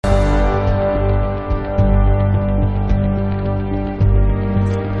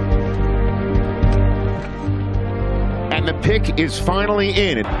pick is finally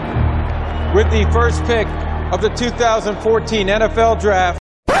in. With the first pick of the 2014 NFL Draft.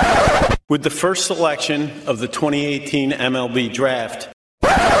 With the first selection of the 2018 MLB Draft.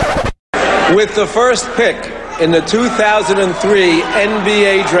 With the first pick in the 2003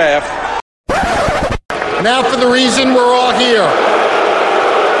 NBA Draft. Now for the reason we're all here.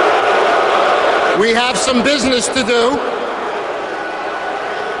 We have some business to do.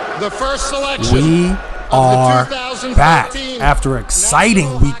 The first selection. We are back after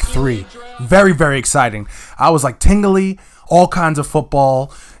exciting week 3. Very, very exciting. I was like tingly, all kinds of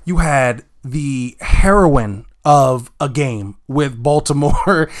football. You had the heroine of a game with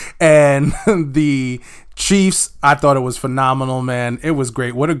Baltimore and the Chiefs. I thought it was phenomenal, man. It was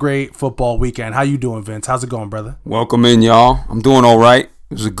great. What a great football weekend. How you doing, Vince? How's it going, brother? Welcome in, y'all. I'm doing all right.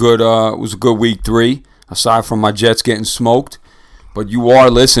 It was a good week 3, aside from my Jets getting smoked. But you are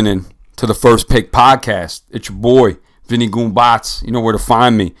listening to the First Pick podcast. It's your boy, Vinny Goombats. You know where to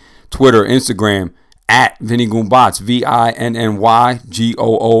find me. Twitter, Instagram, at Vinny Goombats,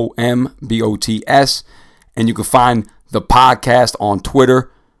 VINNYGOOMBOTS. And you can find the podcast on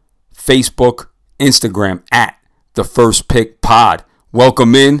Twitter, Facebook, Instagram, at the First Pick Pod.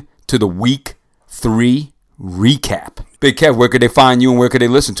 Welcome in to the Week 3 recap. Big Kev, where could they find you and where could they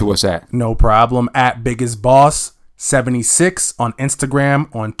listen to us at? No problem. At Biggest Boss 76 on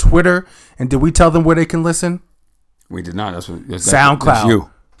Instagram, on Twitter. And did we tell them where they can listen? We did not. That's SoundCloud, that's you.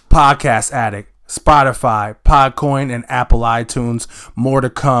 Podcast Addict, Spotify, Podcoin, and Apple iTunes. More to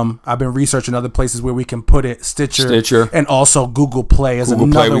come. I've been researching other places where we can put it. Stitcher. And also Google Play as another one.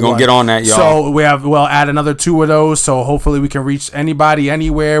 Google Play, we're going to get on that, y'all. So we'll add another 2 of those. So hopefully we can reach anybody,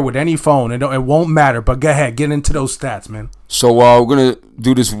 anywhere, with any phone. It won't matter, but go ahead. Get into those stats, man. So we're going to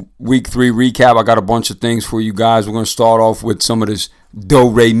do this week 3 recap. I got a bunch of things for you guys. We're going to start off with some of this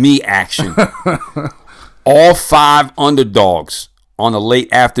do-re-mi action. All 5 underdogs on the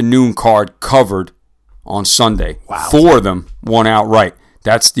late afternoon card covered on Sunday. Wow. 4 of them won outright.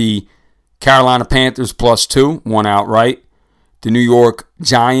 That's the Carolina Panthers +2, won outright. The New York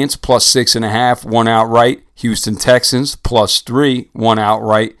Giants +6.5, won outright. Houston Texans +3, won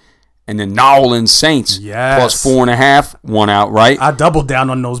outright. And the New Orleans Saints +4.5, won outright. I doubled down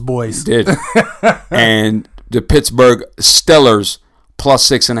on those boys. You did. And the Pittsburgh Steelers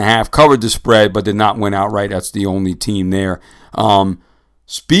 +6.5 covered the spread, but did not win outright. That's the only team there.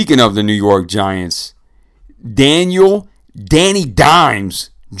 Speaking of the New York Giants, Danny Dimes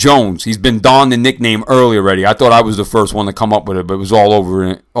Jones. He's been donned the nickname early already. I thought I was the first one to come up with it, but it was all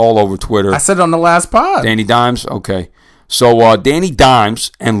over Twitter. I said it on the last pod. Danny Dimes? Okay. So Danny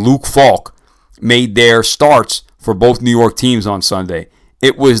Dimes and Luke Falk made their starts for both New York teams on Sunday.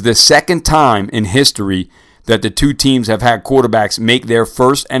 It was the second time in history that the two teams have had quarterbacks make their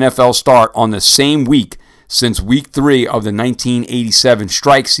first NFL start on the same week since week 3 of the 1987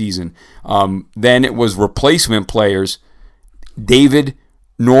 strike season. Then it was replacement players David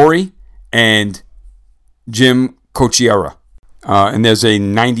Norrie and Jim Cochiera. And there's a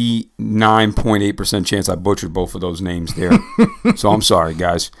 99.8% chance I butchered both of those names there. So I'm sorry,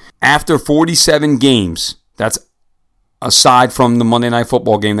 guys. After 47 games, that's aside from the Monday Night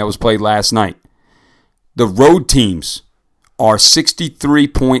Football game that was played last night, the road teams are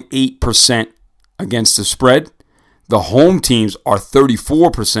 63.8% against the spread. The home teams are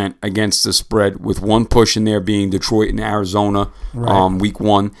 34% against the spread, with one push in there being Detroit and Arizona, week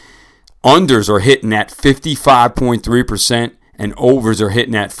 1. Unders are hitting at 55.3%, and overs are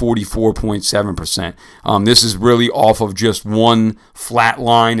hitting at 44.7%. This is really off of just one flat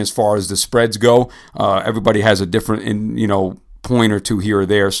line as far as the spreads go. Everybody has a different, point or two here or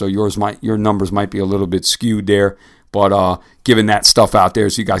there, so your numbers might be a little bit skewed there. But giving that stuff out there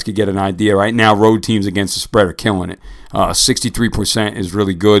so you guys could get an idea. Right now, road teams against the spread are killing it. 63% is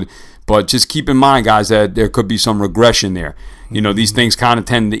really good. But just keep in mind, guys, that there could be some regression there. These things kind of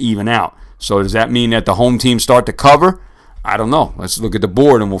tend to even out. So does that mean that the home teams start to cover? I don't know. Let's look at the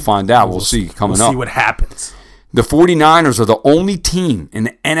board and we'll find out. We'll see coming up. We'll see what happens. The 49ers are the only team in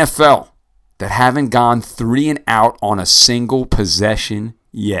the NFL that haven't gone 3 and out on a single possession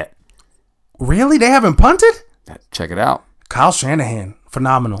yet. Really? They haven't punted? Check it out. Kyle Shanahan,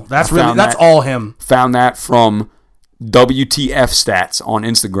 phenomenal. That's all him. Found that from WTF Stats on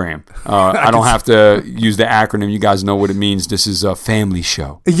Instagram. I don't have to use the acronym. You guys know what it means. This is a family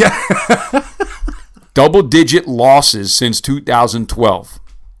show. Yeah. Double-digit losses since 2012.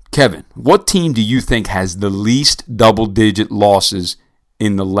 Kevin, what team do you think has the least double-digit losses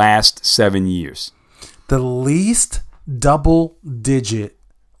in the last 7 years? The least double-digit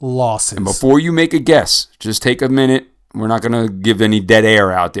losses. And before you make a guess, just take a minute. We're not going to give any dead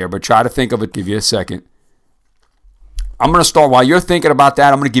air out there, but try to think of it. Give you a second. I'm going to start, while you're thinking about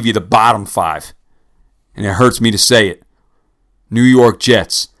that, I'm going to give you the bottom 5. And it hurts me to say it. New York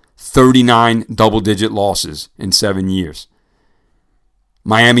Jets, 39 double-digit losses in 7 years.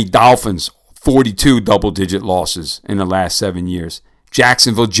 Miami Dolphins, 42 double-digit losses in the last 7 years.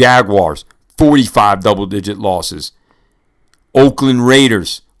 Jacksonville Jaguars, 45 double-digit losses. Oakland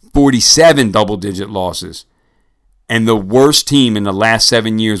Raiders, 47 double-digit losses. And the worst team in the last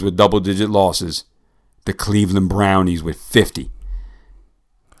 7 years with double-digit losses, the Cleveland Brownies with 50.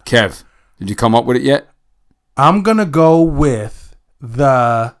 Kev, did you come up with it yet? I'm going to go with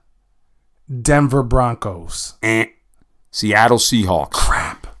the Denver Broncos. Seattle Seahawks.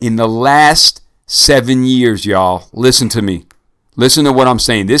 Crap. In the last 7 years, y'all, listen to me. Listen to what I'm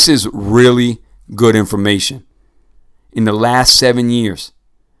saying. This is really good information. In the last 7 years,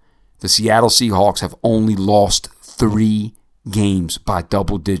 the Seattle Seahawks have only lost 3 games by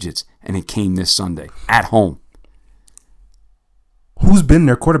double digits, and it came this Sunday at home. Who's been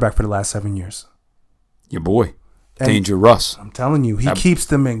their quarterback for the last 7 years? Your boy, Danger Russ. I'm telling you, he keeps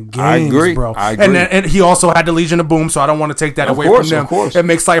them in games, I agree. bro. I agree. And he also had the Legion of Boom, so I don't want to take that away from them. Of course. It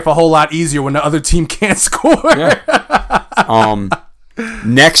makes life a whole lot easier when the other team can't score. Yeah.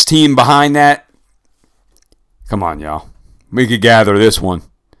 Next team behind that, come on, y'all. We could gather this one.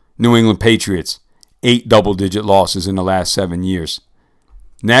 New England Patriots, 8 double-digit losses in the last 7 years.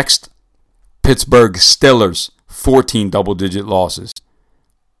 Next, Pittsburgh Steelers, 14 double-digit losses.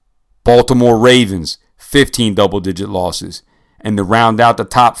 Baltimore Ravens, 15 double-digit losses. And to round out the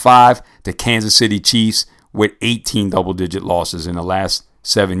top 5, the Kansas City Chiefs with 18 double-digit losses in the last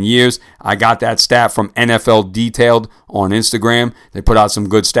 7 years. I got that stat from NFL Detailed on Instagram. They put out some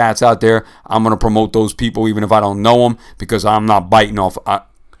good stats out there. I'm going to promote those people even if I don't know them, because I'm not biting off...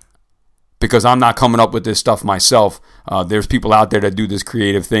 because I'm not coming up with this stuff myself. There's people out there that do this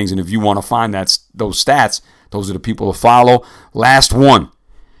creative things, and if you want to find those stats, those are the people to follow. Last one.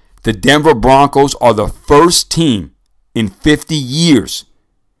 The Denver Broncos are the first team in 50 years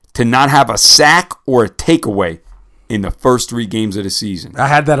to not have a sack or a takeaway in the first 3 games of the season. I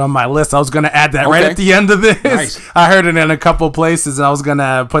had that on my list. I was going to add that right at the end of this. Nice. I heard it in a couple places, and I was going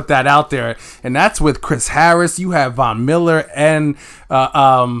to put that out there. And that's with Chris Harris. You have Von Miller and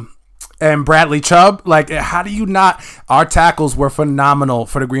Bradley Chubb. Like, how do you not? Our tackles were phenomenal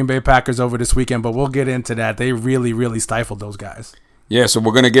for the Green Bay Packers over this weekend, but we'll get into that. They really, really stifled those guys. Yeah, so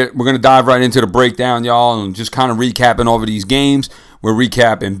we're gonna dive right into the breakdown, y'all, and just kind of recapping over these games. We're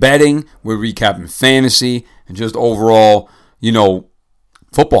recapping betting, we're recapping fantasy, and just overall,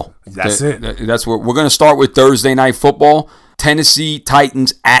 football. That's it. That's where we're gonna start with Thursday night football. Tennessee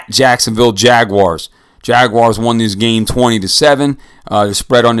Titans at Jacksonville Jaguars. Jaguars won this game 20-7. The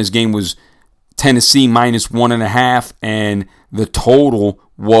spread on this game was Tennessee minus 1.5, and the total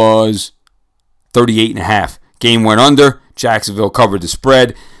was 38.5. Game went under. Jacksonville covered the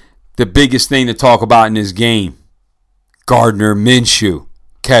spread. The biggest thing to talk about in this game, Gardner Minshew.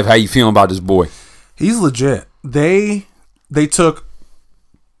 Kev, how you feeling about this boy? He's legit. They took,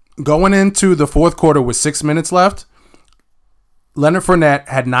 going into the fourth quarter with 6 minutes left, Leonard Fournette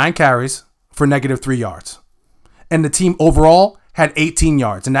had 9 carries for -3 yards. And the team overall had 18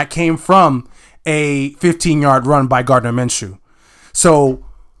 yards. And that came from a 15-yard run by Gardner Minshew. So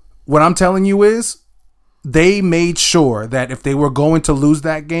what I'm telling you is, they made sure that if they were going to lose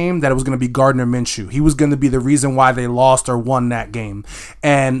that game, that it was going to be Gardner Minshew. He was going to be the reason why they lost or won that game.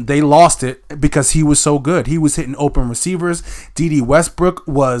 And they lost it because he was so good. He was hitting open receivers. D.D. Westbrook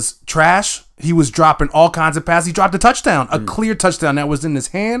was trash. He was dropping all kinds of passes. He dropped a touchdown, a clear touchdown that was in his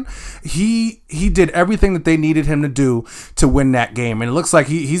hand. He did everything that they needed him to do to win that game. And it looks like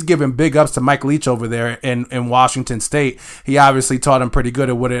he's giving big ups to Mike Leach over there in Washington State. He obviously taught him pretty good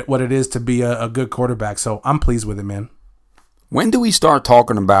at what it is to be a good quarterback. So I'm pleased with it, man. When do we start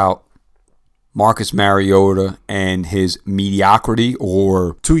talking about Marcus Mariota and his mediocrity?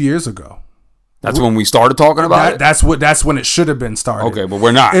 Or 2 years ago. That's when we started talking about it? That's when it should have been started. Okay, but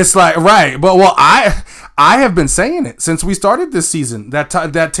we're not. It's like, right. But, I have been saying it since we started this season, that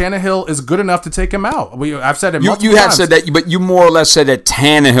Tannehill is good enough to take him out. I've said it multiple times. You have said that, but you more or less said that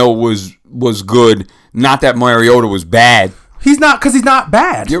Tannehill was good, not that Mariota was bad. He's not, because he's not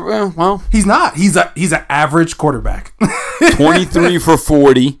bad. Well, he's not. He's an average quarterback. 23 for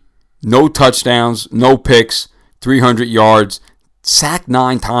 40, no touchdowns, no picks, 300 yards, sacked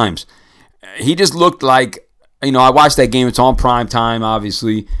 9 times. He just looked like, I watched that game. It's on prime time,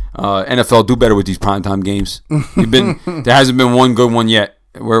 obviously. NFL do better with these prime time games. There hasn't been one good one yet.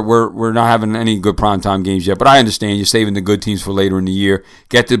 We're not having any good prime time games yet. But I understand you're saving the good teams for later in the year.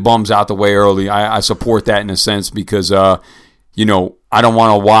 Get the bums out the way early. I support that in a sense because, I don't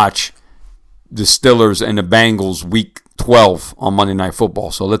want to watch the Steelers and the Bengals week 12 on Monday Night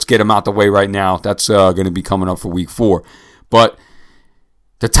Football. So let's get them out the way right now. That's going to be coming up for week 4. But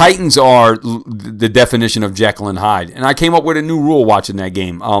the Titans are the definition of Jekyll and Hyde. And I came up with a new rule watching that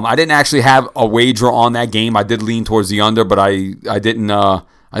game. I didn't actually have a wager on that game. I did lean towards the under, but I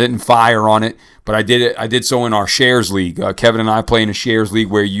didn't fire on it. But I did so in our shares league. Kevin and I play in a shares league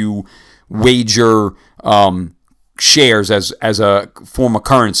where you wager shares as a form of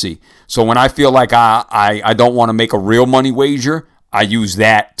currency. So when I feel like I don't want to make a real money wager, I use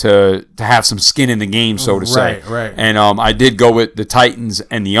that to have some skin in the game, so to say. Right. And I did go with the Titans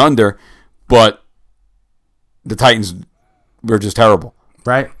and the under, but the Titans were just terrible.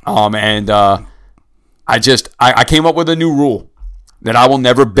 Right. I came up with a new rule that I will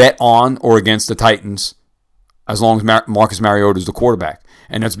never bet on or against the Titans as long as Marcus Mariota is the quarterback.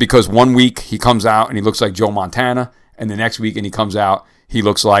 And that's because one week he comes out and he looks like Joe Montana, and the next week and he comes out, he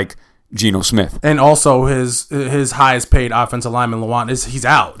looks like Geno Smith. And also his highest paid offensive lineman, Lawan, he's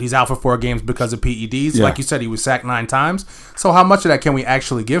out. He's out for 4 games because of PEDs. Yeah. Like you said, he was sacked 9 times. So how much of that can we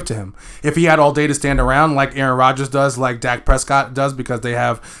actually give to him? If he had all day to stand around like Aaron Rodgers does, like Dak Prescott does, because they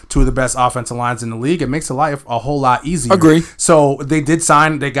have 2 of the best offensive lines in the league, it makes life a whole lot easier. Agree. So they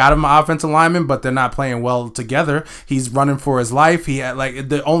got him an offensive lineman, but they're not playing well together. He's running for his life. He had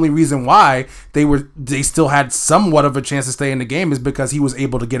the only reason why they still had somewhat of a chance to stay in the game is because he was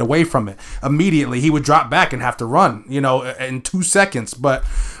able to get away from it immediately. He would drop back and have to run, in 2 seconds. But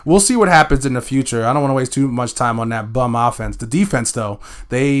we'll see what happens in the future. I don't want to waste too much time on that bum offense. The defense, though,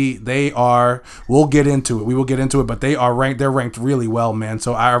 they are. We'll get into it. We will get into it. But they are ranked. They're ranked really well, man.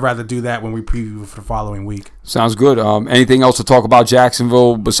 So I'd rather do that when we preview for the following week. Sounds good. Anything else to talk about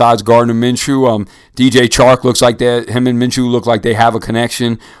Jacksonville besides Gardner Minshew? DJ Chark looks like that. Him and Minshew look like they have a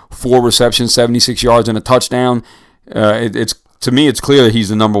connection. 4 receptions, 76 yards, and a touchdown. To me, it's clear that he's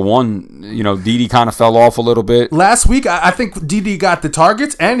the number one. Dede kind of fell off a little bit. Last week, I think Dede got the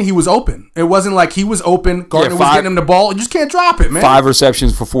targets, and he was open. It wasn't like he was open. Gardner was getting him the ball. You just can't drop it, man. 5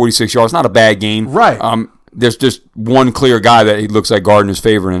 receptions for 46 yards. Not a bad game. Right. There's just one clear guy that he looks like Gardner's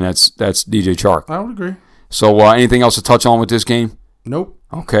favorite, and that's DJ Chark. I would agree. So anything else to touch on with this game? Nope.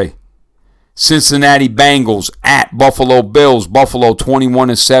 Okay. Cincinnati Bengals at Buffalo Bills. Buffalo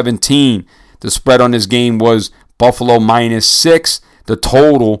 21-17. The spread on this game was Buffalo -6. The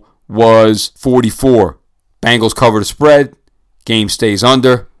total was 44. Bengals cover the spread. Game stays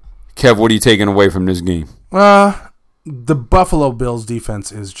under. Kev, what are you taking away from this game? The Buffalo Bills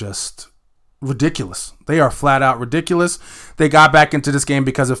defense is just ridiculous. They are flat out ridiculous. They got back into this game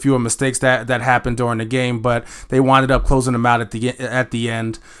because of fewer mistakes that happened during the game, but they winded up closing them out at the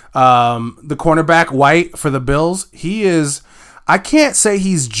end. The cornerback, White, for the Bills, I can't say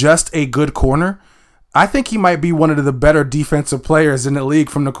he's just a good corner. I think he might be one of the better defensive players in the league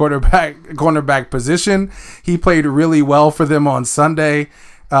from the cornerback position. He played really well for them on Sunday,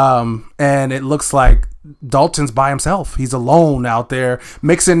 and it looks like Dalton's by himself. He's alone out there.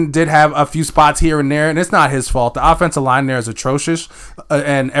 Mixon did have a few spots here and there, and it's not his fault. The offensive line there is atrocious,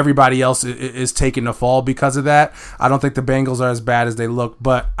 and everybody else is taking the fall because of that. I don't think the Bengals are as bad as they look,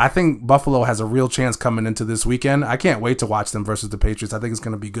 but I think Buffalo has a real chance coming into this weekend. I can't wait to watch them versus the Patriots. I think it's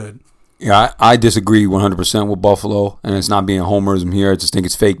going to be good. Yeah, I disagree 100% with Buffalo, and it's not being a homerism here. I just think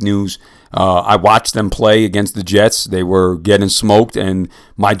it's fake news. I watched them play against the Jets. They were getting smoked, and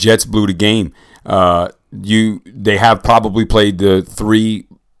my Jets blew the game. They have probably played the 3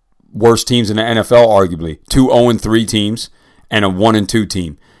 worst teams in the NFL, arguably. 2 0-3 teams and a 1-2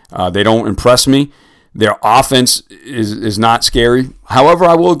 team. They don't impress me. Their offense is not scary. However,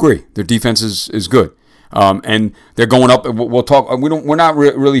 I will agree, their defense is good. And they're going up. We'll talk. We're not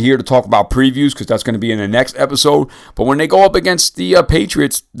really here to talk about previews because that's going to be in the next episode. But when they go up against the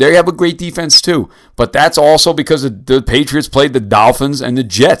Patriots, they have a great defense too. But that's also because the Patriots played the Dolphins and the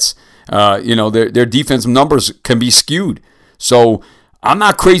Jets. Their defensive numbers can be skewed. So I'm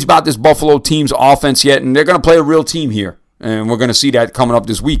not crazy about this Buffalo team's offense yet, and they're going to play a real team here, and we're going to see that coming up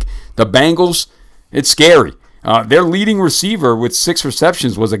this week. The Bengals, it's scary. Their leading receiver with 6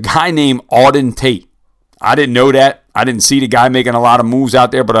 receptions was a guy named Auden Tate. I didn't know that. I didn't see the guy making a lot of moves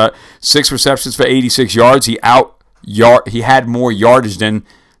out there, but 6 receptions for 86 yards. He had more yardage than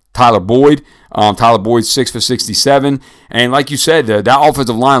Tyler Boyd. Tyler Boyd 6 for 67. And like you said, that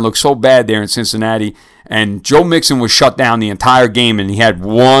offensive line looked so bad there in Cincinnati. And Joe Mixon was shut down the entire game, and he had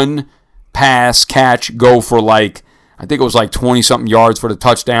 1 pass catch go for I think it was 20-something yards for the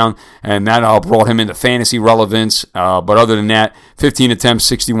touchdown, and that brought him into fantasy relevance. But other than that, 15 attempts,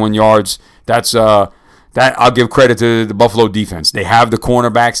 61 yards. that I'll give credit to the Buffalo defense. They have the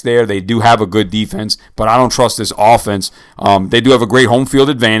cornerbacks there. They do have a good defense, but I don't trust this offense. They do have a great home field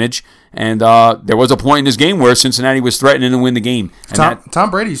advantage, and there was a point in this game where Cincinnati was threatening to win the game. And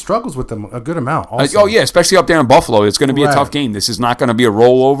Tom Brady struggles with them a good amount also. Oh, yeah, especially up there in Buffalo. It's going to be a tough game. This is not going to be a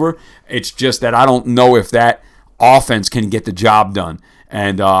rollover. It's just that I don't know if that offense can get the job done,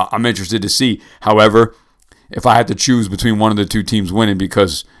 and I'm interested to see. However, if I had to choose between one of the two teams winning,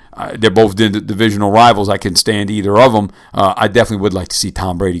 because they're both divisional rivals, I can stand either of them. I definitely would like to see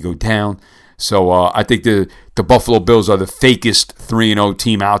Tom Brady go down. So I think the Buffalo Bills are the fakest 3-0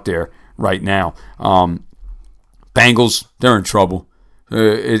 team out there right now. Bengals, they're in trouble.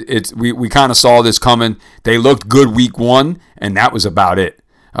 We kind of saw this coming. They looked good week 1, and that was about it.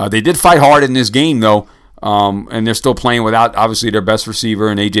 They did fight hard in this game, though. And they're still playing without, obviously, their best receiver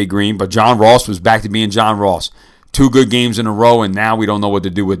in A.J. Green. But John Ross was back to being John Ross. 2 good games in a row, and now we don't know what to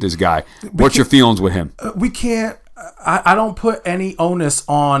do with this guy. What's your feelings with him? We can't. I don't put any onus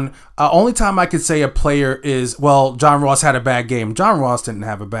on. Only time I could say a player is, well, John Ross had a bad game. John Ross didn't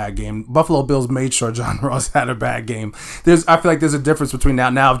have a bad game. Buffalo Bills made sure John Ross had a bad game. I feel like there's a difference between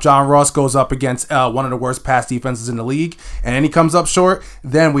that. Now, if John Ross goes up against one of the worst pass defenses in the league and he comes up short,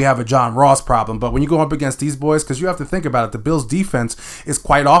 then we have a John Ross problem. But when you go up against these boys, because you have to think about it, the Bills defense is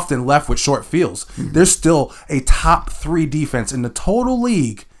quite often left with short fields. Mm-hmm. There's still a top 3 defense in the total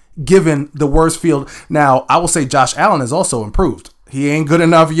league given the worst field. Now, I will say Josh Allen has also improved. He ain't good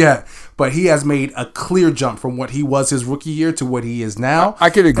enough yet, but he has made a clear jump from what he was his rookie year to what he is now. I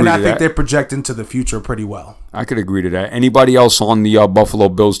could agree to that. And I think they're projecting to the future pretty well. I could agree to that. Anybody else on the Buffalo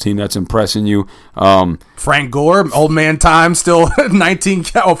Bills team that's impressing you? Frank Gore, old man time, still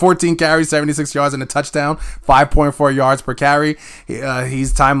 14 carries, 76 yards and a touchdown, 5.4 yards per carry.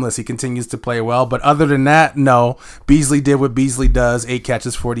 He's timeless. He continues to play well. But other than that, no. Beasley did what Beasley does, 8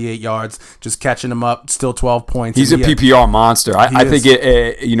 catches, 48 yards, just catching him up, still 12 points. He's a PPR monster. I think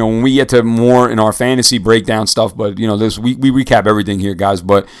when we get to more in our fantasy breakdown stuff, but we recap everything here, guys.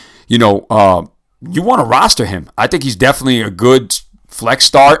 But you want to roster him. I think he's definitely a good flex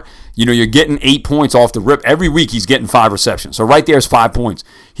start. You're getting 8 points off the rip. Every week he's getting 5 receptions. So right there's 5 points.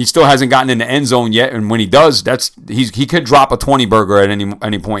 He still hasn't gotten in the end zone yet, and when he does, he could drop a 20-burger at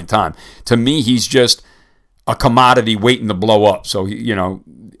any point in time. To me, he's just a commodity waiting to blow up. So,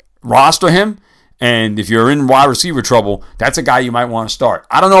 roster him, and if you're in wide receiver trouble, that's a guy you might want to start.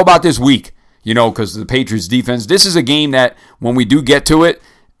 I don't know about this week, because the Patriots defense, this is a game that when we do get to it,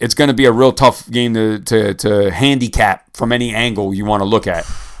 it's going to be a real tough game to handicap from any angle you want to look at.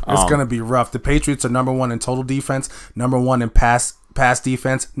 It's going to be rough. The Patriots are number 1 in total defense, number 1 in pass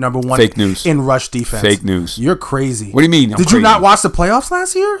defense, number 1 Fake news. In rush defense. Fake news. You're crazy. What do you mean? Did you not watch the playoffs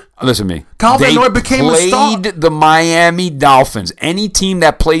last year? Listen to me. Calvin Lloyd became a star. They played the Miami Dolphins. Any team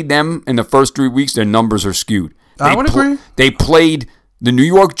that played them in the first 3 weeks, their numbers are skewed. I would agree. They played the New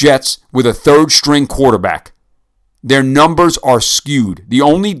York Jets with a 3rd-string quarterback. Their numbers are skewed. The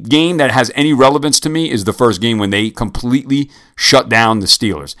only game that has any relevance to me is the first game when they completely shut down the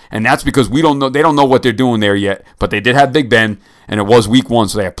Steelers. And that's because they don't know what they're doing there yet. But they did have Big Ben, and it was week 1,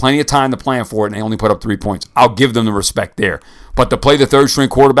 so they have plenty of time to plan for it, and they only put up 3 points. I'll give them the respect there. But to play the 3rd-string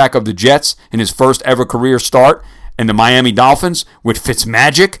quarterback of the Jets in his first ever career start, and the Miami Dolphins with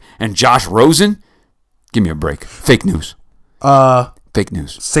Fitzmagic and Josh Rosen, give me a break. Fake news. Fake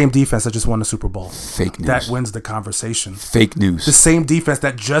news. Same defense that just won the Super Bowl. Fake news. That wins the conversation. Fake news. The same defense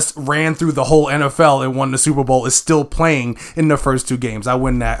that just ran through the whole NFL and won the Super Bowl is still playing in the first 2 games. I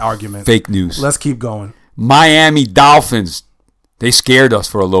win that argument. Fake news. Let's keep going. Miami Dolphins. They scared us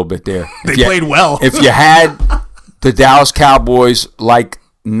for a little bit there. They played well. If you had the Dallas Cowboys like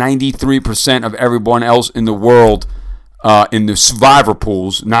 93% of everyone else in the world in the survivor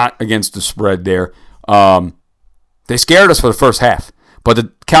pools, not against the spread there, they scared us for the first half. But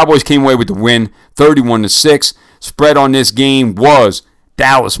the Cowboys came away with the win, 31-6. Spread on this game was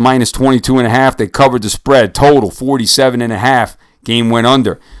Dallas minus 22.5. They covered the spread, total 47.5. Game went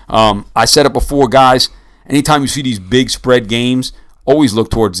under. I said it before, guys. Anytime you see these big spread games, always look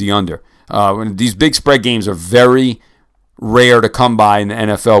towards the under. These big spread games are very rare to come by in the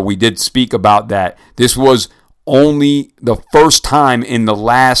NFL. We did speak about that. This was only the first time in the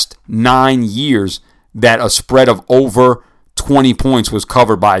last 9 years that a spread of over 20 points was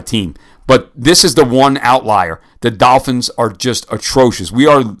covered by a team. But this is the one outlier. The Dolphins are just atrocious. We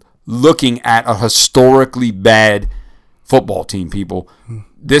are looking at a historically bad football team, people.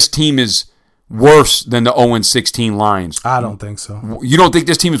 This team is worse than the 0-16 Lions? I don't think so. You don't think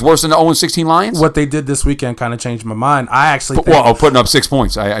this team is worse than the 0-16 Lions? What they did this weekend kind of changed my mind. I actually think, putting up 6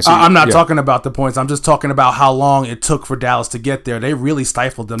 points. I'm not talking about the points. I'm just talking about how long it took for Dallas to get there. They really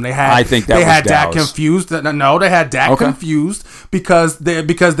stifled them. They had Dak confused. No, they had Dak confused because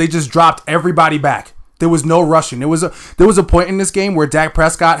they just dropped everybody back. There was no rushing. There was a point in this game where Dak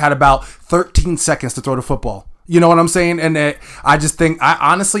Prescott had about 13 seconds to throw the football. You know what I'm saying? And I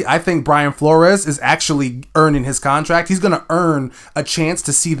think Brian Flores is actually earning his contract. He's going to earn a chance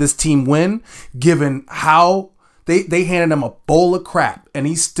to see this team win, given how they handed him a bowl of crap, and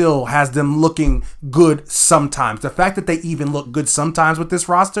he still has them looking good sometimes. The fact that they even look good sometimes with this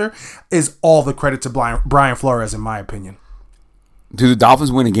roster is all the credit to Brian Flores, in my opinion. Do the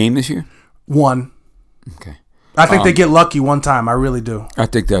Dolphins win a game this year? One. Okay. I think they get lucky one time. I really do. I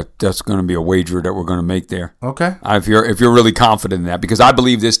think that's going to be a wager that we're going to make there. Okay. If you're really confident in that, because I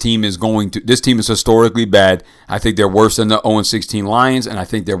believe this team is historically bad. I think they're worse than the 0-16 Lions, and I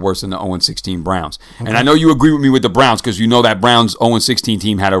think they're worse than the 0-16 Browns. Okay. And I know you agree with me with the Browns because you know that Browns 0-16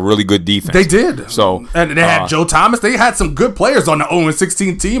 team had a really good defense. They did. So and they had Joe Thomas. They had some good players on the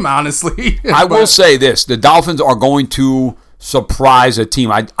 0-16 team. Honestly, I will say this: the Dolphins are going to surprise a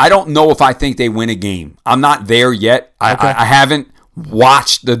team. I don't know if I think they win a game. I'm not there yet. I haven't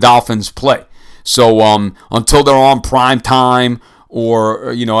watched the Dolphins play. So until they're on prime time,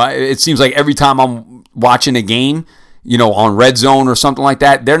 or it seems like every time I'm watching a game, on Red Zone or something like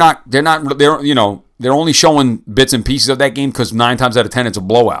that, they're only showing bits and pieces of that game because 9 times out of 10 it's a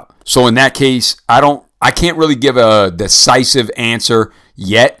blowout. So in that case, I can't really give a decisive answer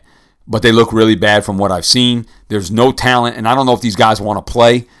yet. But they look really bad from what I've seen. There's no talent, and I don't know if these guys want to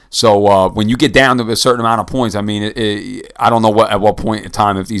play. So when you get down to a certain amount of points, I mean, I don't know at what point in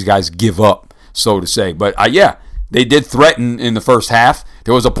time if these guys give up, so to say. But they did threaten in the first half.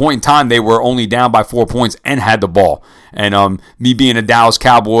 There was a point in time they were only down by 4 points and had the ball. And me being a Dallas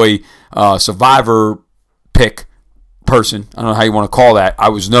Cowboy survivor pick person, I don't know how you want to call that, I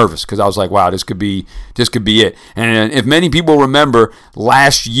was nervous because I was like, wow, this could be it. And if many people remember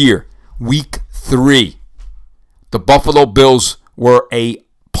last year, Week 3, the Buffalo Bills were a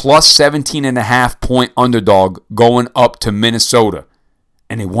plus 17.5 point underdog going up to Minnesota,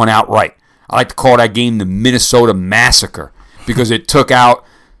 and they won outright. I like to call that game the Minnesota Massacre because it took out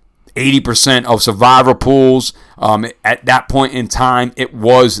 80% of survivor pools. At that point in time, it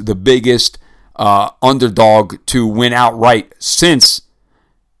was the biggest underdog to win outright since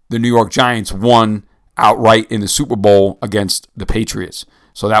the New York Giants won outright in the Super Bowl against the Patriots.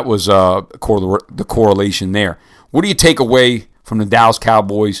 So that was the correlation there. What do you take away from the Dallas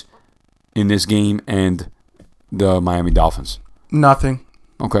Cowboys in this game and the Miami Dolphins? Nothing.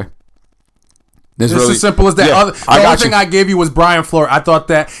 Okay. It's as simple as that. The only thing I gave you was Brian Flores. I thought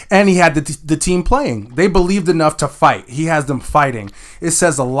that, and he had the team playing. They believed enough to fight. He has them fighting. It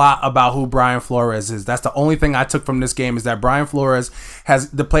says a lot about who Brian Flores is. That's the only thing I took from this game is that Brian Flores has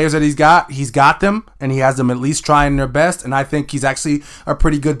the players that he's got them, and he has them at least trying their best. And I think he's actually a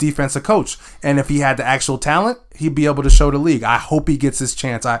pretty good defensive coach. And if he had the actual talent, he'd be able to show the league. I hope he gets his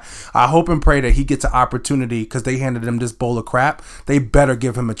chance. I hope and pray that he gets an opportunity because they handed him this bowl of crap. They better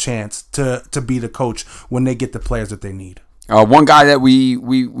give him a chance to be the coach when they get the players that they need. One guy that we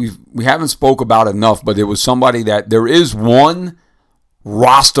haven't spoke about enough, but there was somebody that there is one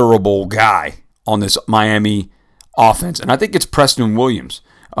rosterable guy on this Miami offense, and I think it's Preston Williams.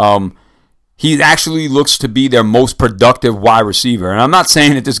 He actually looks to be their most productive wide receiver. And I'm not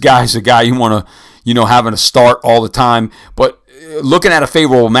saying that this guy is a guy you want to, having to start all the time. But looking at a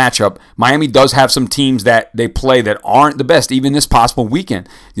favorable matchup, Miami does have some teams that they play that aren't the best, even this possible weekend.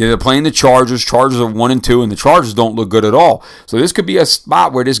 They're playing the Chargers. Chargers are 1-2, and the Chargers don't look good at all. So this could be a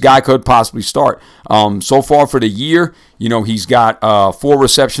spot where this guy could possibly start. So far for the year, he's got 4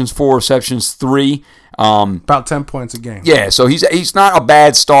 receptions, 3. About 10 points a game. Yeah, so he's not a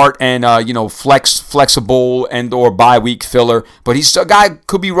bad start and flexible and or bye week filler, but he's a guy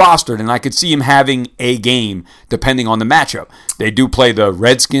could be rostered, and I could see him having a game depending on the matchup. They do play the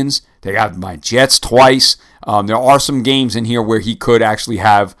Redskins. They got my Jets twice. There are some games in here where he could actually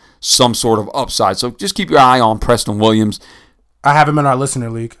have some sort of upside. So just keep your eye on Preston Williams. I have him in our listener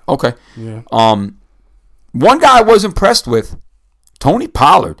league. Okay. Yeah. One guy I was impressed with, Tony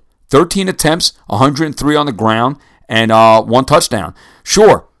Pollard. 13 attempts, 103 on the ground, and 1 touchdown.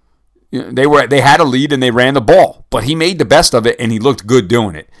 Sure, they had a lead and they ran the ball, but he made the best of it and he looked good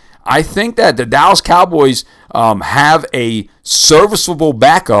doing it. I think that the Dallas Cowboys have a serviceable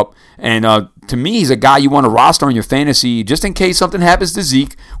backup, and to me, he's a guy you want to roster on your fantasy just in case something happens to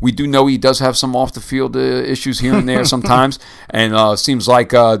Zeke. We do know he does have some off-the-field issues here and there sometimes, and seems like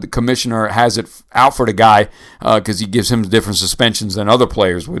the commissioner has it out for the guy because he gives him different suspensions than other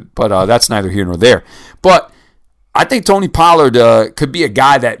players would, but that's neither here nor there. But I think Tony Pollard could be a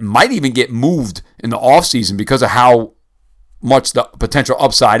guy that might even get moved in the offseason because of how much the potential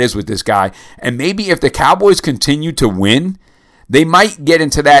upside is with this guy. And maybe if the Cowboys continue to win, they might get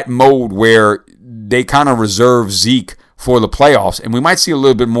into that mode where they kind of reserve Zeke for the playoffs, and we might see a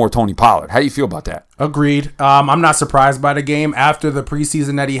little bit more Tony Pollard. How do you feel about that? Agreed. I'm not surprised by the game after the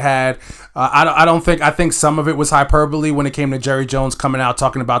preseason that he had. I think some of it was hyperbole when it came to Jerry Jones coming out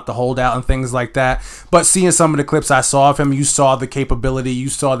talking about the holdout and things like that. But seeing some of the clips I saw of him, you saw the capability. You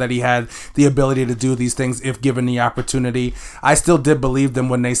saw that he had the ability to do these things if given the opportunity. I still did believe them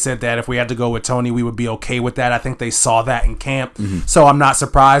when they said that if we had to go with Tony, we would be okay with that. I think they saw that in camp. So I'm not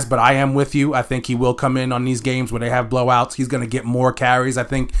surprised, but I am with you. I think he will come in on these games where they have blowouts. He's going to get more carries. I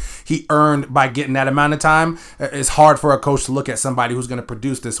think he earned by getting that amount of time. It's hard for a coach to look at somebody who's going to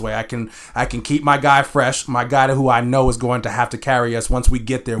produce this way. I can keep my guy fresh, my guy who I know is going to have to carry us once we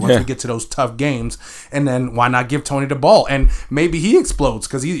get there, once we get to those tough games, and then why not give Tony the ball? And maybe he explodes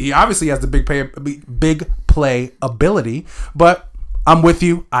because he obviously has the big play ability, but I'm with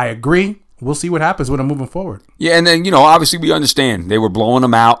you. I agree. We'll see what happens with him moving forward. Yeah, and then, obviously we understand. They were blowing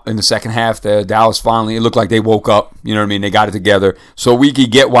them out in the second half. Dallas finally, it looked like they woke up. You know what I mean? They got it together. So we could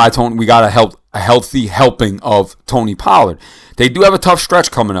get why we got a healthy helping of Tony Pollard. They do have a tough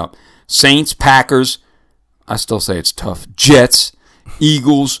stretch coming up. Saints, Packers, I still say it's tough. Jets,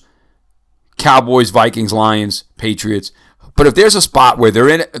 Eagles, Cowboys, Vikings, Lions, Patriots. But if there's a spot where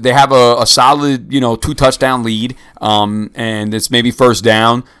they have a solid, 2-touchdown lead, and it's maybe first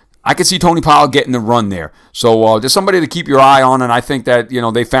down, I could see Tony Pollard getting the run there. So there's somebody to keep your eye on, and I think that,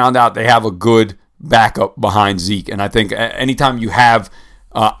 they found out they have a good backup behind Zeke. And I think anytime you have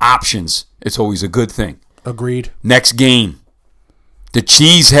options, it's always a good thing. Agreed. Next game, the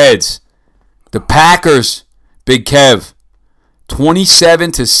Cheeseheads, the Packers, Big Kev,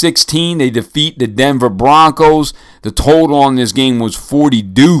 27-16. They defeat the Denver Broncos. The total on this game was 40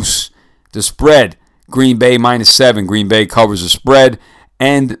 deuce. The spread, Green Bay -7. Green Bay covers the spread,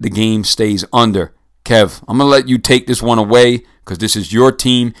 and the game stays under. Kev, I'm going to let you take this one away because this is your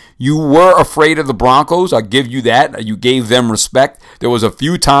team. You were afraid of the Broncos. I'll give you that. You gave them respect. There was a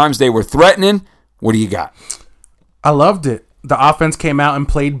few times they were threatening. What do you got? I loved it. The offense came out and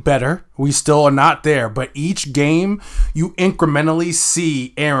played better. We still are not there, but each game you incrementally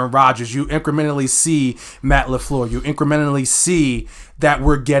see Aaron Rodgers, you incrementally see Matt LaFleur, you incrementally see that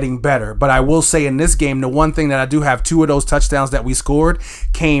we're getting better. But I will say in this game, the one thing that I do have, 2 of those touchdowns that we scored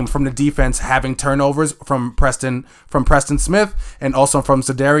came from the defense having turnovers from Preston Smith and also from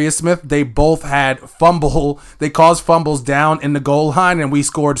Zadarius Smith. They both had they caused fumbles down in the goal line, and we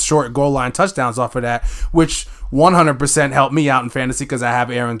scored short goal line touchdowns off of that, which 100% helped me out in fantasy because I have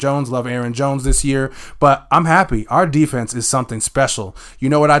Aaron Jones, love Aaron Jones this year, but I'm happy. Our defense is something special. You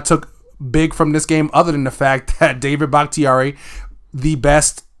know what I took big from this game other than the fact that David Bakhtiari, the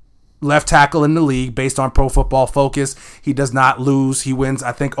best left tackle in the league based on Pro Football Focus, he does not lose. He wins,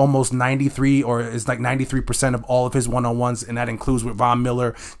 I think, almost 93 or is like 93% of all of his one-on-ones, and that includes with Von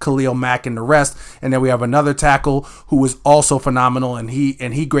Miller, Khalil Mack, and the rest. And then we have another tackle who is also phenomenal, and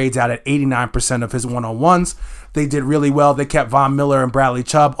he grades out at 89% of his one-on-ones. They did really well. They kept Von Miller and Bradley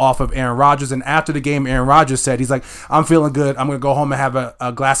Chubb off of Aaron Rodgers. And after the game, Aaron Rodgers said, he's like, I'm feeling good. I'm going to go home and have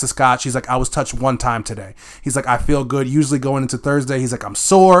a glass of scotch. He's like, I was touched one time today. He's like, I feel good. Usually going into Thursday, he's like, I'm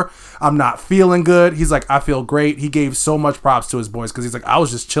sore. I'm not feeling good. He's like, I feel great. He gave so much props to his boys because he's like, I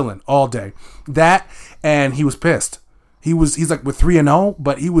was just chilling all day. That, and he was pissed. He's like, we're 3-0,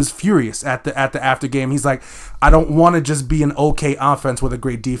 but he was furious at the after game. He's like, I don't want to just be an okay offense with a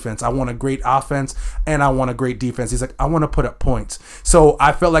great defense. I want a great offense and I want a great defense. He's like, I want to put up points. So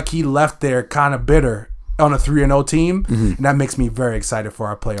I felt like he left there kind of bitter on a 3-0 team, and that makes me very excited for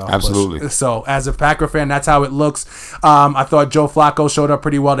our playoff Absolutely. push. So as a Packer fan, that's how it looks. I thought Joe Flacco showed up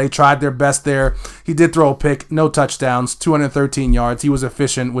pretty well. They tried their best there. He did throw a pick, no touchdowns, 213 yards. He was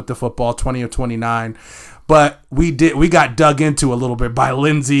efficient with the football, 20 of 29. But we got dug into a little bit by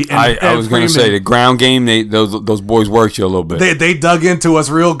Lindsey and I was going to say the ground game. Those boys worked you a little bit. They dug into us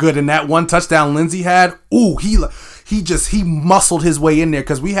real good, and that one touchdown Lindsey had. Ooh, he muscled his way in there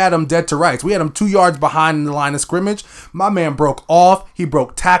because we had him dead to rights. We had him 2 yards behind the line of scrimmage. My man broke off. He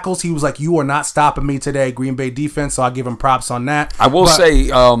broke tackles. He was like, "You are not stopping me today, Green Bay defense." So I give him props on that. I will say,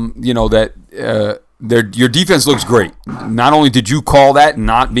 that. Your defense looks great. Not only did you call that,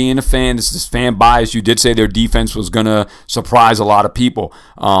 not being a fan, this is fan bias, you did say their defense was going to surprise a lot of people.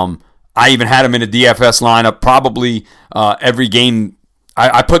 I even had them in a DFS lineup probably every game.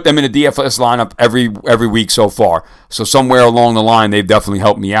 I put them in a DFS lineup every week so far. So somewhere along the line, they've definitely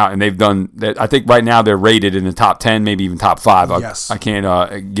helped me out, and they've done that. I think right now they're rated in the top 10, maybe even top 5. Yes. I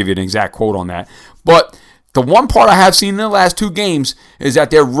can't give you an exact quote on that. But the one part I have seen in the last 2 games is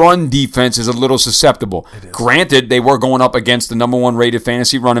that their run defense is a little susceptible. Granted, they were going up against the number 1 rated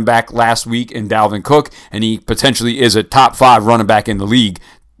fantasy running back last week in Dalvin Cook, and he potentially is a top 5 running back in the league,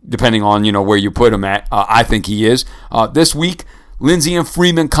 depending on where you put him at. I think he is. This week, Lindsey and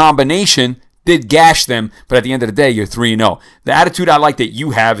Freeman combination did gash them, but at the end of the day, you're 3-0. The attitude I like that you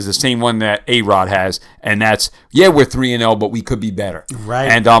have is the same one that A-Rod has, and that's, we're 3-0, but we could be better. Right.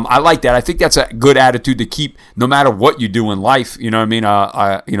 And I like that. I think that's a good attitude to keep no matter what you do in life. You know what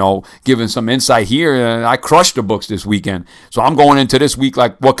I mean? Giving some insight here, I crushed the books this weekend. So I'm going into this week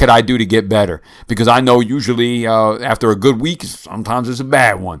like, what could I do to get better? Because I know usually after a good week, sometimes it's a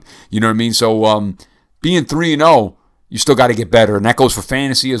bad one. You know what I mean? So being 3-0, you still got to get better, and that goes for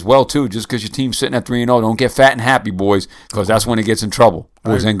fantasy as well, too. Just because your team's sitting at 3-0, don't get fat and happy, boys, because that's when it gets in trouble.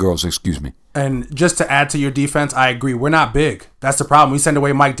 Boys and girls, excuse me. And just to add to your defense, I agree. We're not big. That's the problem. We sent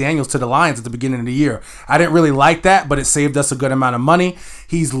away Mike Daniels to the Lions at the beginning of the year. I didn't really like that, but it saved us a good amount of money.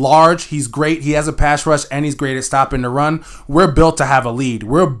 He's large. He's great. He has a pass rush, and he's great at stopping the run. We're built to have a lead.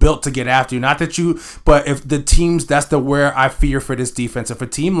 We're built to get after you. Not that but if the teams, that's where I fear for this defense. If a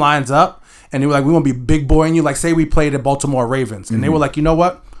team lines up, and they were like, we want to be big boying you. Like, say we played the Baltimore Ravens. And they were like, you know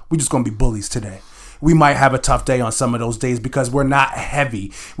what? We're just going to be bullies today. We might have a tough day on some of those days because we're not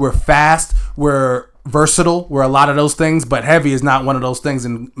heavy. We're fast. We're versatile. We're a lot of those things. But heavy is not one of those things.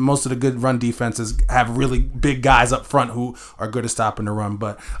 And most of the good run defenses have really big guys up front who are good at stopping the run.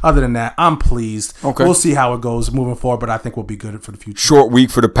 But other than that, I'm pleased. Okay. We'll see how it goes moving forward. But I think we'll be good for the future. Short week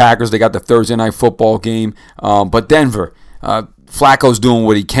for the Packers. They got the Thursday night football game. But Denver, Flacco's doing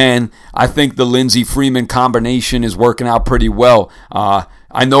what he can. I think the Lindsey-Freeman combination is working out pretty well.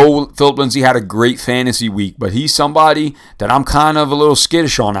 I know Philip Lindsay had a great fantasy week, but he's somebody that I'm kind of a little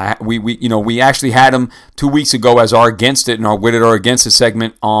skittish on. We actually had him 2 weeks ago as our Against It and our With It or Against It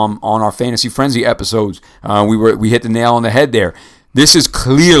segment on our Fantasy Frenzy episodes. We hit the nail on the head there. This is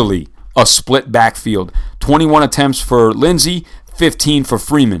clearly a split backfield. 21 attempts for Lindsay, 15 for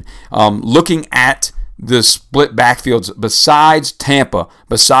Freeman. Looking at the split backfields, besides Tampa,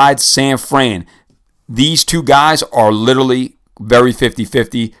 besides San Fran, these 2 guys are literally very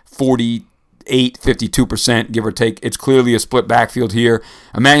 50-50, 48, 52%, give or take. It's clearly a split backfield here.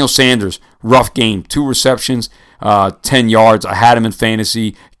 Emmanuel Sanders, rough game, 2 receptions, 10 yards. I had him in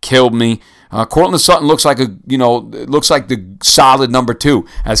fantasy, killed me. Courtland Sutton looks like the solid number 2,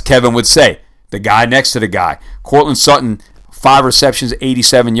 as Kevin would say, the guy next to the guy. Courtland Sutton, 5 receptions,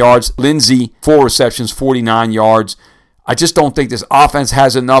 87 yards. Lindsey, 4 receptions, 49 yards. I just don't think this offense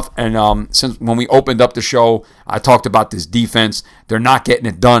has enough. And since when we opened up the show, I talked about this defense. They're not getting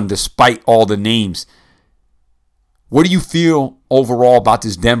it done despite all the names. What do you feel overall about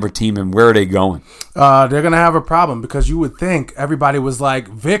this Denver team and where are they going? They're going to have a problem because you would think everybody was like,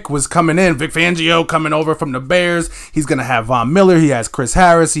 Vic was coming in, Vic Fangio coming over from the Bears. He's going to have Von Miller. He has Chris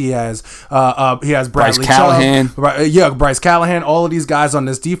Harris. He has Bradley Bryce Callahan. Bryce Callahan. All of these guys on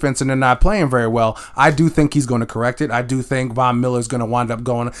this defense, and they're not playing very well. I do think he's going to correct it. I do think Von Miller is going to wind up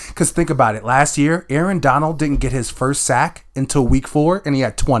going, because think about it. Last year, Aaron Donald didn't get his first sack until week 4, and he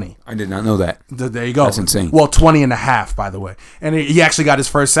had 20. I did not know that. There you go. That's insane. Well, 20 and a half, by the way. And he actually got his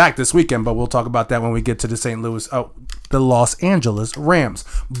first sack this weekend, but we'll talk about that when we get to the Los Angeles Rams.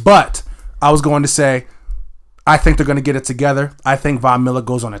 But I was going to say, I think they're going to get it together. I think Von Miller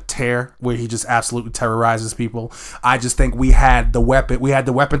goes on a tear where he just absolutely terrorizes people. I just think we had the weapon. We had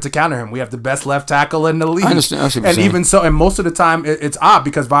the weapon to counter him. We have the best left tackle in the league. I understand. And even so, and most of the time, it's odd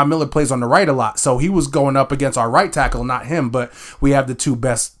because Von Miller plays on the right a lot. So he was going up against our right tackle, not him. But we have the 2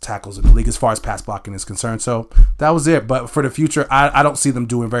 best tackles in the league as far as pass blocking is concerned. So that was it. But for the future, I don't see them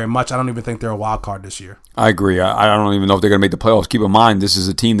doing very much. I don't even think they're a wild card this year. I agree. I don't even know if they're going to make the playoffs. Keep in mind, this is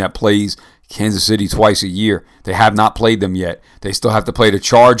a team that plays Kansas City twice a year. They have not played them yet. They still have to play the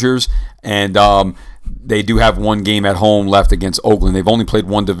Chargers, and they do have 1 game at home left against Oakland. They've only played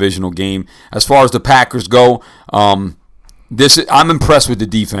 1 divisional game. As far as the Packers go, I'm impressed with the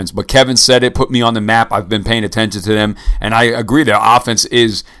defense, but Kevin said it, put me on the map. I've been paying attention to them, and I agree their offense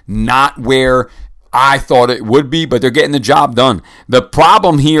is not where I thought it would be, but they're getting the job done. The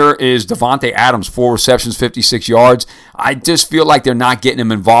problem here is Devontae Adams, 4 receptions, 56 yards. I just feel like they're not getting him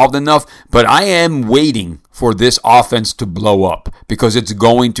involved enough, but I am waiting for this offense to blow up because it's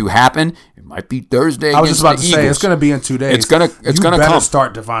going to happen. Might be Thursday. I was just about to the say Eagles. it's going to be in 2 days. It's gonna better come.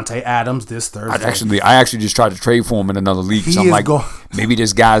 Start Devontae Adams this Thursday. I actually just tried to trade for him in another league. So I'm like, maybe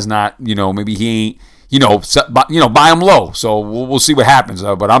this guy's not. Maybe he ain't. Buy him low. So we'll see what happens.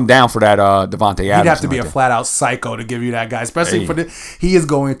 But I'm down for that Devontae Adams. He'd have to be a flat out psycho to give you that guy, especially he is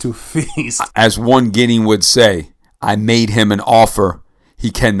going to feast. As one Guinea would say, I made him an offer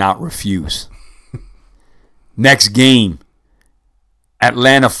he cannot refuse. Next game.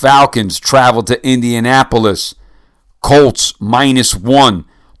 Atlanta Falcons travel to Indianapolis. Colts -1.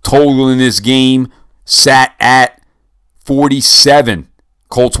 Total in this game sat at 47.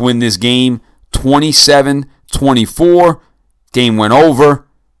 Colts win this game 27-24. Game went over.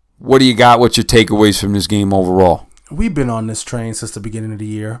 What do you got? What's your takeaways from this game overall? We've been on this train since the beginning of the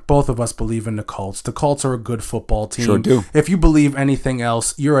year. Both of us believe in the Colts. The Colts are a good football team. Sure do. If you believe anything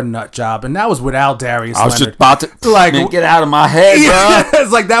else, you're a nut job. And that was without Darius Leonard. I was just about to get out of my head, bro.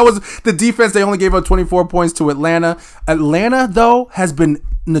 It's like that was the defense. They only gave up 24 points to Atlanta. Atlanta, though, has been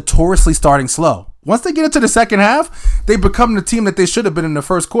notoriously starting slow. Once they get into the second half, they become the team that they should have been in the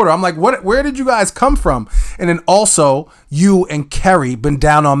first quarter. I'm like, where did you guys come from? And then also, you and Kerry been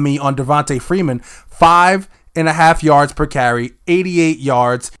down on me on Devontae Freeman. 5.5 yards per carry, 88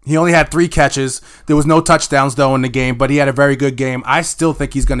 yards. He only had 3 catches. There was no touchdowns, though, in the game, but he had a very good game. I still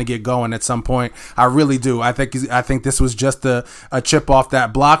think he's going to get going at some point. I really do. I think this was just a chip off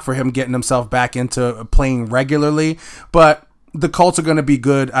that block for him getting himself back into playing regularly. But the Colts are going to be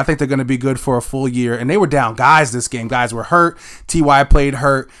good. I think they're going to be good for a full year. And they were down guys this game. Guys were hurt. T.Y. played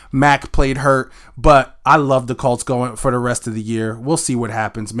hurt. Mac played hurt. But I love the Colts going for the rest of the year. We'll see what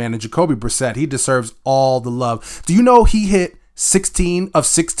happens, man. And Jacoby Brissett, he deserves all the love. Do you know he hit 16 of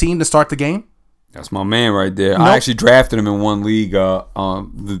 16 to start the game? That's my man right there. Nope. I actually drafted him in one league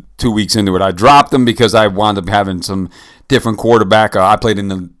the 2 weeks into it. I dropped him because I wound up having some different quarterback. I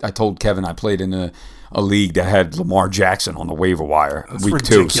told Kevin I played in a league that had Lamar Jackson on the waiver wire week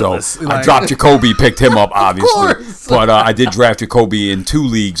ridiculous. 2. So I dropped Jacoby, picked him up, obviously. But I did draft Jacoby in 2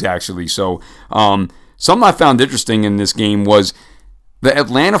 leagues, actually. So something I found interesting in this game was the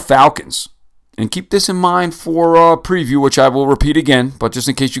Atlanta Falcons. And keep this in mind for a preview, which I will repeat again, but just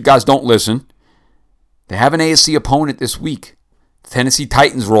in case you guys don't listen. They have an AFC opponent this week. The Tennessee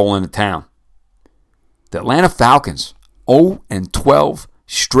Titans roll into town. The Atlanta Falcons, 0-12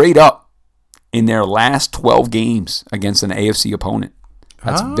 straight up in their last 12 games against an AFC opponent.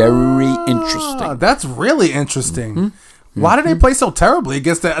 That's very interesting. That's really interesting. Mm-hmm. Why did they play so terribly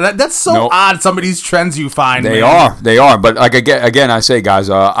against that? That's so odd, some of these trends you find. They are. But like again, I say, guys,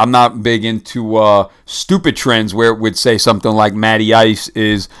 I'm not big into stupid trends where it would say something like Matty Ice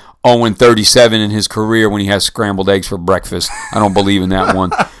is 0-37 in his career when he has scrambled eggs for breakfast. I don't believe in that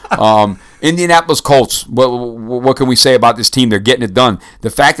one. Indianapolis Colts, what can we say about this team? They're getting it done.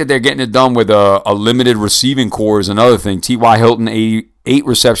 The fact that they're getting it done with a limited receiving core is another thing. T.Y. Hilton, 8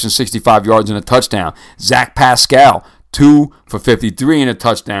 receptions, 65 yards and a touchdown. Zach Pascal, 2 for 53 and a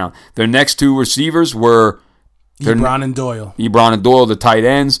touchdown. Their next 2 receivers were Ebron and Doyle, the tight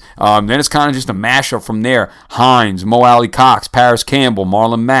ends. Then it's kind of just a mashup from there. Hines, Mo Alley Cox, Paris Campbell,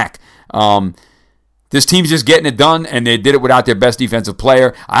 Marlon Mack. This team's just getting it done, and they did it without their best defensive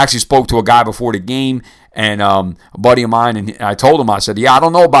player. I actually spoke to a guy before the game, and a buddy of mine, and I told him, I said, I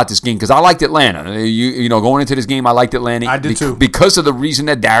don't know about this game because I liked Atlanta. You know, going into this game, I liked Atlanta. I did too. Because of the reason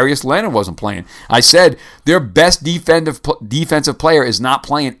that Darius Leonard wasn't playing. I said their best defensive player is not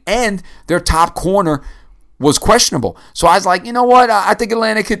playing, and their top corner was questionable. So I was like, you know what? I think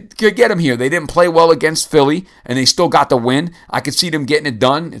Atlanta could get them here. They didn't play well against Philly, and they still got the win. I could see them getting it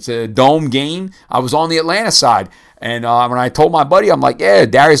done. It's a dome game. I was on the Atlanta side. And when I told my buddy, I'm like, yeah,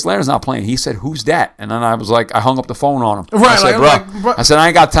 Darius Leonard's not playing. He said, who's that? And then I was like, I hung up the phone on him. Right, I said, I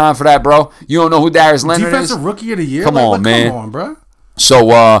ain't got time for that, bro. You don't know who Darius Leonard is? Defensive Rookie of the Year? Come on, man. Come on, bro.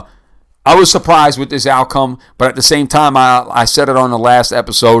 So, I was surprised with this outcome, but at the same time, I said it on the last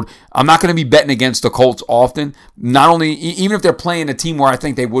episode, I'm not going to be betting against the Colts often. Not only, even if they're playing a team where I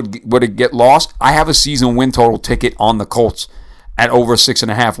think they would get lost, I have a season win total ticket on the Colts at over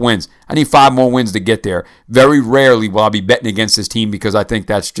 6.5 wins. I need 5 more wins to get there. Very rarely will I be betting against this team because I think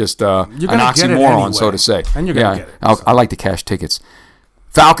that's just an oxymoron, so to say. And you're going to get it. I like to cash tickets.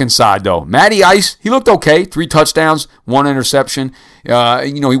 Falcons side, though. Matty Ice, he looked okay. 3 touchdowns, 1 interception. He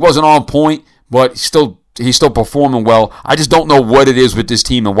wasn't on point, but he's still performing well. I just don't know what it is with this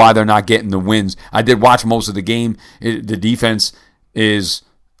team and why they're not getting the wins. I did watch most of the game. The defense is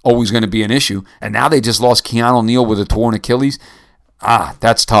always going to be an issue. And now they just lost Keanu Neal with a torn Achilles.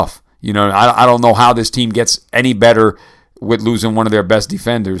 That's tough. I don't know how this team gets any better with losing one of their best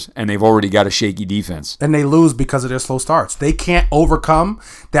defenders, and they've already got a shaky defense. And they lose because of their slow starts. They can't overcome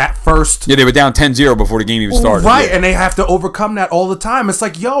that first. Yeah, they were down 10-0 before the game even started. Right, yeah. and they have to overcome that all the time. It's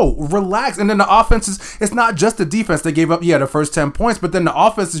like, yo, relax. And then the offense it's not just the defense. They gave up, the first 10 points, but then the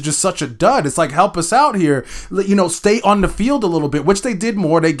offense is just such a dud. It's like, help us out here. Stay on the field a little bit, which they did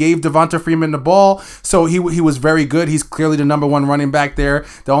more. They gave Devonta Freeman the ball, so he was very good. He's clearly the number one running back there.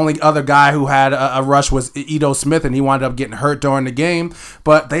 The only other guy who had a rush was Ito Smith, and he wound up getting hurt during the game.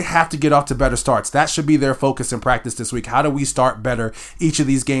 But they have to get off to better starts. That should be their focus in practice this week. How do we start better each of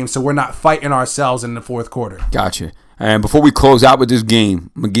these games so we're not fighting ourselves in the fourth quarter? Gotcha. And before we close out with this game,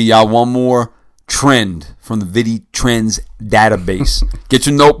 I'm going to give y'all one more trend from the Vidi Trends database. Get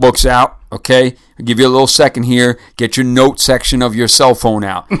your notebooks out, okay? I'll give you a little second here. Get your note section of your cell phone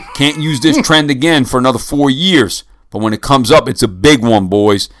out. Can't use this trend again for another 4 years. But when it comes up, it's a big one,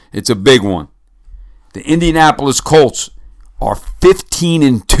 boys. It's a big one. The Indianapolis Colts are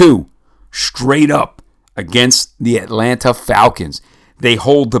 15-2 straight up against the Atlanta Falcons. They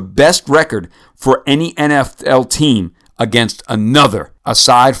hold the best record for any NFL team against another,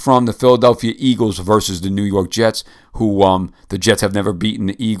 aside from the Philadelphia Eagles versus the New York Jets, who the Jets have never beaten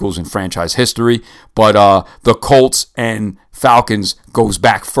the Eagles in franchise history. But the Colts and Falcons goes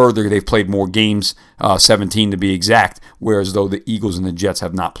back further. They've played more games, 17 to be exact, whereas though the Eagles and the Jets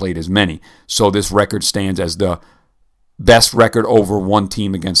have not played as many. So this record stands as the best record over one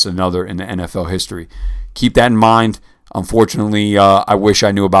team against another in the NFL history. Keep that in mind. Unfortunately, I wish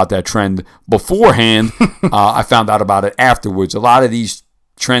I knew about that trend beforehand. I found out about it afterwards. A lot of these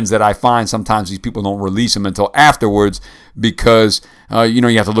trends that I find, sometimes these people don't release them until afterwards because, you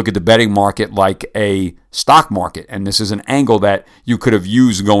have to look at the betting market like a stock market. And this is an angle that you could have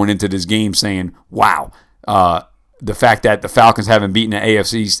used going into this game saying, wow, the fact that the Falcons haven't beaten the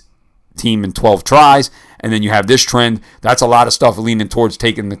AFC's team in 12 tries, and then you have this trend, that's a lot of stuff leaning towards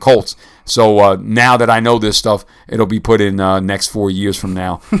taking the Colts. So now that I know this stuff, it'll be put in next 4 years from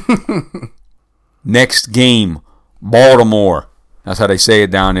now. Next game, Baltimore. That's how they say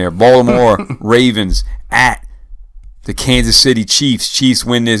it down there. Baltimore Ravens at the Kansas City Chiefs. Chiefs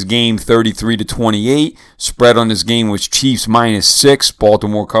win this game 33-28. Spread on this game was Chiefs -6.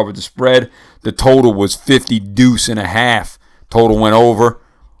 Baltimore covered the spread. The total was 50-2.5. Total went over.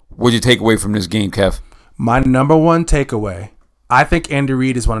 What'd you take away from this game, Kev? My number one takeaway, I think Andy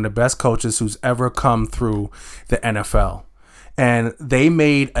Reid is one of the best coaches who's ever come through the NFL. And they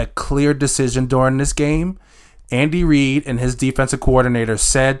made a clear decision during this game. Andy Reid and his defensive coordinator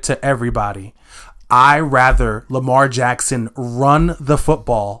said to everybody, I rather Lamar Jackson run the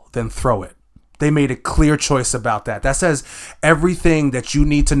football than throw it. They made a clear choice about that. That says everything that you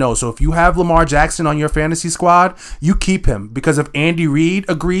need to know. So if you have Lamar Jackson on your fantasy squad, you keep him, because if Andy Reid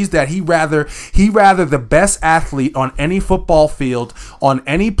agrees that he rather the best athlete on any football field on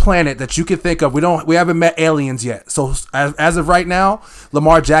any planet that you could think of. We haven't met aliens yet. So as of right now,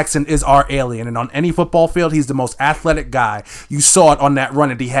 Lamar Jackson is our alien, and on any football field, he's the most athletic guy. You saw it on that run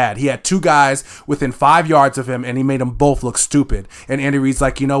that he had. He had two guys within 5 yards of him, and he made them both look stupid. And Andy Reid's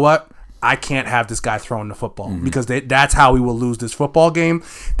like, you know what? I can't have this guy throwing the football because that's how we will lose this football game.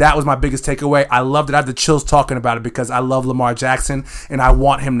 That was my biggest takeaway. I loved it. I had the chills talking about it because I love Lamar Jackson and I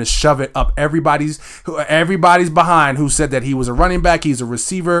want him to shove it up everybody's behind who said that he was a running back, he's a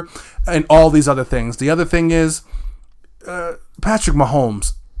receiver, and all these other things. The other thing is Patrick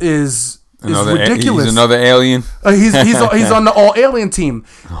Mahomes is ridiculous. He's another alien. He's on the all alien team.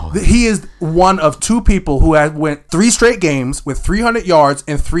 He is one of two people who have went 3 straight games with 300 yards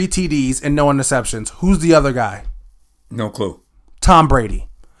and 3 TDs and no interceptions. Who's the other guy? No clue. Tom Brady.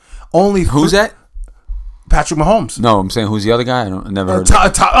 Who's that? Patrick Mahomes. No, I'm saying who's the other guy? I never heard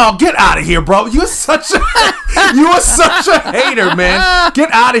of oh, get out of here, bro. You are such a hater, man.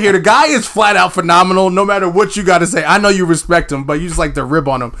 Get out of here. The guy is flat out phenomenal no matter what you got to say. I know you respect him, but you just like to rib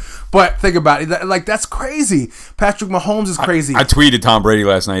on him. But think about it. Like, that's crazy. Patrick Mahomes is crazy. I tweeted Tom Brady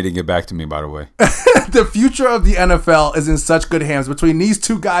last night. He didn't get back to me, by the way. The future of the NFL is in such good hands. Between these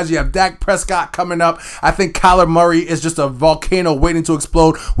two guys, you have Dak Prescott coming up. I think Kyler Murray is just a volcano waiting to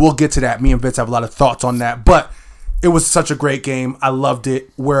explode. We'll get to that. Me and Vince have a lot of thoughts on that. But it was such a great game. I loved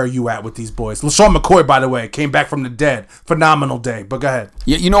it. Where are you at with these boys? LaShawn McCoy, by the way, came back from the dead. Phenomenal day. But go ahead.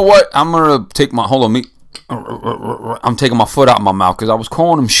 Yeah, you know what? I'm going to take my... Hold on. I'm taking my foot out of my mouth because I was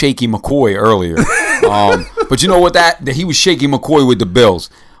calling him Shaky McCoy earlier. But you know what? That he was Shaky McCoy with the Bills.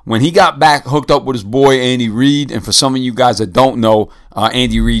 When he got back hooked up with his boy Andy Reid, and for some of you guys that don't know,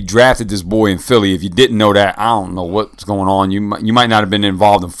 Andy Reid drafted this boy in Philly. If you didn't know that, I don't know what's going on. You might not have been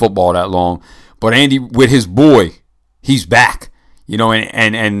involved in football that long. But Andy, with his boy, he's back. You know,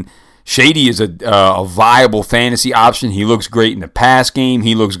 and Shady is a viable fantasy option. He looks great in the pass game.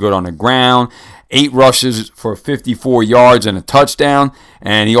 He looks good on the ground. 8 rushes for 54 yards and a touchdown.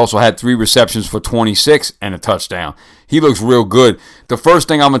 And he also had 3 receptions for 26 and a touchdown. He looks real good. The first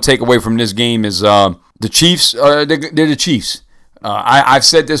thing I'm going to take away from this game is the Chiefs. They're the Chiefs. I've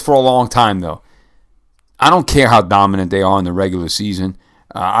said this for a long time, though. I don't care how dominant they are in the regular season.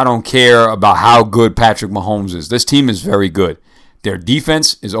 I don't care about how good Patrick Mahomes is. This team is very good. Their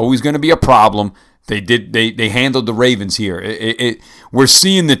defense is always going to be a problem. They handled the Ravens here. We're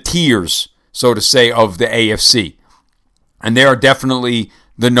seeing the tiers, so to say, of the AFC. And they are definitely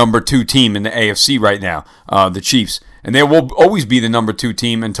the number 2 team in the AFC right now, the Chiefs. And they will always be the number 2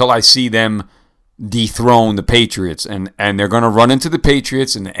 team until I see them dethrone the Patriots. And they're going to run into the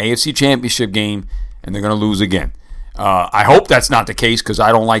Patriots in the AFC Championship game, and they're going to lose again. I hope that's not the case because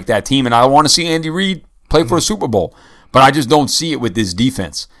I don't like that team, and I want to see Andy Reid play for a Super Bowl. But I just don't see it with this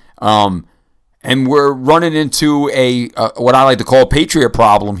defense. And we're running into a what I like to call a Patriot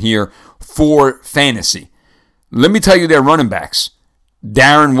problem here for fantasy. Let me tell you their running backs.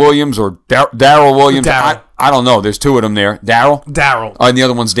 Darren Williams or Darrell Williams. I don't know. There's 2 of them there. Darrell? And the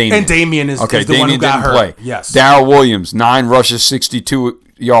other one's Damian. And Damian is the Damian one who got hurt. Play. Yes. Darrell Williams, 9 rushes, 62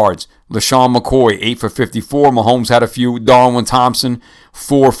 yards. LaShawn McCoy, 8 for 54. Mahomes had a few. Darwin Thompson,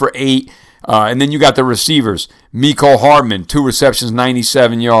 4 for 8. And then you got the receivers. Mecole Hardman, 2 receptions,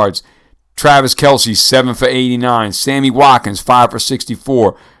 97 yards. Travis Kelce, 7 for 89. Sammy Watkins, 5 for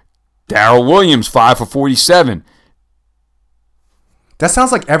 64. Darrell Williams, 5 for 47. That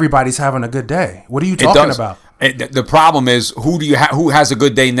sounds like everybody's having a good day. What are you talking about? The problem is, who has a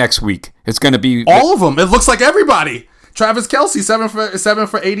good day next week? It's going to be all of them. It looks like everybody. Travis Kelce, 7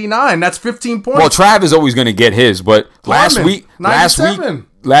 for 89. That's 15 points. Well, Trav is always going to get his, but last week,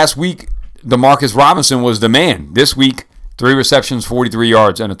 Demarcus Robinson was the man. This week, 3 receptions, 43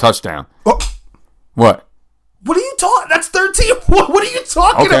 yards, and a touchdown. Oh. What? What are you talking? That's 13. What are you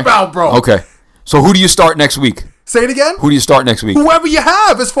talking about, bro? Okay. So who do you start next week? Say it again. Who do you start next week? Whoever you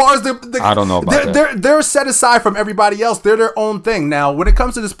have, as far as the I don't know about that. They're set aside from everybody else. They're their own thing. Now, when it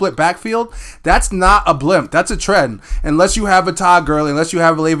comes to the split backfield, that's not a blimp. That's a trend. Unless you have a Todd Gurley, unless you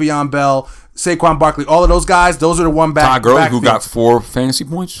have a Le'Veon Bell, Saquon Barkley, all of those guys, those are the one back. Todd Gurley, who got 4 fantasy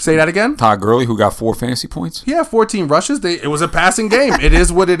points. Say that again. Todd Gurley, who got 4 fantasy points. He had 14 rushes. It was a passing game. It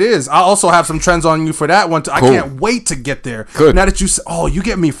is what it is. I also have some trends on you for that one. Cool. I can't wait to get there. Good. Now that you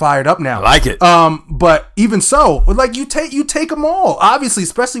get me fired up now. I like it. But even so, like you take them all. Obviously,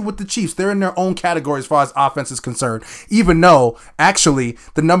 especially with the Chiefs, they're in their own category as far as offense is concerned. Even though actually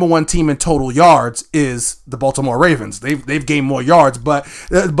the number 1 team in total yards is the Baltimore Ravens. They've gained more yards, but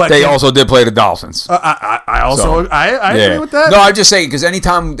they also did play the Dolphins. I agree with that. No, I'm just saying because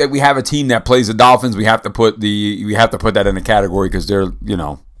anytime that we have a team that plays the Dolphins, we have to put that in the category because they're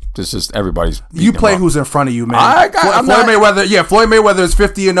it's just everybody's. You play who's in front of you, man. Floyd Mayweather is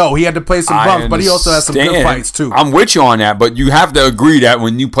 50-0. He had to play some bumps, but he also has some good fights too. I'm with you on that, but you have to agree that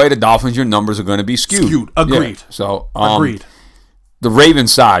when you play the Dolphins, your numbers are going to be skewed. Agreed. Yeah. So agreed. The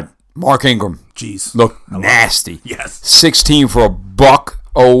Ravens side, Mark Ingram, look nasty. Yes, 16 for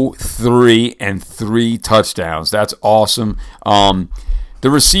 $103 and 3 touchdowns. That's awesome. The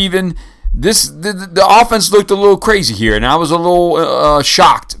receiving, the offense looked a little crazy here, and I was a little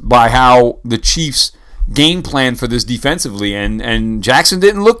shocked by how the Chiefs game plan for this defensively, and Jackson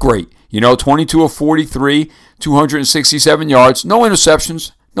didn't look great. 22 of 43, 267 yards, no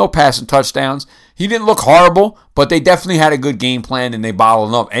interceptions, no passing touchdowns. He didn't look horrible, but they definitely had a good game plan, and they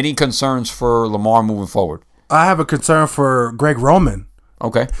bottled up. Any concerns for Lamar moving forward? I have a concern for Greg Roman.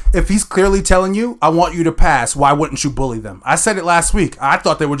 Okay. If he's clearly telling you, I want you to pass, why wouldn't you bully them? I said it last week. I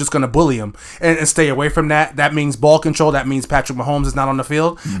thought they were just going to bully him and stay away from that. That means ball control. That means Patrick Mahomes is not on the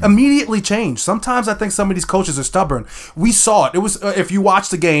field. Mm-hmm. Immediately change. Sometimes I think some of these coaches are stubborn. We saw it. It was if you watch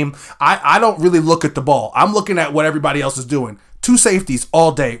the game, I don't really look at the ball. I'm looking at what everybody else is doing. 2 safeties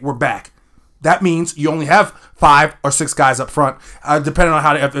all day. We're back. That means you only have 5 or 6 guys up front, depending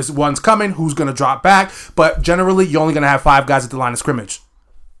on if this one's coming, who's going to drop back. But generally, you're only going to have 5 guys at the line of scrimmage.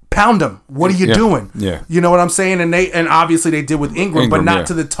 Pound them. What are you doing? Yeah. You know what I'm saying? And obviously they did with Ingram, but not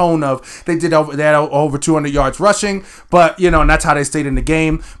to the tone of they had over 200 yards rushing, but and that's how they stayed in the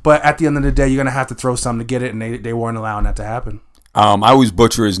game. But at the end of the day, you're gonna have to throw something to get it, and they weren't allowing that to happen. I always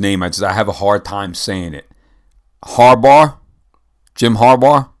butcher his name. I have a hard time saying it. Harbaugh, Jim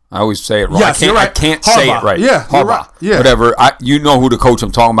Harbaugh. I always say it wrong. Yes, you're right. I can't Harbaugh. say it right. Yeah, Harbaugh. Right. Yeah. Whatever. You know who the coach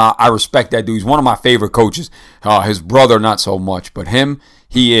I'm talking about. I respect that dude. He's one of my favorite coaches. His brother, not so much, but him,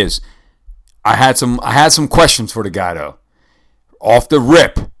 he is. I had some questions for the guy though. Off the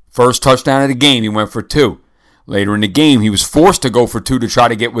rip, first touchdown of the game, he went for 2. Later in the game, he was forced to go for 2 to try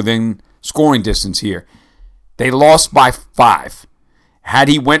to get within scoring distance here. They lost by 5. Had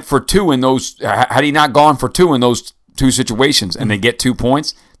he not gone for 2 in those 2 situations and they get 2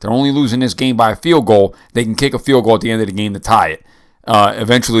 points, they're only losing this game by a field goal. They can kick a field goal at the end of the game to tie it.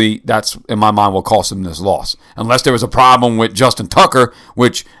 Eventually, that's, in my mind, what cost them this loss. Unless there was a problem with Justin Tucker,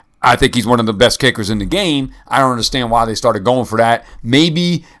 which I think he's one of the best kickers in the game. I don't understand why they started going for that.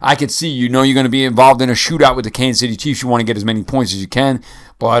 Maybe I could see, you're going to be involved in a shootout with the Kansas City Chiefs. You want to get as many points as you can.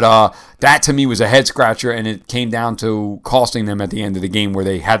 But that, to me, was a head-scratcher, and it came down to costing them at the end of the game where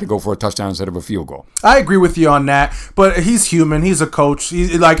they had to go for a touchdown instead of a field goal. I agree with you on that, but he's human. He's a coach.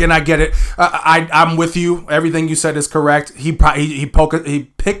 And I get it. I'm with you. Everything you said is correct. He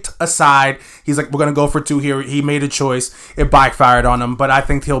picked a side. He's like, we're going to go for 2 here. He made a choice. It backfired on him, but I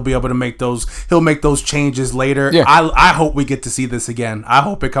think he'll be able to make those. He'll make those changes later. Yeah. I hope we get to see this again. I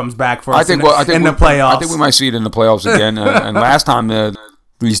hope it comes back for us in the playoffs. I think we might see it in the playoffs again. And last time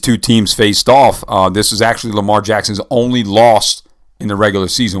these 2 teams faced off, this is actually Lamar Jackson's only loss in the regular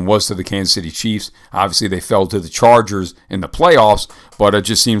season was to the Kansas City Chiefs. Obviously, they fell to the Chargers in the playoffs, but it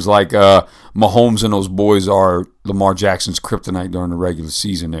just seems like Mahomes and those boys are Lamar Jackson's kryptonite during the regular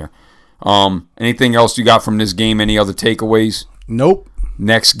season there. Anything else you got from this game? Any other takeaways? Nope.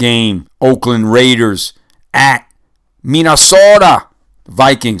 Next game, Oakland Raiders at Minnesota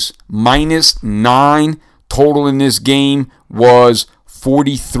Vikings. -9. Total in this game was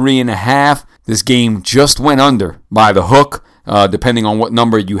 43.5. This game just went under by the hook, depending on what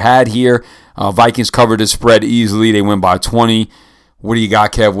number you had here. Vikings covered the spread easily. They win by 20. What do you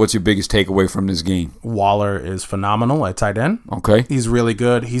got, Kev? What's your biggest takeaway from this game? Waller is phenomenal at tight end. Okay. He's really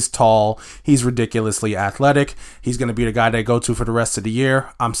good. He's tall. He's ridiculously athletic. He's going to be the guy they go to for the rest of the year.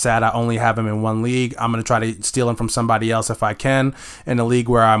 I'm sad I only have him in one league. I'm going to try to steal him from somebody else if I can in a league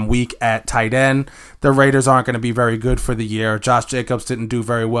where I'm weak at tight end. The Raiders aren't going to be very good for the year. Josh Jacobs didn't do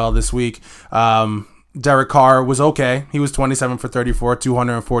very well this week. Derek Carr was okay. He was 27 for 34,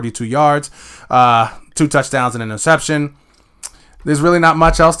 242 yards, 2 touchdowns and an interception. There's really not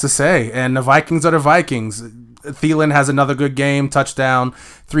much else to say. And the Vikings are the Vikings. Thielen has another good game, touchdown,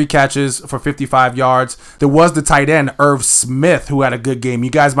 3 catches for 55 yards. There was the tight end, Irv Smith, who had a good game.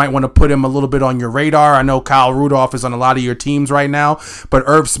 You guys might want to put him a little bit on your radar. I know Kyle Rudolph is on a lot of your teams right now, but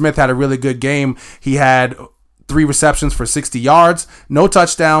Irv Smith had a really good game. He had 3 receptions for 60 yards, no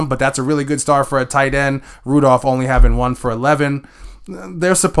touchdown, but that's a really good start for a tight end. Rudolph only having 1 for 11.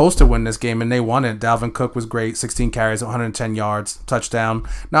 They're supposed to win this game, and they won it. Dalvin Cook was great, 16 carries, 110 yards, touchdown.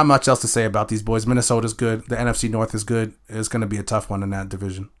 Not much else to say about these boys. Minnesota's good. The NFC North is good. It's going to be a tough one in that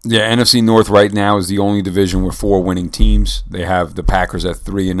division. Yeah, NFC North right now is the only division with 4 winning teams. They have the Packers at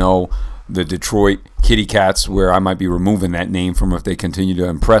 3-0, the Detroit Kitty Cats, where I might be removing that name from if they continue to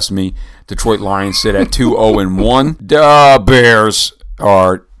impress me. Detroit Lions sit at 2-0-1. The Bears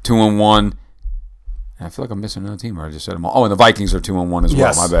are 2-1. I feel like I'm missing another team. Or I just said them all. Oh, and the Vikings are 2-1 as well.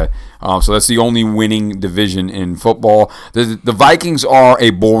 Yes. My bad. So that's the only winning division in football. The Vikings are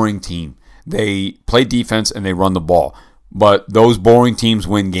a boring team. They play defense and they run the ball. But those boring teams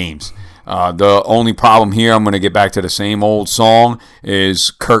win games. The only problem here, I'm going to get back to the same old song,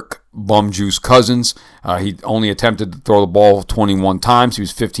 is Kirk Bumjuice Cousins. He only attempted to throw the ball 21 times. He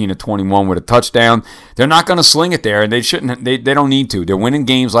was 15-21 with a touchdown. They're not going to sling it there, and they shouldn't. They don't need to. They're winning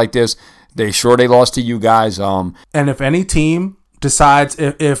games like this. They lost to you guys. And if any team decides,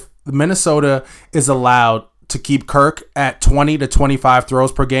 if Minnesota is allowed to keep Kirk at 20 to 25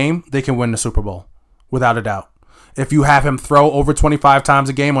 throws per game, they can win the Super Bowl, without a doubt. If you have him throw over 25 times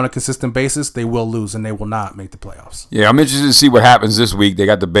a game on a consistent basis, they will lose and they will not make the playoffs. Yeah, I'm interested to see what happens this week. They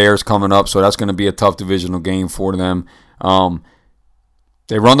got the Bears coming up, so that's going to be a tough divisional game for them.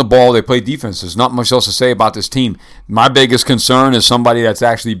 They run the ball. They play defense. There's not much else to say about this team. My biggest concern is somebody that's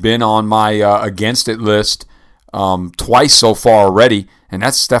actually been on my against it list twice so far already, and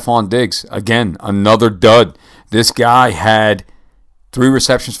that's Stephon Diggs. Again, another dud. This guy had 3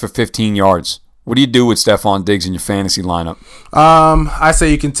 receptions for 15 yards. What do you do with Stephon Diggs in your fantasy lineup? I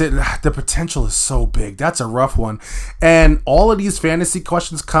say you can the potential is so big. That's a rough one. And all of these fantasy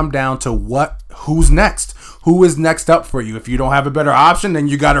questions come down to who's next? Who is next up for you? If you don't have a better option, then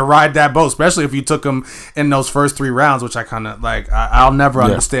you got to ride that boat, especially if you took him in those first 3 rounds, which I kind of like. I'll never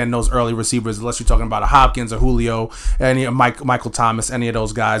understand those early receivers unless you're talking about a Hopkins or Julio, Michael Thomas, any of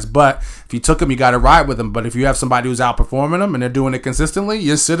those guys. But if you took him, you got to ride with him. But if you have somebody who's outperforming them and they're doing it consistently,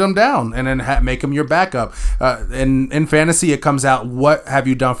 you sit them down and then make them your backup. In fantasy, it comes out, what have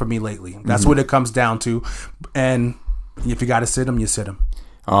you done for me lately? That's what it comes down to. And if you got to sit them, you sit them.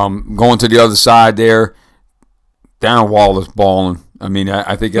 Going to the other side there, Darren Waller's balling. I mean,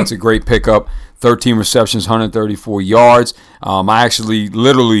 I think that's a great pickup. 13 receptions, 134 yards. I actually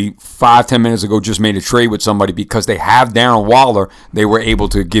literally 5-10 minutes ago just made a trade with somebody because they have Darren Waller. They were able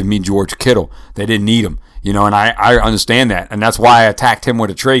to give me George Kittle. They didn't need him, and I understand that, and that's why I attacked him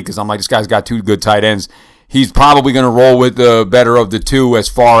with a trade because I'm like, this guy's got 2 good tight ends. He's probably going to roll with the better of the 2 as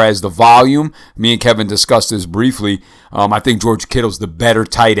far as the volume. Me and Kevin discussed this briefly. I think George Kittle's the better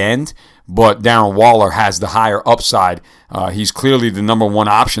tight end, but Darren Waller has the higher upside. He's clearly the number 1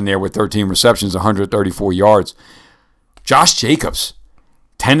 option there with 13 receptions, 134 yards. Josh Jacobs,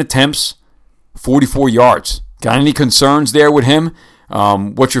 10 attempts, 44 yards. Got any concerns there with him?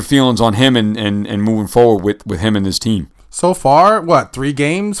 What's your feelings on him and moving forward with him and his team? So far, 3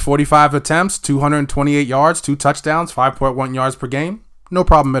 games, 45 attempts, 228 yards, 2 touchdowns, 5.1 yards per game. No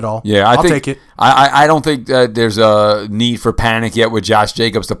problem at all. Yeah, I'll take it. I don't think that there's a need for panic yet with Josh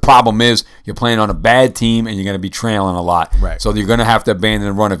Jacobs. The problem is you're playing on a bad team and you're going to be trailing a lot. Right. So you're going to have to abandon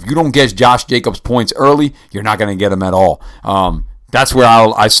the run. If you don't get Josh Jacobs points early, you're not going to get them at all. That's where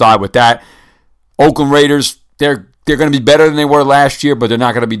I side with that. Oakland Raiders, they're going to be better than they were last year, but they're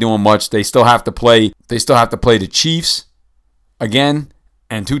not going to be doing much. They still have to play. They still have to play the Chiefs again,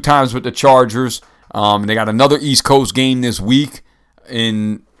 and 2 times with the Chargers. They got another East Coast game this week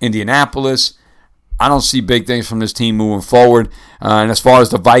in Indianapolis. I don't see big things from this team moving forward. And as far as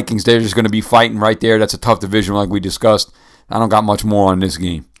the Vikings, they're just going to be fighting right there. That's a tough division like we discussed. I don't got much more on this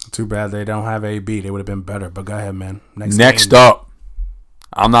game. Too bad they don't have AB. They would have been better, but go ahead, man. Next up,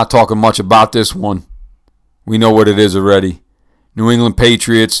 I'm not talking much about this one. We know what it is already. New England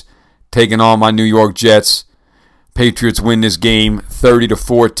Patriots taking on my New York Jets. Patriots win this game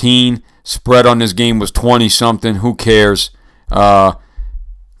 30-14. Spread on this game was 20-something. Who cares? I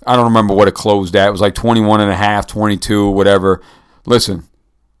don't remember what it closed at. It was like 21.5, 22, whatever. Listen,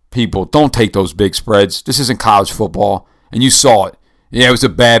 people, don't take those big spreads. This isn't college football, and you saw it. Yeah, it was a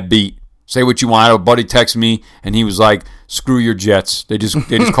bad beat. Say what you want. I had a buddy text me, and he was like, "Screw your Jets. They just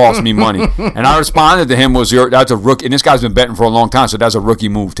cost me money." And I responded to him, "That's a rookie." And this guy's been betting for a long time, so that's a rookie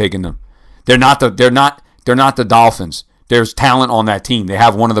move taking them. They're not the Dolphins. There's talent on that team. They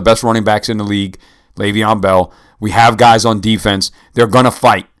have one of the best running backs in the league, Le'Veon Bell. We have guys on defense. They're gonna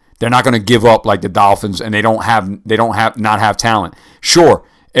fight. They're not gonna give up like the Dolphins, and they don't have talent. Sure,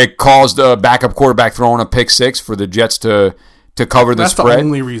 it caused a backup quarterback throwing a pick 6 for the Jets to cover the spread. That's the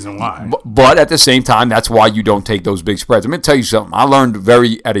only reason why. But at the same time, that's why you don't take those big spreads. I'm going to tell you something. I learned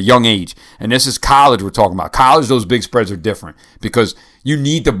at a young age, and this is college we're talking about. College, those big spreads are different because you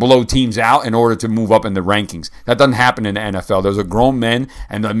need to blow teams out in order to move up in the rankings. That doesn't happen in the NFL. Those are grown men,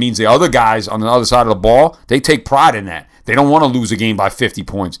 and that means the other guys on the other side of the ball, they take pride in that. They don't want to lose a game by 50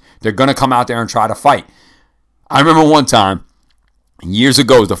 points. They're going to come out there and try to fight. I remember one time, years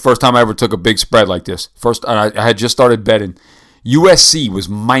ago, it was the first time I ever took a big spread like this. I had just started betting. USC was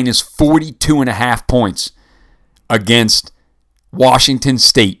minus 42.5 points against Washington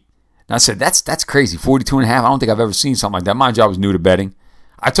State. And I said, that's crazy. 42.5. I don't think I've ever seen something like that. Mind you, I was new to betting.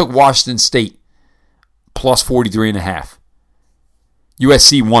 I took Washington State plus 43.5.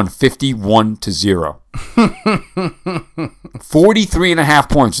 USC won 51-0. 43.5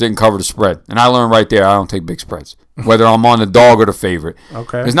 points didn't cover the spread. And I learned right there I don't take big spreads, whether I'm on the dog or the favorite.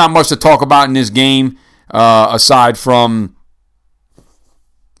 Okay. There's not much to talk about in this game aside from...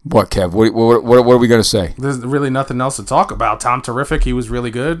 What, Kev? What are we going to say? There's really nothing else to talk about. Tom Terrific, he was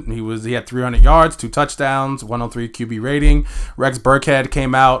really good. He had 300 yards, 2 touchdowns, 103 QB rating. Rex Burkhead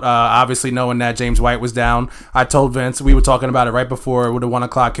came out, obviously knowing that James White was down. I told Vince, we were talking about it right before with the 1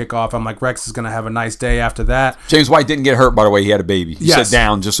 o'clock kickoff. I'm like, Rex is going to have a nice day after that. James White didn't get hurt, by the way. He had a baby. He sat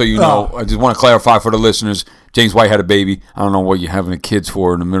down, just so you know. I just want to clarify for the listeners. James White had a baby. I don't know what you're having the kids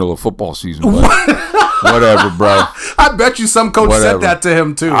for in the middle of football season. Whatever, bro. I bet you some coach said that to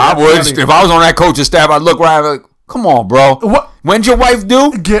him, too. I would. If I was on that coach's staff, I'd look right like, come on, bro. What? When's your wife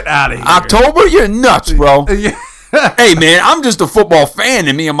due? Get out of here. October? You're nuts, bro. Yeah. Hey, man, I'm just a football fan,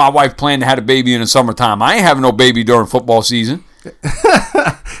 and me and my wife plan to have a baby in the summertime. I ain't having no baby during football season.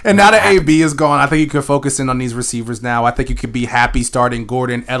 And now that AB is gone, I think you could focus in on these receivers now. I think you could be happy starting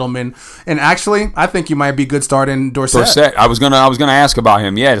Gordon, Edelman, and actually, I think you might be good starting Dorsett. I was gonna ask about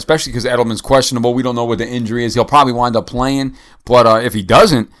him, yeah, especially because Edelman's questionable. We don't know what the injury is. He'll probably wind up playing, but if he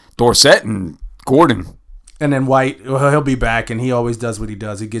doesn't, Dorsett and Gordon. And then White, he'll be back, and he always does what he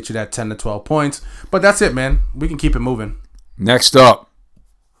does. He gets you that 10 to 12 points. But that's it, man. We can keep it moving. Next up,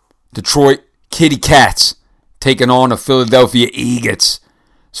 Detroit Kitty Cats taking on the Philadelphia Eagles.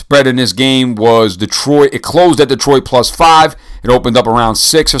 Spread in this game was Detroit. It closed at Detroit plus 5. It opened up around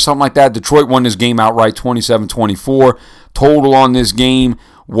 6 or something like that. Detroit won this game outright 27-24. Total on this game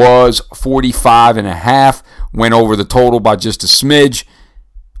was 45.5. Went over the total by just a smidge.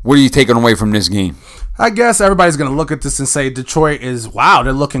 What are you taking away from this game? I guess everybody's going to look at this and say Detroit is, wow,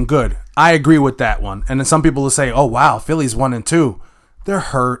 they're looking good. I agree with that one. And then some people will say, oh, wow, Philly's 1-2. They're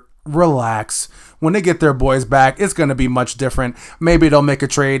hurt. Relax. When they get their boys back, it's going to be much different. Maybe they'll make a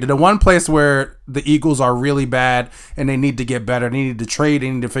trade. The one place where the Eagles are really bad and they need to get better, they need to trade,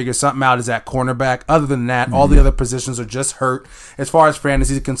 they need to figure something out, is at cornerback. Other than that, all the other positions are just hurt. As far as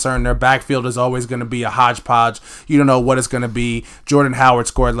fantasy is concerned, their backfield is always going to be a hodgepodge. You don't know what it's going to be. Jordan Howard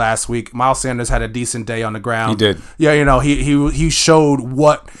scored last week. Miles Sanders had a decent day on the ground. He did. Yeah, he showed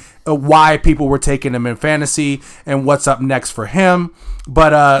why people were taking him in fantasy and what's up next for him.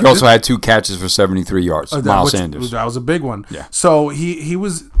 But he also had 2 catches for 73 yards. Miles Sanders. That was a big one. Yeah. So he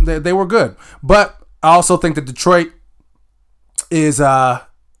was. They were good. But I also think that Detroit is they're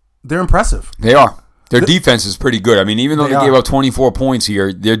impressive. They are. Their defense is pretty good. I mean, even though they gave up 24 points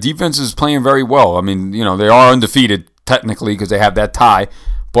here, their defense is playing very well. I mean, they are undefeated technically because they have that tie.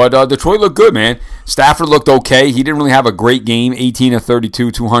 But Detroit looked good, man. Stafford looked okay. He didn't really have a great game. 18 of 32,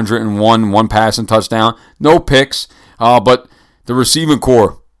 201, 1 pass and touchdown. No picks. But the receiving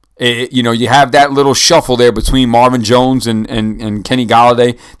core, you have that little shuffle there between Marvin Jones and Kenny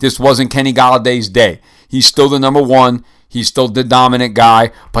Golladay. This wasn't Kenny Galladay's day. He's still the number one. He's still the dominant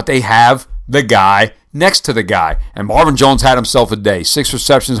guy. But they have the guy next to the guy. And Marvin Jones had himself a day. 6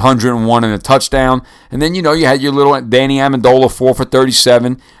 receptions, 101 and a touchdown. And then, you had your little Danny Amendola, 4 for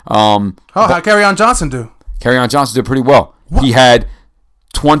 37. How'd Kerryon Johnson do? Kerryon Johnson did pretty well. What? He had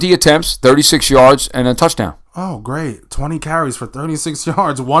 20 attempts, 36 yards, and a touchdown. Oh, great. 20 carries for 36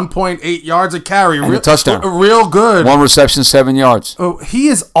 yards, 1.8 yards a carry. And a touchdown. Real good. 1 reception, 7 yards. Oh, he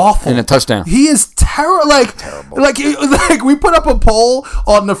is awful. And a touchdown. He is terrible. Like we put up a poll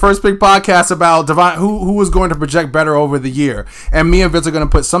on the First Pick podcast about who was going to project better over the year. And me and Vince are going to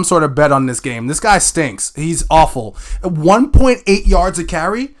put some sort of bet on this game. This guy stinks. He's awful. 1.8 yards a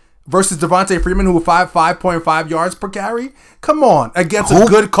carry versus Devontae Freeman, who 5.5 yards per carry. Come on, against a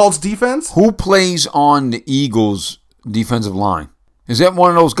good Colts defense. Who plays on the Eagles' defensive line? Is that one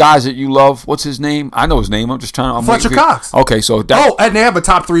of those guys that you love? What's his name? I know his name. I'm just trying to. Fletcher Cox. Okay, so and they have a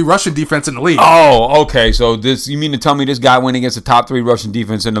top 3 Russian defense in the league. Oh, okay. So you mean to tell me this guy went against the top 3 Russian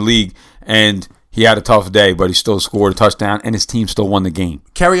defense in the league and he had a tough day, but he still scored a touchdown, and his team still won the game.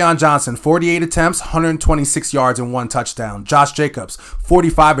 Kerryon Johnson, 48 attempts, 126 yards, and 1 touchdown. Josh Jacobs,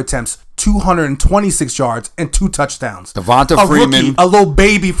 45 attempts, 226 yards, and 2 touchdowns. Devonta Freeman, rookie, a little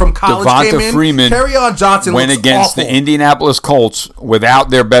baby from college, came in. Freeman Kerryon Johnson went against awful. The Indianapolis Colts without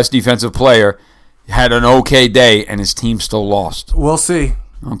their best defensive player, had an okay day, and his team still lost. We'll see.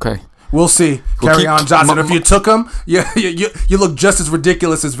 Okay. We'll see. Kerryon Johnson. If you took him, you look just as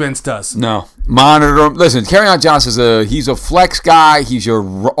ridiculous as Vince does. No. Monitor him. Listen, Kerryon Johnson he's a flex guy. He's your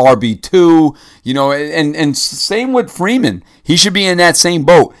RB2. And same with Freeman. He should be in that same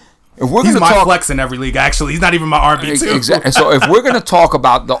boat. He's my flex in every league, actually. He's not even my RB2. Exactly. So if we're going to talk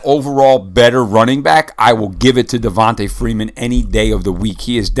about the overall better running back, I will give it to Devonta Freeman any day of the week.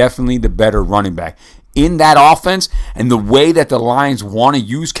 He is definitely the better running back. In that offense and the way that the Lions want to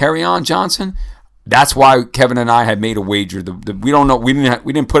use Kerryon Johnson, that's why Kevin and I had made a wager. We don't know. We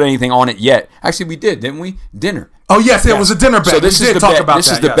didn't put anything on it yet. Actually, we did, didn't we? Dinner. Oh yes, it was a dinner bet. So this is the bet. This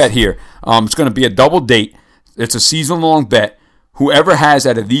is the bet here. It's going to be a double date. It's a season-long bet. Whoever has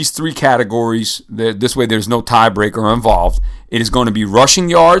out of these 3 categories, this way there's no tiebreaker involved. It is going to be rushing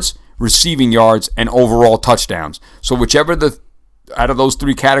yards, receiving yards, and overall touchdowns. So whichever out of those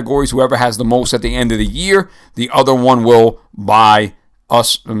 3 categories, whoever has the most at the end of the year, the other one will buy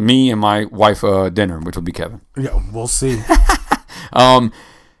me and my wife dinner, which will be Kevin. Yeah, we'll see.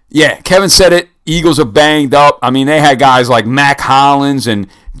 Kevin said it. Eagles are banged up. I mean, they had guys like Mac Hollins and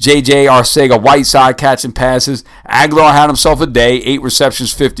J.J. Arcega-Whiteside catching passes. Aguilar had himself a day, 8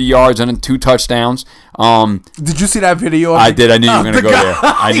 receptions, 50 yards, and 2 touchdowns. Did you see that video? I did. I knew you were going to go there.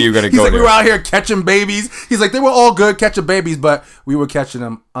 I knew you were going to go there. We were out here catching babies. He's like, they were all good catching babies, but we were catching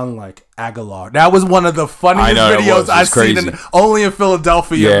them unlike Aguilar. That was one of the funniest videos I've seen only in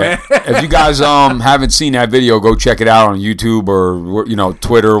Philadelphia, man. If you guys haven't seen that video, go check it out on YouTube or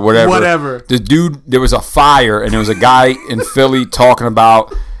Twitter or whatever. The dude, there was a fire, and there was a guy in Philly talking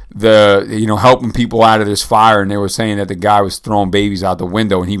about helping people out of this fire, and they were saying that the guy was throwing babies out the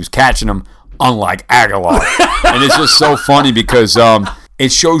window, and he was catching them unlike Aguilar. And it's just so funny because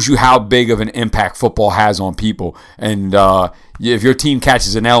it shows you how big of an impact football has on people. And if your team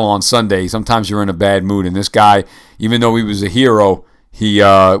catches an L on Sunday, sometimes you're in a bad mood. And this guy, even though he was a hero, he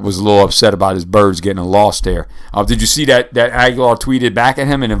was a little upset about his birds getting a loss there. Did you see that Aguilar tweeted back at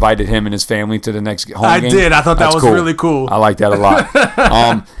him and invited him and his family to the next home game? I did. I thought that was cool. Really cool. I like that a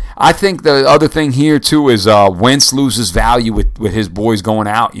lot. I think the other thing here, too, is Wentz loses value with his boys going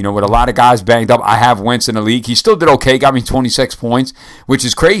out. You know, with a lot of guys banged up, I have Wentz in the league. He still did okay, got me 26 points, which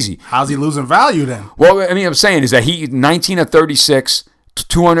is crazy. How's he losing value then? Well, I mean, I'm saying is that he 19 of 36,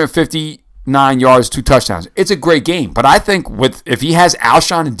 259 yards, 2 touchdowns. It's a great game. But I think if he has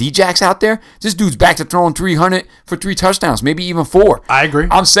Alshon and Djax out there, this dude's back to throwing 300 for 3 touchdowns, maybe even 4. I agree.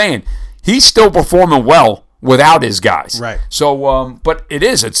 I'm saying he's still performing well without his guys. Right. So, but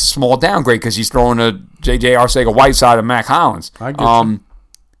it's a small downgrade because he's throwing a J.J. Arcega-Whiteside and Mac Hollins. I get you.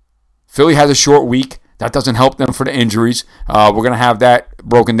 Philly has a short week. That doesn't help them for the injuries. We're going to have that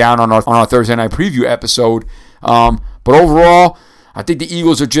broken down on our Thursday night preview episode. But overall, I think the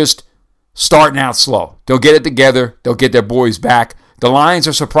Eagles are just starting out slow. They'll get it together. They'll get their boys back. The Lions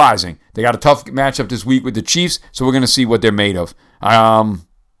are surprising. They got a tough matchup this week with the Chiefs, so we're going to see what they're made of.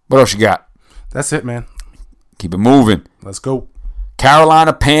 What else you got? That's it, man. Keep it moving. Let's go.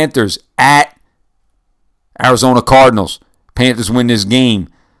 Carolina Panthers at Arizona Cardinals. Panthers win this game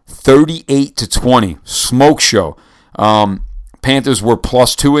 38-20. Smoke show. Panthers were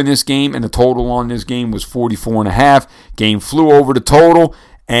 +2 in this game, and the total on this game was 44.5. Game flew over the total,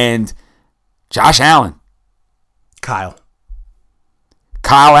 and Josh Allen. Kyle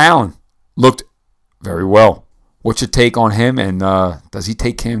Allen looked very well. What's your take on him, and does he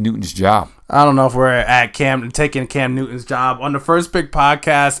take Cam Newton's job? I don't know if we're taking Cam Newton's job. On the First Pick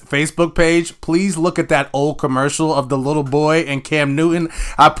Podcast Facebook page, please look at that old commercial of the little boy and Cam Newton.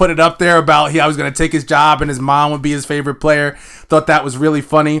 I put it up there about I was going to take his job and his mom would be his favorite player. Thought that was really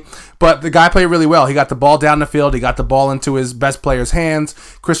funny. But the guy played really well. He got the ball down the field. He got the ball into his best player's hands.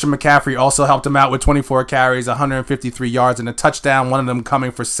 Christian McCaffrey also helped him out with 24 carries, 153 yards, and a touchdown, one of them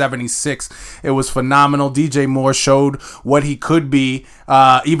coming for 76. It was phenomenal. DJ Moore showed what he could be,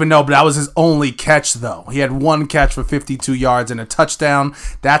 even though that was his only catch, though. He had 1 catch for 52 yards and a touchdown.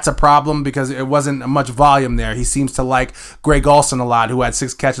 That's a problem because it wasn't much volume there. He seems to like Greg Olsen a lot, who had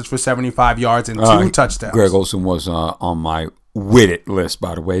 6 catches for 75 yards and 2 touchdowns. Greg Olsen was on my Widget list,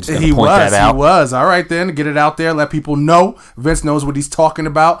 by the way. Just gotta point that out. He was. All right, then. Get it out there. Let people know. Vince knows what he's talking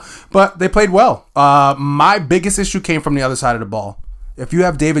about. But they played well. My biggest issue came from the other side of the ball. If you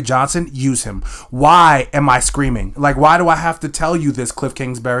have David Johnson, use him. Why am I screaming? Like, why do I have to tell you this, Cliff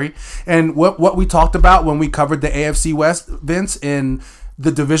Kingsbury? And what we talked about when we covered the AFC West, Vince, in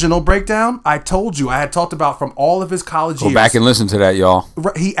the divisional breakdown, I told you, I had talked about from all of his college years. Go back and listen to that, y'all.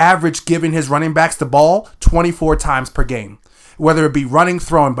 He averaged giving his running backs the ball 24 times per game. Whether it be running,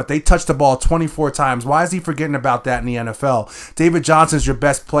 throwing, but they touch the ball 24 times. Why is he forgetting about that in the NFL? David Johnson's your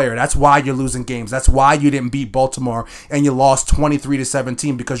best player. That's why you're losing games. That's why you didn't beat Baltimore and you lost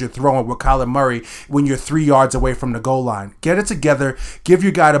 23-17 because you're throwing with Kyler Murray when you're 3 yards away from the goal line. Get it together. Give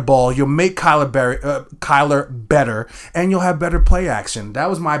your guy the ball. You'll make Kyler better, and you'll have better play action. That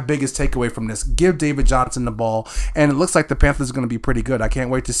was my biggest takeaway from this. Give David Johnson the ball, and it looks like the Panthers are going to be pretty good. I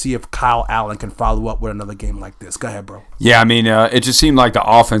can't wait to see if Kyle Allen can follow up with another game like this. Go ahead, bro. Yeah, I mean, it just seemed like the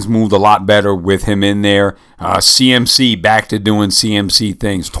offense moved a lot better with him in there. CMC back to doing CMC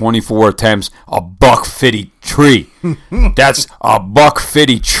things. 24 attempts, a $150 That's a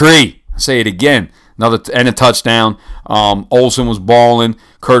 $150 I'll say it again. And a touchdown. Olsen was balling.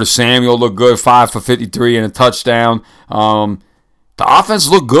 Curtis Samuel looked good, 5 for 53 and a touchdown. The offense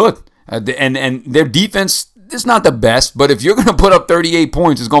looked good, and their defense is not the best. But if you're going to put up 38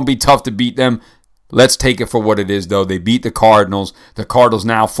 points, it's going to be tough to beat them. Let's take it for what it is, though. They beat the Cardinals. The Cardinals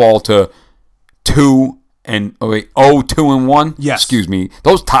now fall to 2-1. Yes. Excuse me.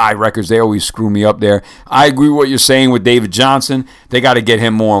 Those tie records, they always screw me up there. I agree with what you're saying with David Johnson. They got to get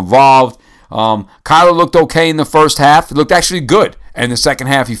him more involved. Kyler looked okay in the first half. He looked actually good. And the second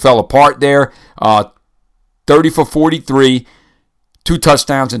half, he fell apart there. 30 for 43, 2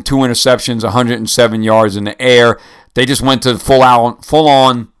 touchdowns and 2 interceptions, 107 yards in the air. They just went to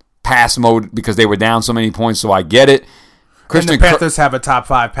full-on pass mode because they were down so many points, so I get it. And the Panthers have a top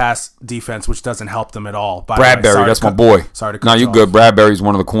 5 pass defense, which doesn't help them at all. Bradbury, that's my boy. Sorry to cut No, you you're off. good. Bradbury's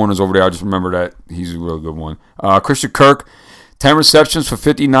one of the corners over there. I just remember that. He's a real good one. Christian Kirk, 10 receptions for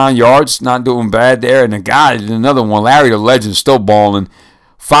 59 yards. Not doing bad there. And the guy, another one, Larry the Legend, still balling.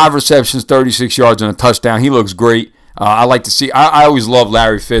 5 receptions, 36 yards, and a touchdown. He looks great. I like to see. I always love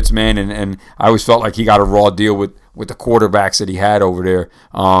Larry Fitz, man, and I always felt like he got a raw deal with the quarterbacks that he had over there.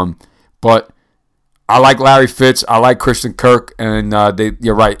 But I like Larry Fitz. I like Christian Kirk, and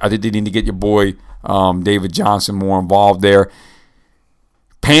you're right. I think they need to get your boy David Johnson more involved there.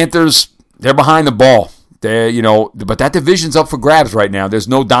 Panthers, they're behind the ball. But that division's up for grabs right now. There's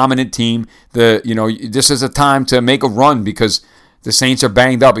no dominant team. This is a time to make a run because the Saints are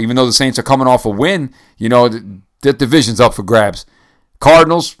banged up. Even though the Saints are coming off a win, the division's up for grabs.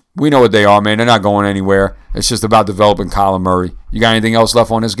 Cardinals, We know what they are, man. They're not going anywhere. It's just about developing Kyler Murray. You got anything else left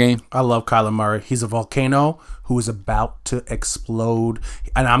on this game? I love Kyler Murray. He's a volcano who is about to explode,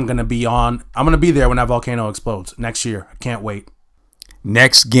 and I'm gonna be there when that volcano explodes next year. I can't wait.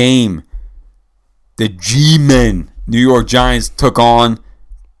 Next game, the G-Men, New York Giants took on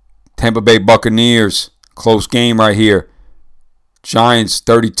Tampa Bay Buccaneers. Close game right here. Giants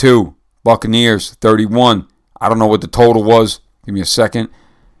 32, Buccaneers 31. I don't know what the total was. Give me a second.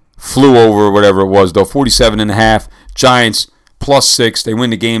 Flew over whatever it was, though. 47.5. Giants +6. They win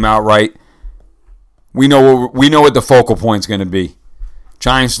the game outright. We know what the focal point's going to be.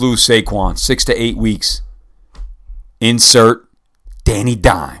 Giants lose Saquon 6 to 8 weeks. Insert Danny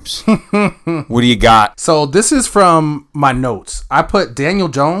Dimes. What do you got? So this is from my notes. I put Daniel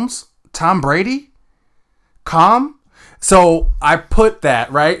Jones, Tom Brady, calm. So I put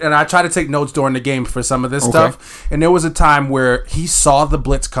that, right? And I try to take notes during the game for some of this stuff. And there was a time where he saw the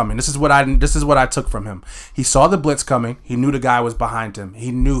blitz coming. This is what I took from him. He saw the blitz coming. He knew the guy was behind him.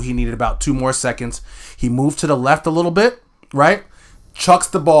 He knew he needed about 2 more seconds. He moved to the left a little bit, right? Chucks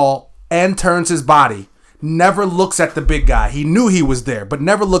the ball and turns his body. Never looks at the big guy. He knew he was there, but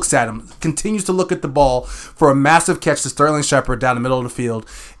never looks at him. Continues to look at the ball for a massive catch to Sterling Shepard down the middle of the field.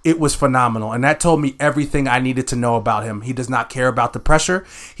 It was phenomenal, and that told me everything I needed to know about him. He does not care about the pressure.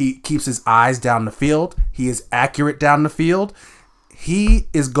 He keeps his eyes down the field. He is accurate down the field. He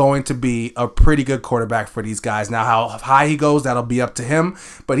is going to be a pretty good quarterback for these guys. Now, how high he goes, that'll be up to him,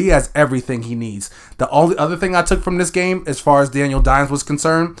 but he has everything he needs. The only other thing I took from this game, as far as Daniel Dimes was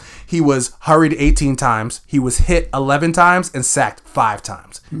concerned, he was hurried 18 times, he was hit 11 times, and sacked 5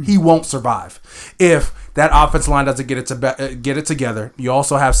 times. He won't survive. If that offense line doesn't get it together, you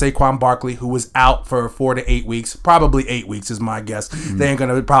also have Saquon Barkley, who was out for 4 to 8 weeks, probably 8 weeks is my guess. They ain't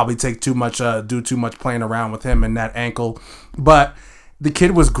going to probably do too much playing around with him and that ankle, but the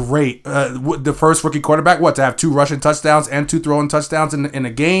kid was great. The first rookie quarterback, to have 2 rushing touchdowns and 2 throwing touchdowns in a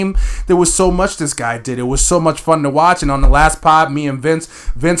game. There was so much this guy did. It was so much fun to watch. And on the last pod, me and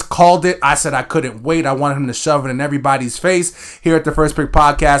Vince called it. I said I couldn't wait. I wanted him to shove it in everybody's face. Here at the First Pick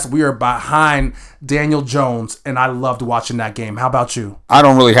Podcast, we are behind Daniel Jones, and I loved watching that game. How about you? I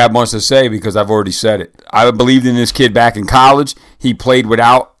don't really have much to say because I've already said it. I believed in this kid back in college. He played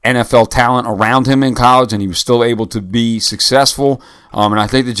without NFL talent around him in college, and he was still able to be successful. And I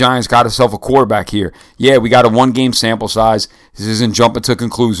think the Giants got himself a quarterback here. Yeah, we got a 1-game sample size. This isn't jumping to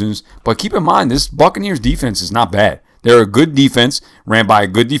conclusions. But keep in mind, this Buccaneers defense is not bad. They're a good defense, ran by a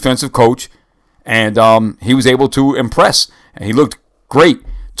good defensive coach, and he was able to impress. And he looked great.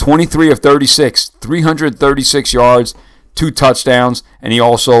 23 of 36, 336 yards, 2 touchdowns, and he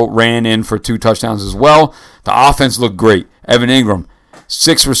also ran in for 2 touchdowns as well. The offense looked great. Evan Ingram,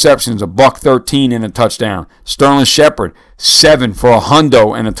 6 receptions, $113 and a touchdown. Sterling Shepard, 7 for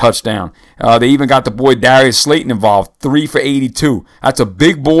 $100 and a touchdown. They even got the boy Darius Slayton involved, 3 for 82. That's a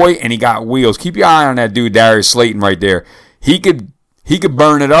big boy, and he got wheels. Keep your eye on that dude, Darius Slayton, right there. He could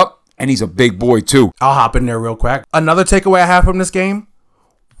burn it up, and he's a big boy too. I'll hop in there real quick. Another takeaway I have from this game: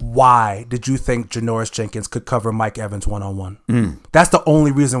 why did you think Janoris Jenkins could cover Mike Evans one-on-one? That's the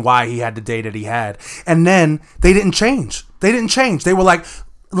only reason why he had the day that he had. And then they didn't change. They were like,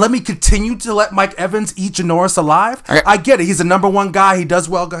 let me continue to let Mike Evans eat Janoris alive. I get it. He's the number 1 guy. He does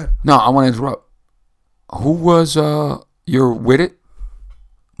well. Go ahead. No, I want to interrupt. Who was your with it?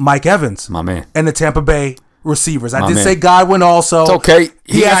 Mike Evans. My man. And the Tampa Bay receivers. I did say Godwin also. It's okay.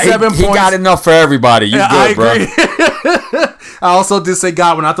 He had 7 points. He got enough for everybody. You good, bro. I agree. I also did say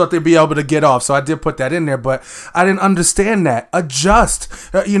Godwin. I thought they'd be able to get off, so I did put that in there, but I didn't understand that. Adjust.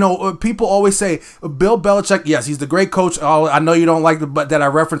 People always say, Bill Belichick, yes, he's the great coach. I know you don't like that I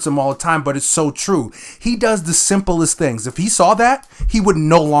reference him all the time, but it's so true. He does the simplest things. If he saw that, he would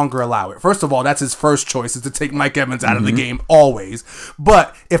no longer allow it. First of all, that's his first choice, is to take Mike Evans out of the game, always.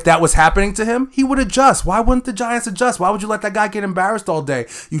 But if that was happening to him, he would adjust. Why wouldn't the Giants adjust? Why would you let that guy get embarrassed all day?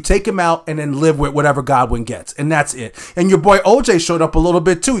 You take him out and then live with whatever Godwin gets, and that's it. And your boy OJ showed up a little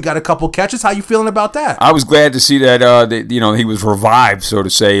bit too. He got a couple catches. How you feeling about that? I was glad to see that he was revived, so to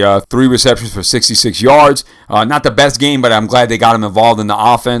say. 3 receptions for 66 yards. Not the best game, but I'm glad they got him involved in the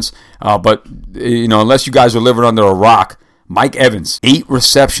offense. But unless you guys are living under a rock, Mike Evans, 8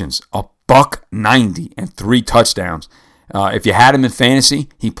 receptions, $190 and 3 touchdowns. If you had him in fantasy,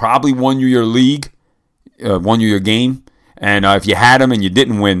 he probably won you your league, won you your game. And if you had him and you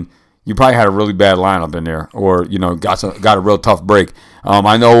didn't win, you probably had a really bad lineup in there, or got a real tough break.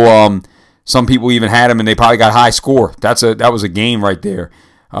 I know some people even had him and they probably got high score. That was a game right there.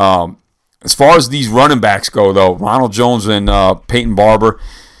 As far as these running backs go, though, Ronald Jones and Peyton Barber,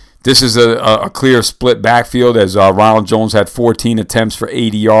 This is a clear split backfield as Ronald Jones had 14 attempts for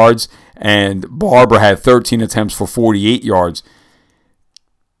 80 yards and Barber had 13 attempts for 48 yards.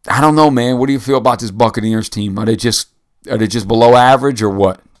 I don't know, man. What do you feel about this Buccaneers team? Are they just below average or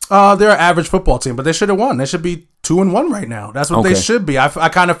what? They're an average football team, but they should have won. They should be 2-1 right now. That's what they should be. I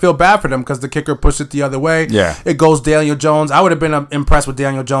kind of feel bad for them because the kicker pushed it the other way. Yeah. It goes Daniel Jones. I would have been impressed with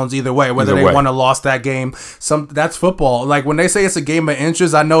Daniel Jones either way, whether they won or lost that game. That's football. Like when they say it's a game of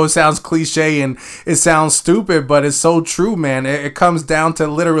inches, I know it sounds cliche and it sounds stupid, but it's so true, man. It comes down to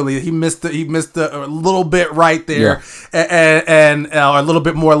literally he missed a little bit right there and a little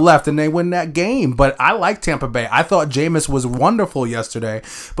bit more left, and they win that game. But I like Tampa Bay. I thought Jameis was wonderful yesterday,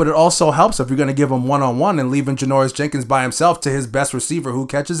 but it also helps if you're going to give him one-on-one and leaving Janoris Jenkins by himself to his best receiver who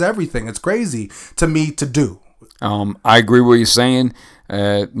catches everything. It's crazy to me to do. I agree with what you're saying.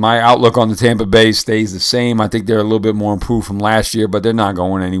 My outlook on the Tampa Bay stays the same. I think they're a little bit more improved from last year, but they're not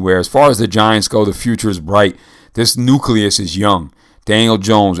going anywhere. As far as the Giants go, the future is bright. This nucleus is young. Daniel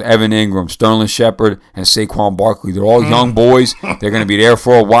Jones, Evan Ingram, Sterling Shepard, and Saquon Barkley. They're all young boys. They're going to be there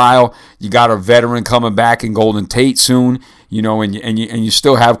for a while. You got a veteran coming back in Golden Tate soon, and you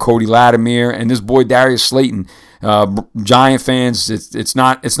still have Cody Latimer and this boy Darius Slayton. Giant fans, it's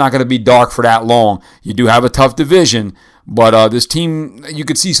not going to be dark for that long. You do have a tough division, but this team, you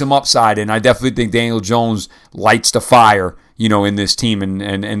could see some upside, and I definitely think Daniel Jones lights the fire, in this team,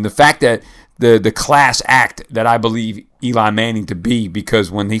 and the fact that the class act that I believe Eli Manning to be,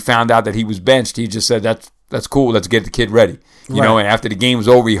 because when he found out that he was benched, he just said, that's cool, let's get the kid ready. You know, and after the game was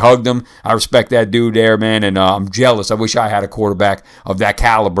over, he hugged him. I respect that dude there, man, and I'm jealous. I wish I had a quarterback of that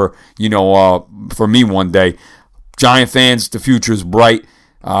caliber, for me one day. Giant fans, the future is bright.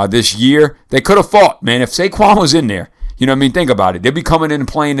 This year, they could have fought, man. If Saquon was in there, think about it. They'd be coming in and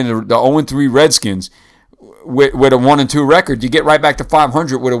playing in the 0-3 Redskins with a 1-2 record. You get right back to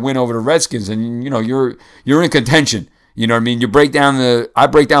 500 with a win over the Redskins, and you're in contention. You know what I mean? I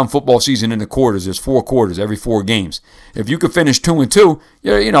break down football season into quarters. There's 4 quarters every 4 games. If you could finish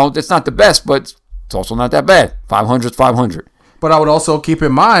 2-2, that's not the best, but it's also not that bad. 500's 500. But I would also keep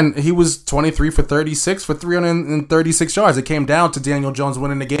in mind, he was 23 for 36 for 336 yards. It came down to Daniel Jones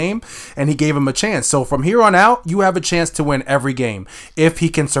winning the game, and he gave him a chance. So from here on out, you have a chance to win every game if he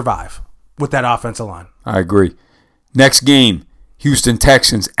can survive with that offensive line. I agree. Next game, Houston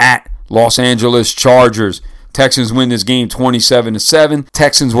Texans at Los Angeles Chargers. Texans win this game 27-7.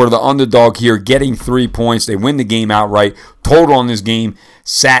 Texans were the underdog here, getting 3 points. They win the game outright. Total on this game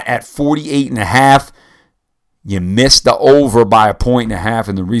sat at 48.5. You missed the over by 1.5,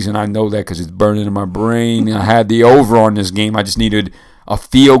 and the reason I know that because it's burning in my brain. I had the over on this game. I just needed a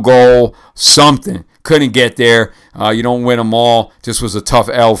field goal, something. Couldn't get there. You don't win them all. This was a tough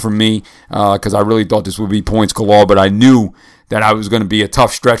L for me because I really thought this would be points galore, but I knew that I was going to be a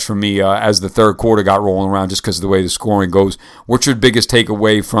tough stretch for me as the third quarter got rolling around just because of the way the scoring goes. What's your biggest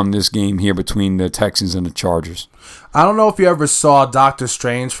takeaway from this game here between the Texans and the Chargers? I don't know if you ever saw Doctor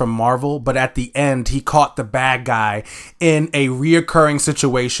Strange from Marvel, but at the end, he caught the bad guy in a reoccurring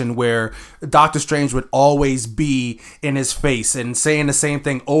situation where Doctor Strange would always be in his face and saying the same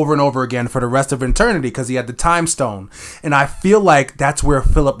thing over and over again for the rest of eternity because he had the time stone. And I feel like that's where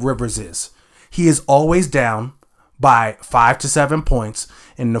Phillip Rivers is. He is always down by 5 to 7 points.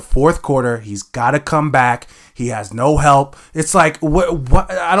 In the fourth quarter, he's got to come back. He has no help. It's like, what?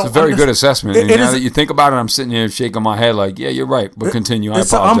 I don't. It's a very good assessment. And now that you think about it, I'm sitting here shaking my head like, yeah, you're right. But continue.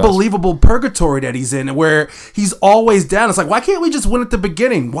 It's an unbelievable purgatory that he's in where he's always down. It's like, why can't we just win at the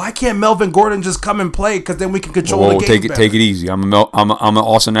beginning? Why can't Melvin Gordon just come and play? Because then we can control the game better. Take it easy. I'm an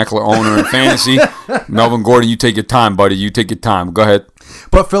Austin Eckler owner in fantasy. Melvin Gordon, you take your time, buddy. You take your time. Go ahead.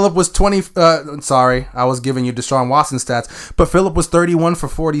 But Phillip was 20. Sorry, I was giving you Deshaun Watson stats. But Phillip was 31 for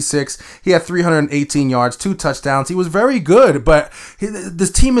 46. He had 318 yards, 2 touchdowns. He was very good. But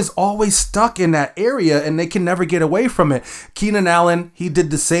this team is always stuck in that area, and they can never get away from it. Keenan Allen, he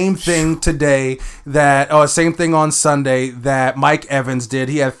did the same thing today same thing on Sunday that Mike Evans did.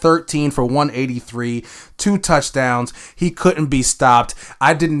 He had 13 for 183. 2 touchdowns. He couldn't be stopped.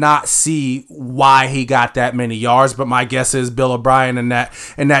 I did not see why he got that many yards, but my guess is Bill O'Brien and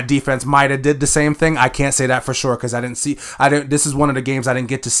that defense might have did the same thing. I can't say that for sure because this is one of the games I didn't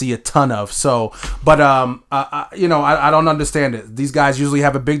get to see a ton of. So, but I don't understand it. These guys usually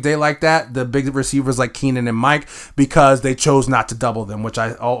have a big day like that, the big receivers like Keenan and Mike, because they chose not to double them, which I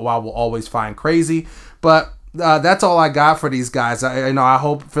will always find crazy. But That's all I got for these guys. I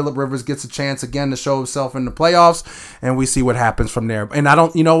hope Phillip Rivers gets a chance again to show himself in the playoffs, and we see what happens from there. And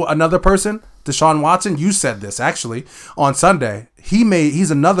another person, Deshaun Watson, you said this actually on Sunday.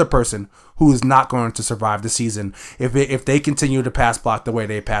 He's another person who is not going to survive the season if they continue to pass block the way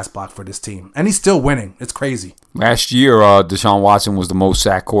they pass block for this team. And he's still winning. It's crazy. Last year, Deshaun Watson was the most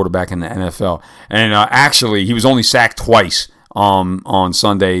sacked quarterback in the NFL. And actually, he was only sacked twice on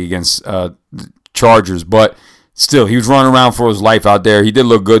Sunday against the Chargers. But still, he was running around for his life out there. He did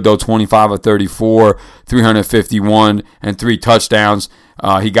look good, though, 25 of 34, 351, and 3 touchdowns.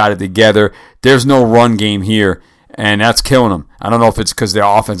 He got it together. There's no run game here, and that's killing him. I don't know if it's because their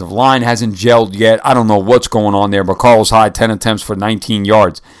offensive line hasn't gelled yet. I don't know what's going on there, but Carlos Hyde, 10 attempts for 19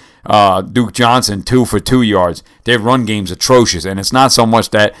 yards. Duke Johnson, 2 for 2 yards. Their run game's atrocious, and it's not so much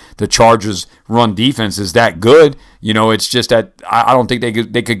that the Chargers' run defense is that good. It's just that I don't think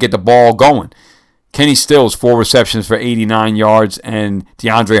they could get the ball going. Kenny Stills, 4 receptions for 89 yards, and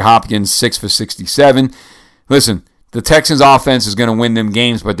DeAndre Hopkins, 6 for 67. Listen, the Texans' offense is going to win them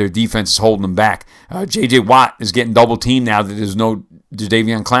games, but their defense is holding them back. J.J. Watt is getting double teamed now that there's no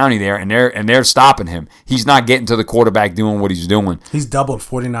Jadeveon Clowney there, and they're stopping him. He's not getting to the quarterback doing what he's doing. He's doubled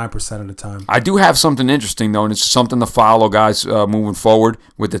 49% of the time. I do have something interesting, though, and it's something to follow, guys, moving forward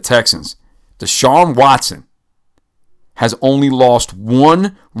with the Texans. Deshaun Watson has only lost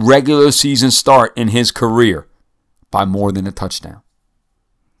 1 regular season start in his career by more than a touchdown.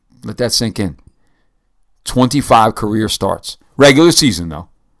 Let that sink in. 25 career starts. Regular season, though.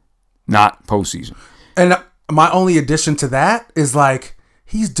 Not postseason. And my only addition to that is,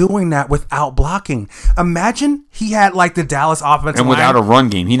 he's doing that without blocking. Imagine he had, the Dallas offensive and without line. A run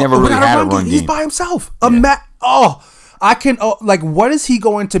game. He never really had a run game. He's by himself. Yeah. What is he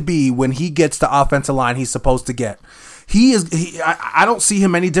going to be when he gets the offensive line he's supposed to get? I don't see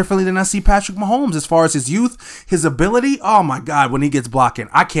him any differently than I see Patrick Mahomes as far as his youth, his ability. Oh my God, when he gets blocking,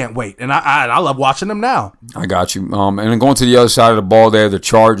 I can't wait, and I love watching him now. I got you. And then going to the other side of the ball there, the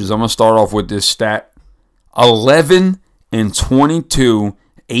Chargers. I'm gonna start off with this stat: 11 and 22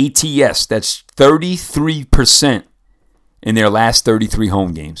 ATS. That's 33% in their last 33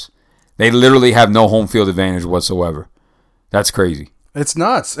 home games. They literally have no home field advantage whatsoever. That's crazy. It's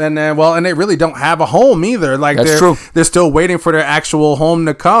nuts, and they really don't have a home either. That's true. They're still waiting for their actual home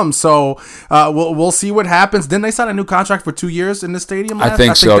to come. So we'll see what happens. Didn't they sign a new contract for 2 years in the stadium? I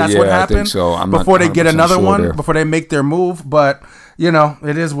think so. That's what happened. I think so. Before they get another one, there. before they make their move. But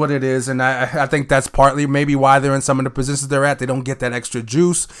it is what it is, and I think that's partly maybe why they're in some of the positions they're at. They don't get that extra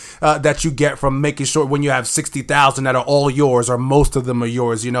juice that you get from making sure when you have 60,000 that are all yours or most of them are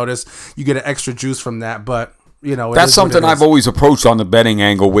yours. You get an extra juice from that, but. That's something I've always approached on the betting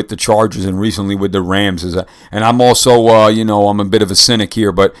angle with the Chargers and recently with the Rams. And I'm also, I'm a bit of a cynic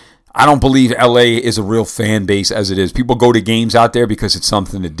here, but I don't believe LA is a real fan base as it is. People go to games out there because it's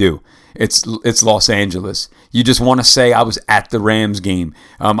something to do. It's Los Angeles. You just want to say I was at the Rams game.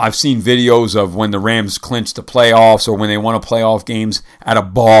 I've seen videos of when the Rams clinched the playoffs or when they won a playoff games at a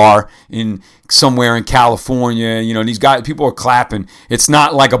bar in somewhere in California. These guys, people are clapping. It's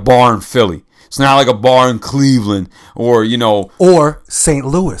not like a bar in Philly. It's not like a bar in Cleveland or St.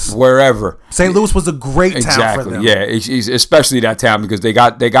 Louis, wherever. St. Louis was a great town for them. Yeah, especially that town because they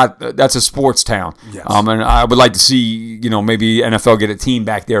got that's a sports town. Yes. And I would like to see maybe NFL get a team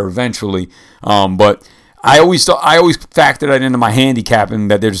back there eventually. But I always factor that into my handicapping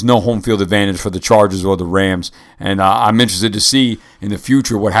that there's no home field advantage for the Chargers or the Rams, and I'm interested to see in the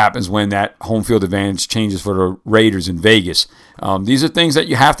future what happens when that home field advantage changes for the Raiders in Vegas. These are things that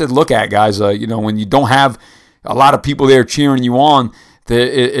you have to look at, guys. When you don't have a lot of people there cheering you on,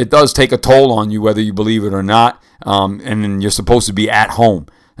 it does take a toll on you, whether you believe it or not. And then you're supposed to be at home.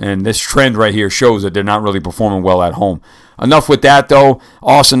 And this trend right here shows that they're not really performing well at home. Enough with that, though.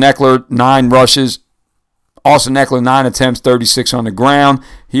 Austin Eckler, 9 rushes. Austin Eckler, 9 attempts, 36 on the ground.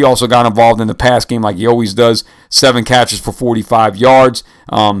 He also got involved in the pass game like he always does. 7 catches for 45 yards.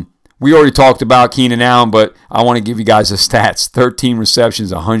 We already talked about Keenan Allen, but I want to give you guys the stats. 13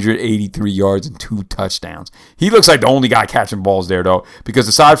 receptions, 183 yards, and 2 touchdowns. He looks like the only guy catching balls there, though, because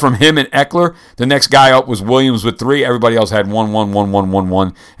aside from him and Eckler, the next guy up was Williams with 3. Everybody else had 1, 1, 1, 1, 1,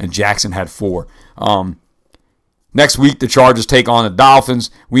 1, and Jackson had 4. Next week, the Chargers take on the Dolphins.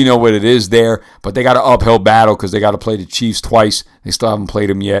 We know what it is there, but they got an uphill battle because they got to play the Chiefs twice. They still haven't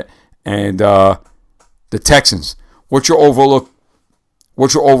played them yet. And the Texans, what's your overall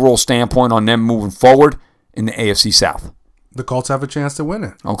standpoint on them moving forward in the AFC South? The Colts have a chance to win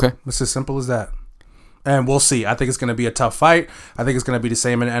it. Okay. It's as simple as that. And we'll see. I think it's going to be a tough fight. I think it's going to be the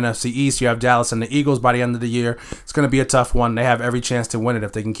same in the NFC East. You have Dallas and the Eagles by the end of the year. It's going to be a tough one. They have every chance to win it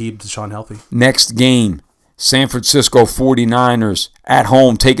if they can keep Deshaun healthy. Next game, San Francisco 49ers at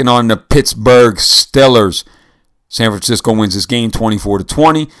home taking on the Pittsburgh Steelers. San Francisco wins this game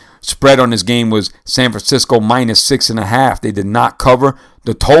 24-20. Spread on this game was San Francisco minus 6.5. They did not cover.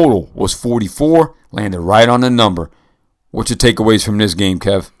 The total was 44. Landed right on the number. What's your takeaways from this game,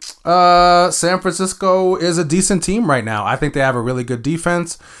 Kev? San Francisco is a decent team right now. I think they have a really good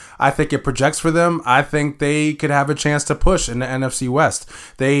defense. I think it projects for them. I think they could have a chance to push in the NFC West.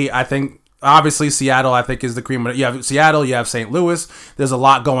 I think obviously Seattle, I think, is the cream. You have Seattle, you have St. Louis. There's a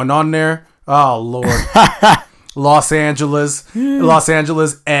lot going on there. Oh, Lord. Los Angeles,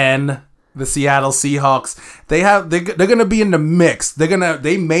 and the Seattle Seahawks. They're gonna be in the mix.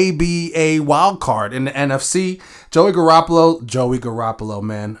 They may be a wild card in the NFC. Joey Garoppolo,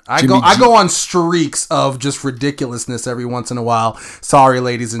 man. I go on streaks of just ridiculousness every once in a while. Sorry,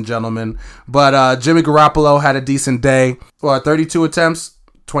 ladies and gentlemen, but Jimmy Garoppolo had a decent day. 32 attempts.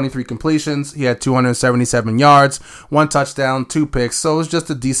 23 completions. He had 277 yards, 1 touchdown, 2 picks. So it was just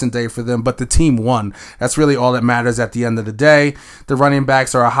a decent day for them, but the team won. That's really all that matters at the end of the day. The running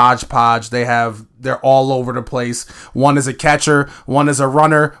backs are a hodgepodge. They're all over the place. One is a catcher, one is a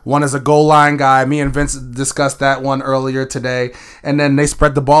runner, one is a goal line guy. Me and Vince discussed that one earlier today. And then they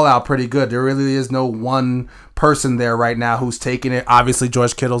spread the ball out pretty good. There really is no one person there right now who's taking it. Obviously,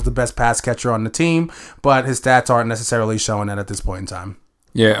 George Kittle's the best pass catcher on the team, but his stats aren't necessarily showing that at this point in time.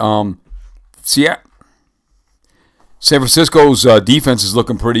 Yeah, San Francisco's defense is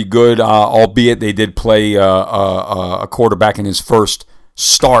looking pretty good, albeit they did play a quarterback in his first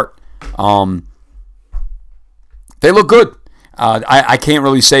start. They look good. I can't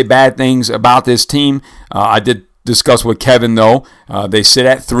really say bad things about this team. I did discuss with Kevin, though. They sit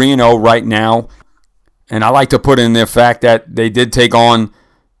at 3-0 right now, and I like to put in the fact that they did take on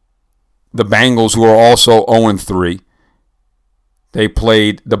the Bengals, who are also 0-3. They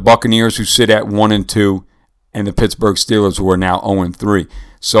played the Buccaneers, who sit at 1-2, and the Pittsburgh Steelers, who are now 0-3.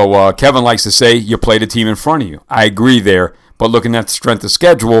 So Kevin likes to say you play the team in front of you. I agree there, but looking at the strength of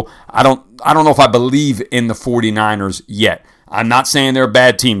schedule, I don't know if I believe in the 49ers yet. I'm not saying they're a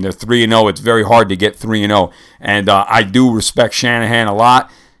bad team. They're 3-0. It's very hard to get 3-0, and I do respect Shanahan a lot.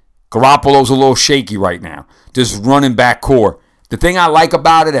 Garoppolo's a little shaky right now. Just running back core. The thing I like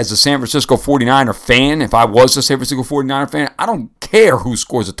about it as a San Francisco 49er fan, if I was a San Francisco 49er fan, I don't care who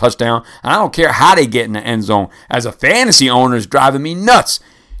scores a touchdown, and I don't care how they get in the end zone. As a fantasy owner, it's driving me nuts.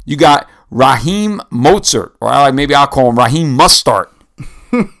 You got Raheem Mostert, or maybe I'll call him Raheem Mustard.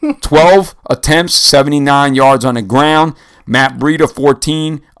 12 attempts, 79 yards on the ground. Matt Breida,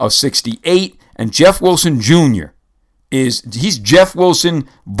 14 of 68. And Jeff Wilson Jr. he's Jeff Wilson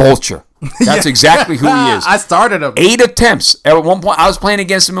Vulture. That's exactly who he is. I started him. 8 attempts. At one point, I was playing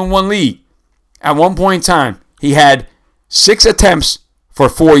against him in one league. At one point in time, he had 6 attempts for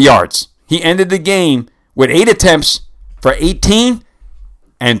 4 yards. He ended the game with 8 attempts for 18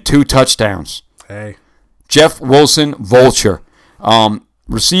 and 2 touchdowns. Hey. Jeff Wilson Vulture.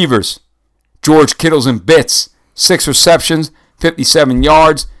 Receivers, George Kittle's in bits. 6 receptions, 57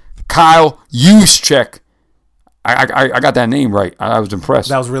 yards. Kyle Juszczyk. I got that name right. I was impressed.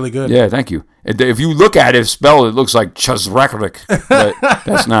 That was really good. Yeah, thank you. If you look at it spelled, it looks like Chazreklik, but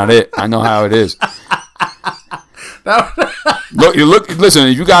that's not it. I know how it is. Listen,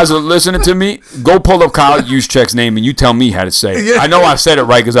 if you guys are listening to me, go pull up Kyle Juszczyk's name and you tell me how to say it. I know I said it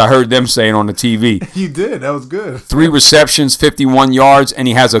right because I heard them saying on the TV. You did. That was good. 3 receptions, 51 yards, and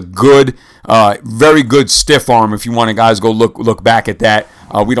he has a good, very good stiff arm. If you want to guys go look back at that.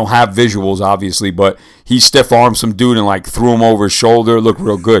 We don't have visuals, obviously, but he stiff-armed some dude and threw him over his shoulder. Looked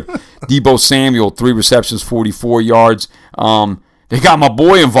real good. Deebo Samuel, 3 receptions, 44 yards. They got my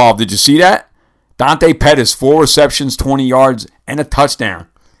boy involved. Did you see that? Dante Pettis, 4 receptions, 20 yards, and a touchdown.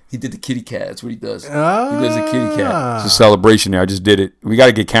 He did the kitty cat. That's what he does. He does the kitty cat. It's a celebration there. I just did it. We got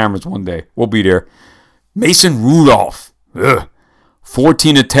to get cameras one day. We'll be there. Mason Rudolph,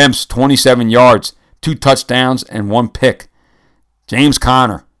 14 attempts, 27 yards, 2 touchdowns, and 1 pick. James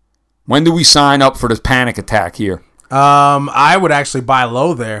Conner. When do we sign up for this panic attack here? I would actually buy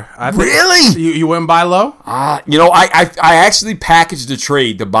low there. Really? You wouldn't buy low? I actually packaged the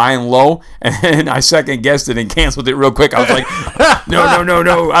trade to buying low, and then I second guessed it and canceled it real quick. I was like, no,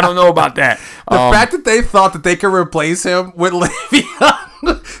 I don't know about that. The fact that they thought that they could replace him with Le'Veon,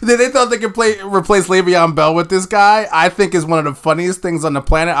 they thought they could replace Le'Veon Bell with this guy, I think is one of the funniest things on the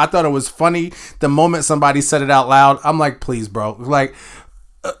planet. I thought it was funny the moment somebody said it out loud. I'm like, please, bro.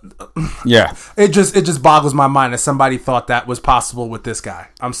 Yeah, it just boggles my mind that somebody thought that was possible with this guy.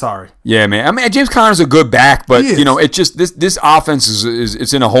 I'm sorry. Yeah, man. I mean, James Conner's a good back, but it just this offense is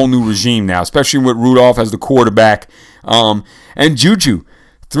it's in a whole new regime now, especially with Rudolph as the quarterback. And Juju,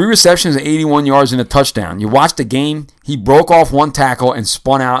 3 receptions and 81 yards and a touchdown. You watched the game, he broke off one tackle and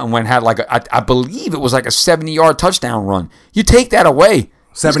spun out and had I believe it was like a 70-yard touchdown run. You take that away.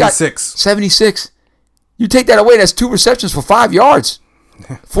 76. 76. You take that away, that's 2 receptions for 5 yards.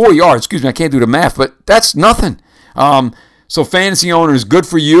 4 yards, excuse me, I can't do the math, but that's nothing. So fantasy owners, good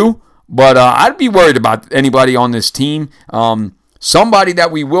for you, but I'd be worried about anybody on this team. Somebody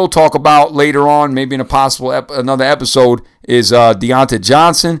that we will talk about later on, maybe in a possible another episode, is Deontay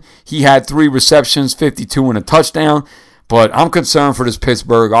Johnson. He had 3 receptions, 52 and a touchdown, but I'm concerned for this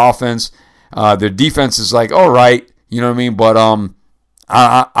Pittsburgh offense. Their defense is like, all right, you know what I mean, but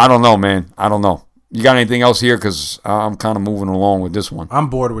I don't know, man. I don't know. You got anything else here? Because I'm kind of moving along with this one. I'm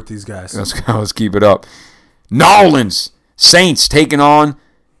bored with these guys. Let's keep it up. Nolans, Saints taking on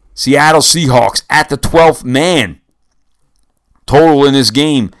Seattle Seahawks at the 12th man. Total in this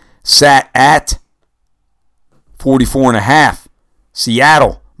game sat at 44.5.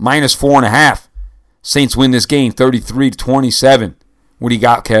 Seattle minus 4.5. Saints win this game 33-27. What do you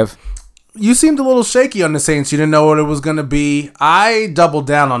got, Kev? You seemed a little shaky on the Saints. You didn't know what it was going to be. I doubled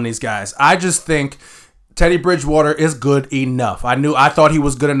down on these guys. I just think Teddy Bridgewater is good enough. I thought he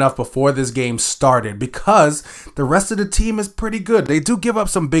was good enough before this game started because the rest of the team is pretty good. They do give up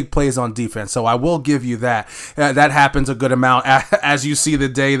some big plays on defense, so I will give you that. That happens a good amount, as you see the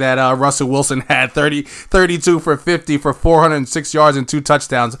day that Russell Wilson had 32 for 50 for 406 yards and 2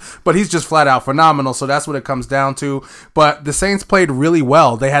 touchdowns, but he's just flat out phenomenal, so that's what it comes down to. But the Saints played really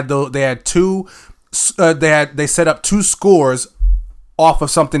well. They set up 2 scores off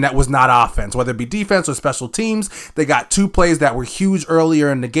of something that was not offense, whether it be defense or special teams. They got 2 plays that were huge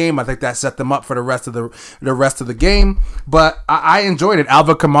earlier in the game. I think that set them up for the rest of the game. But I enjoyed it.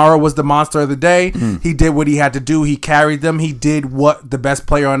 Alvin Kamara was the monster of the day. He did what he had to do. He carried them. He did what the best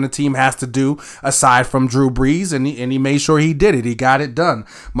player on the team has to do, aside from Drew Brees, and he made sure he did it. He got it done.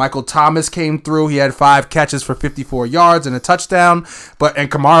 Michael Thomas came through. He had 5 catches for 54 yards and a touchdown. And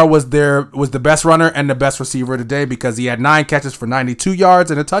Kamara was the best runner and the best receiver of the day because he had 9 catches for 92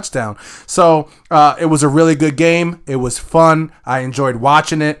 yards and a touchdown. So it was a really good game. It was fun. I enjoyed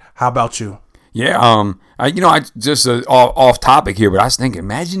watching it. How about you? Yeah, I just off topic here, but I was thinking,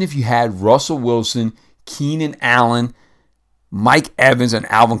 imagine if you had Russell Wilson, Keenan Allen, Mike Evans, and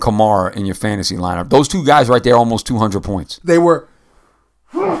Alvin Kamara in your fantasy lineup. Those 2 guys right there, almost 200 points. They were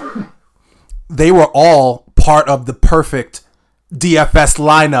all part of the perfect DFS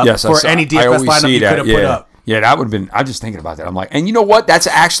lineup for any DFS lineup you could have put up. Yeah, that would have been. I'm just thinking about that. I'm like, and you know what? That's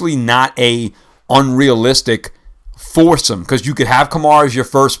actually not a unrealistic foursome because you could have Kamara as your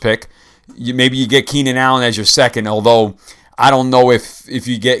first pick. Maybe you get Keenan Allen as your second. Although I don't know if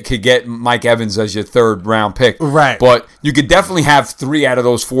you could get Mike Evans as your 3rd round pick. Right. But you could definitely have 3 out of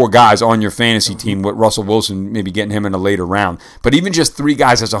those 4 guys on your fantasy team with Russell Wilson, maybe getting him in a later round. But even just 3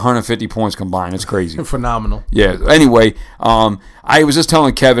 guys, that's 150 points combined. It's crazy. Phenomenal. Yeah. Anyway, I was just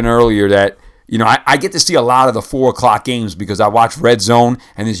telling Kevin earlier that, you know, I get to see a lot of the 4 o'clock games because I watch Red Zone,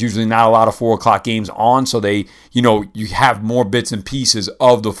 and there's usually not a lot of 4 o'clock games on, so you have more bits and pieces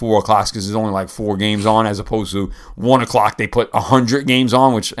of the 4 o'clocks because there's only like 4 games on as opposed to 1 o'clock they put 100 games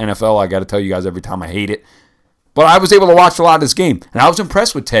on, which NFL, I got to tell you guys every time, I hate it. But I was able to watch a lot of this game, and I was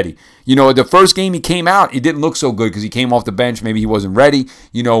impressed with Teddy. You know, the first game he came out, he didn't look so good because he came off the bench. Maybe he wasn't ready,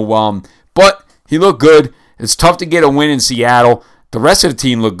 but he looked good. It's tough to get a win in Seattle. The rest of the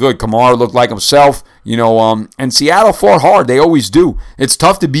team looked good. Kamara looked like himself, and Seattle fought hard. They always do. It's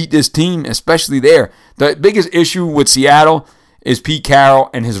tough to beat this team, especially there. The biggest issue with Seattle is Pete Carroll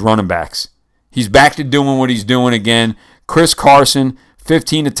and his running backs. He's back to doing what he's doing again. Chris Carson,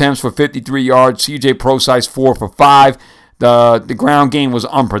 15 attempts for 53 yards. CJ Prosise, 4 for 5. The ground game was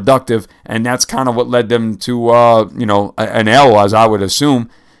unproductive, and that's kind of what led them to an L, as I would assume.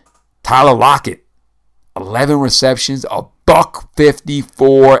 Tyler Lockett, 11 receptions, a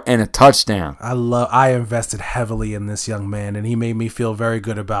 $154 and a touchdown. I invested heavily in this young man, and he made me feel very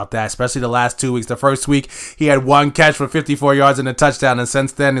good about that, especially the last 2 weeks. The first week, he had 1 catch for 54 yards and a touchdown, and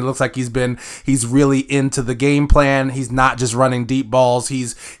since then, it looks like he's really into the game plan. He's not just running deep balls.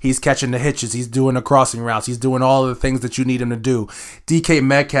 He's catching the hitches. He's doing the crossing routes. He's doing all of the things that you need him to do. DK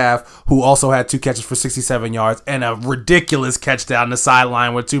Metcalf, who also had 2 catches for 67 yards and a ridiculous catch down the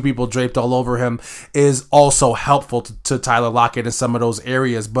sideline with 2 people draped all over him, is also helpful to Tyler Tyler Lockett in some of those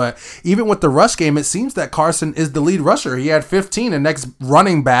areas. But even with the rush game, it seems that Carson is the lead rusher. He had 15, and next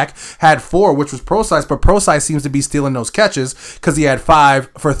running back had 4, which was Procise. But Procise seems to be stealing those catches because he had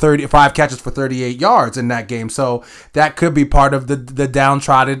 5 catches for 38 yards in that game. So that could be part of the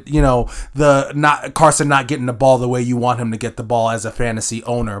downtrodden, Carson not getting the ball the way you want him to get the ball as a fantasy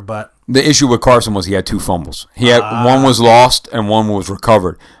owner. But the issue with Carson was he had 2 fumbles. He had one was lost and one was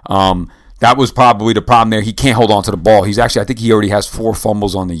recovered. That was probably the problem there. He can't hold on to the ball. I think he already has 4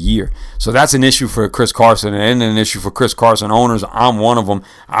 fumbles on the year. So that's an issue for Chris Carson and an issue for Chris Carson owners. I'm one of them.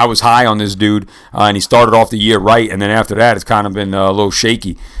 I was high on this dude, and he started off the year right, and then after that it's kind of been a little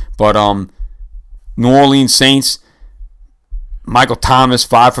shaky. But New Orleans Saints, Michael Thomas,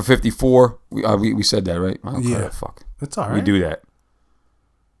 5 for 54. We said that, right? Yeah. Fuck. It's all right. We do that.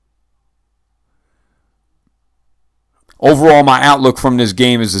 Overall, my outlook from this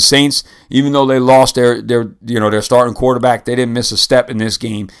game is the Saints, even though they lost their starting quarterback, they didn't miss a step in this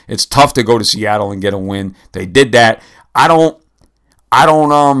game. It's tough to go to Seattle and get a win. They did that. I don't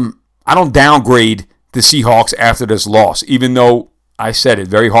downgrade the Seahawks after this loss, even though I said it,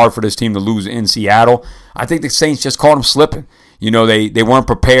 very hard for this team to lose in Seattle. I think the Saints just caught them slipping. They weren't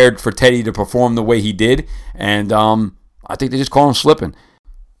prepared for Teddy to perform the way he did, and I think they just caught him slipping.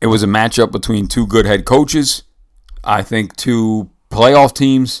 It was a matchup between 2 good head coaches. I think 2 playoff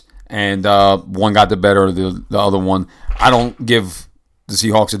teams, and one got the better of the other one. I don't give the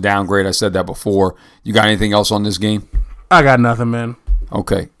Seahawks a downgrade. I said that before. You got anything else on this game? I got nothing, man.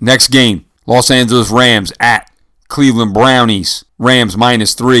 Okay. Next game, Los Angeles Rams at Cleveland Brownies. Rams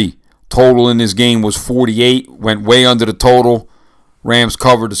 -3. Total in this game was 48. Went way under the total. Rams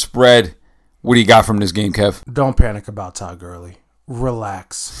covered the spread. What do you got from this game, Kev? Don't panic about Todd Gurley.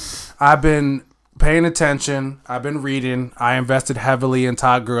 Relax. I've been paying attention. I've been reading. I invested heavily in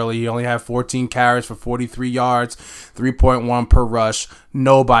Todd Gurley. He only had 14 carries for 43 yards, 3.1 per rush.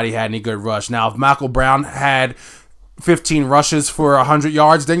 Nobody had any good rush. Now, if Malcolm Brown had 15 rushes for 100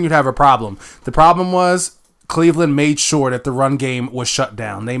 yards, then you'd have a problem. The problem was Cleveland made sure that the run game was shut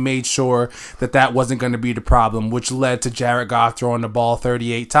down. They made sure that wasn't going to be the problem, which led to Jared Goff throwing the ball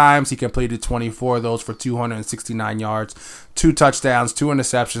 38 times. He completed 24 of those for 269 yards, 2 touchdowns, 2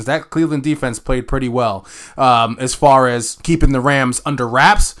 interceptions. That Cleveland defense played pretty well as far as keeping the Rams under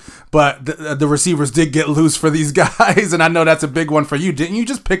wraps, but the receivers did get loose for these guys, and I know that's a big one for you. Didn't you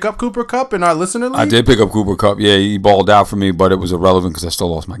just pick up Cooper Kupp in our listener league? I did pick up Cooper Kupp. Yeah, he balled out for me, but it was irrelevant because I still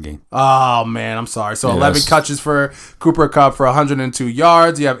lost my game. Oh, man, I'm sorry. So 11 catches for Cooper Kupp for 102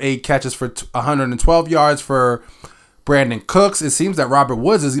 yards. You have 8 catches for 112 yards for Brandon Cooks. It seems that Robert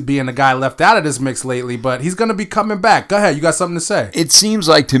Woods is being the guy left out of this mix lately, but he's going to be coming back. Go ahead. You got something to say? It seems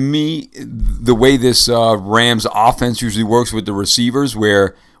like to me the way this Rams offense usually works with the receivers,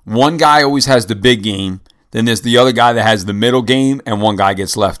 where one guy always has the big game, then there's the other guy that has the middle game, and one guy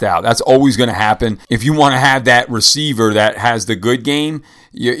gets left out. That's always going to happen. If you want to have that receiver that has the good game,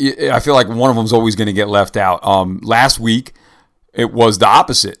 I feel like one of them is always going to get left out. Last week, it was the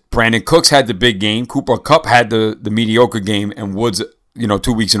opposite. Brandon Cooks had the big game. Cooper Kupp had the mediocre game, and Woods,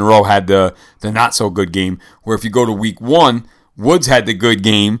 2 weeks in a row had the not so good game. Where if you go to week 1, Woods had the good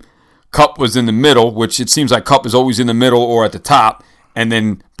game. Kupp was in the middle, which it seems like Kupp is always in the middle or at the top. And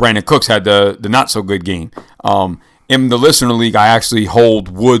then Brandon Cooks had the not so good game. In the listener league, I actually hold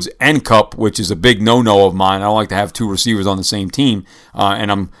Woods and Kupp, which is a big no-no of mine. I don't like to have 2 receivers on the same team,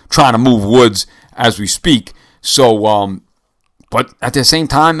 and I'm trying to move Woods as we speak. So, but at the same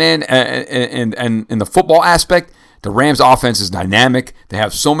time, man, and in the football aspect, the Rams' offense is dynamic. They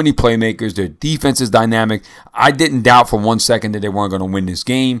have so many playmakers. Their defense is dynamic. I didn't doubt for 1 second that they weren't going to win this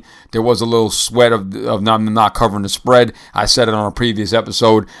game. There was a little sweat of not covering the spread. I said it on a previous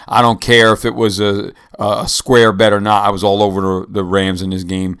episode. I don't care if it was a square bet or not. I was all over the Rams in this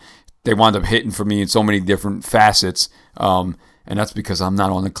game. They wound up hitting for me in so many different facets, and that's because I'm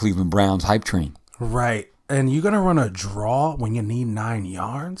not on the Cleveland Browns hype train. Right. And you're going to run a draw when you need 9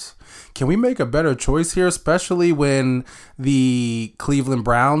 yards? Can we make a better choice here, especially when the Cleveland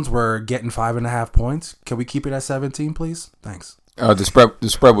Browns were getting 5.5 points? Can we keep it at 17, please? Thanks. The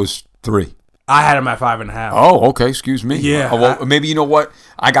spread was 3. I had him at 5.5. Oh, okay. Excuse me. Yeah. Well, maybe you know what?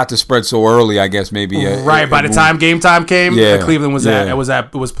 I got the spread so early. I guess maybe. Right. By the time game time came, Cleveland was at it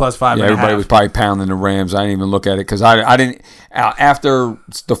was plus 5.5. Yeah, everybody was probably pounding the Rams. I didn't even look at it because I didn't. After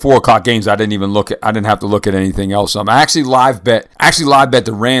the 4:00 games, I didn't even look at. I didn't have to look at anything else. I actually live bet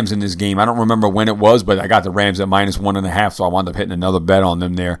the Rams in this game. I don't remember when it was, but I got the Rams at -1.5, so I wound up hitting another bet on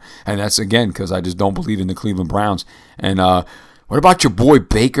them there. And that's again because I just don't believe in the Cleveland Browns. And What about your boy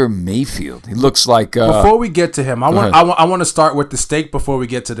Baker Mayfield? He looks like. Before we get to him, I want to start with the steak before we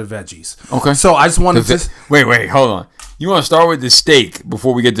get to the veggies. Okay. So I just want to wait, hold on. You want to start with the steak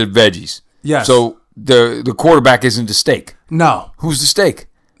before we get to the veggies? Yes. So the quarterback isn't the steak. No. Who's the steak?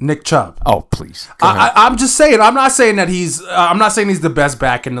 Nick Chubb. Oh, please. I'm just saying. I'm not saying that I'm not saying he's the best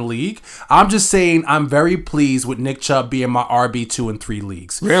back in the league. I'm just saying I'm very pleased with Nick Chubb being my RB2 and 3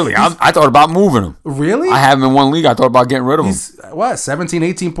 leagues. Really? I thought about moving him. Really? I have him in one league. I thought about getting rid of him. He's, 17,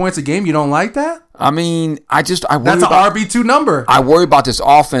 18 points a game? You don't like that? I mean, I worry That's an RB2 number. I worry about this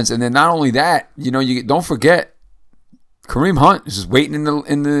offense, and then not only that, you don't forget Kareem Hunt is just waiting in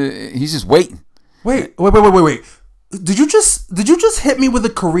the. He's just waiting. Wait. Did you just hit me with a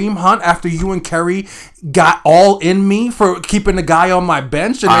Kareem Hunt after you and Kerry got all in me for keeping the guy on my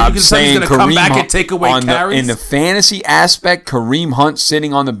bench? And then you can say he's going to come back and take away carries? In the fantasy aspect, Kareem Hunt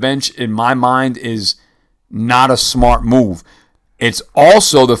sitting on the bench, in my mind, is not a smart move. It's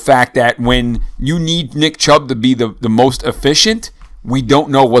also the fact that when you need Nick Chubb to be the most efficient, we don't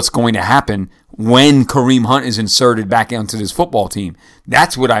know what's going to happen when Kareem Hunt is inserted back onto this football team.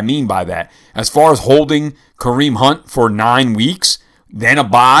 That's what I mean by that. As far as holding Kareem Hunt for 9 weeks, then a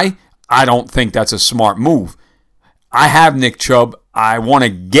bye, I don't think that's a smart move. I have Nick Chubb. I want to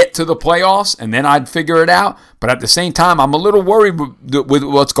get to the playoffs, and then I'd figure it out. But at the same time, I'm a little worried with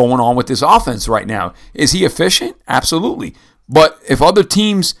what's going on with this offense right now. Is he efficient? Absolutely. But if other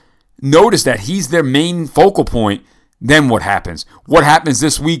teams notice that he's their main focal point, then what happens? What happens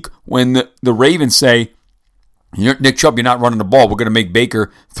this week when the Ravens say, Nick Chubb, you're not running the ball. We're going to make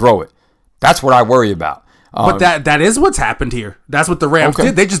Baker throw it. That's what I worry about. But that is what's happened here. That's what the Rams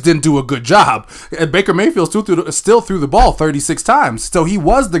did. They just didn't do a good job. Baker Mayfield still threw the ball 36 times. So he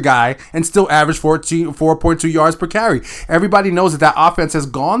was the guy and still averaged 4.2 yards per carry. Everybody knows that offense has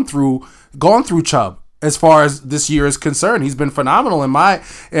gone through Chubb. As far as this year is concerned, he's been phenomenal in my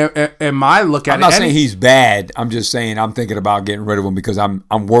look at it. I'm not saying he's bad. I'm just saying I'm thinking about getting rid of him because I'm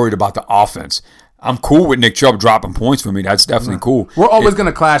worried about the offense. I'm cool with Nick Chubb dropping points for me. That's definitely cool. We're always going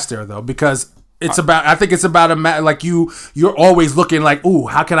to clash there though because it's about. I think it's about like you're always looking like, ooh,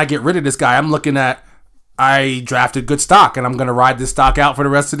 how can I get rid of this guy? I'm looking at. I drafted good stock and I'm going to ride this stock out for the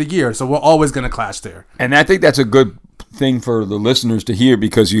rest of the year. So we're always going to clash there. And I think that's a good thing for the listeners to hear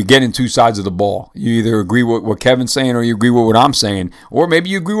because you're getting two sides of the ball. You either agree with what Kevin's saying or you agree with what I'm saying, or maybe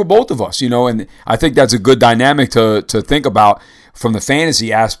you agree with both of us, and I think that's a good dynamic to think about from the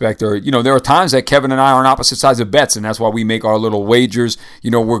fantasy aspect. Or, there are times that Kevin and I are on opposite sides of bets, and that's why we make our little wagers.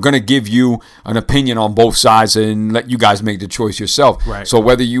 We're going to give you an opinion on both sides and let you guys make the choice yourself. Right. So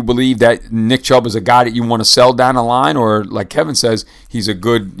whether you believe that Nick Chubb is a guy that you want to sell down the line, or like Kevin says, he's a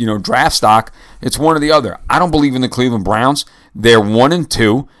good, draft stock, it's one or the other. I don't believe in the Cleveland Browns. They're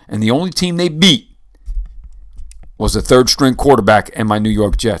 1-2, and the only team they beat was the third-string quarterback and my New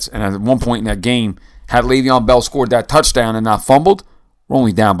York Jets. And at one point in that game, had Le'Veon Bell scored that touchdown and not fumbled, we're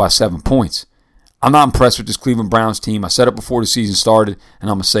only down by 7 points. I'm not impressed with this Cleveland Browns team. I said it before the season started, and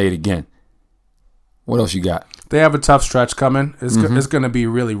I'm going to say it again. What else you got? They have a tough stretch coming. It's going to be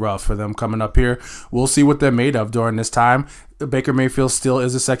really rough for them coming up here. We'll see what they're made of during this time. Baker Mayfield still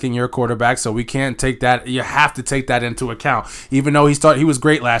is a second-year quarterback, so we can't take that. You have to take that into account. Even though he was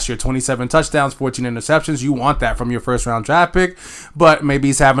great last year, 27 touchdowns, 14 interceptions. You want that from your first-round draft pick, but maybe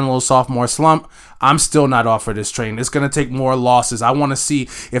he's having a little sophomore slump. I'm still not off for this train. It's going to take more losses. I want to see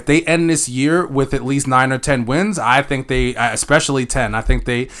if they end this year with at least 9 or 10 wins. I think they, especially 10.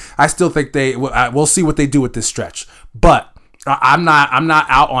 I still think we'll see what they do with this stretch, but. I'm not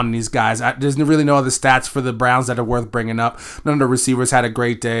out on these guys. There's really no other stats for the Browns that are worth bringing up. None of the receivers had a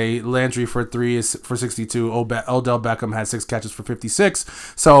great day. Landry for 3 is for 62. Odell Beckham had 6 catches for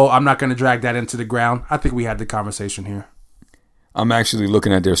 56. So I'm not going to drag that into the ground. I think we had the conversation here. I'm actually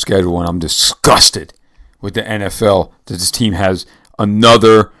looking at their schedule and I'm disgusted with the NFL that this team has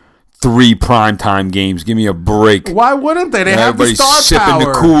another 3 primetime games. Give me a break. Why wouldn't they? They have the star power. Everybody's sipping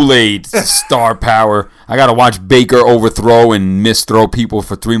the Kool-Aid. Star power. I got to watch Baker overthrow and misthrow people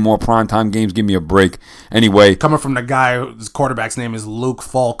for 3 more primetime games. Give me a break. Anyway. Coming from the guy whose quarterback's name is Luke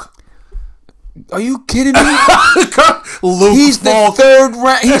Falk. Are you kidding me? Luke He's Falk.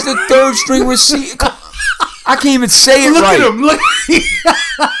 He's the third string receiver. I can't even say it right. Look at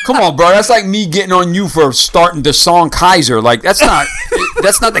him. Come on, bro. That's like me getting on you for starting DeShone Kizer. Like, that's not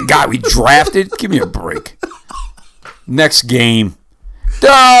the guy we drafted. Give me a break. Next game.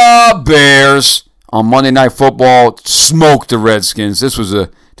 The Bears on Monday Night Football smoked the Redskins. This was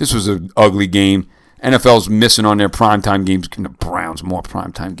an ugly game. NFL's missing on their primetime games. Giving the Browns more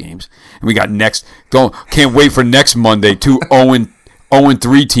primetime games. And we got can't wait for next Monday. 2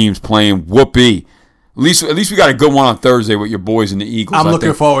 0-3 teams playing. Whoopee. At least we got a good one on Thursday with your boys and the Eagles. I'm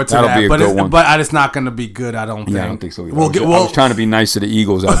looking forward to that, be a good one. but it's not going to be good. I don't think. Yeah, I don't think so. Either. I was trying to be nice to the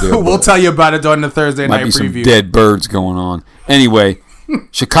Eagles out there. We'll tell you about it during the Thursday night preview. Might be some dead birds going on. Anyway,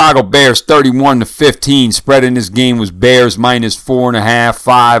 Chicago Bears 31-15. Spread in this game was Bears minus 4.5,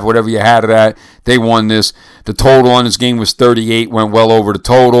 5, whatever you had it at. They won this. The total on this game was 38. Went well over the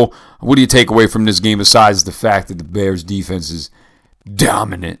total. What do you take away from this game besides the fact that the Bears defense is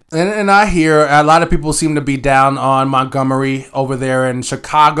dominant? And I hear a lot of people seem to be down on Montgomery over there in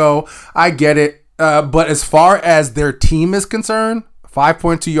Chicago. I get it. But as far as their team is concerned,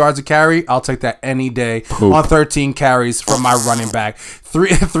 5.2 yards a carry, I'll take that any day. On 13 carries from my running back.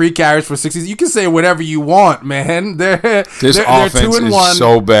 Three carries for 60. You can say whatever you want, man. This offense is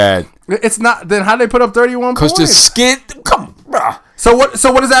so bad. It's not. Then how do they put up 31 points? Because the skin. Come on, bro. So what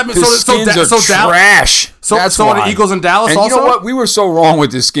does that mean? The Skins are trash. So are the Eagles and Dallas also? You know what? We were so wrong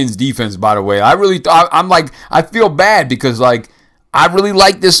with the Skins defense, by the way. I feel bad because I really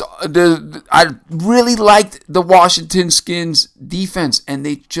like this. I really liked the Washington Skins defense, and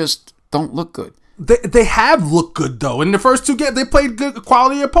they just don't look good. They have looked good though. In the first two games, they played good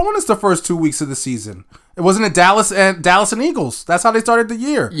quality opponents the first 2 weeks of the season. It wasn't Dallas and Eagles. That's how they started the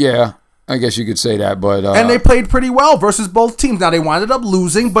year. Yeah. I guess you could say that, but and they played pretty well versus both teams. Now they wound up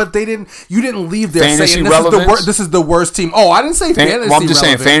losing, but they didn't. You didn't leave there saying this is the worst team. Oh, I didn't say fantasy. Well, I'm just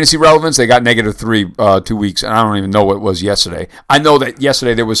saying fantasy relevance. They got -3 2 weeks, and I don't even know what it was yesterday. I know that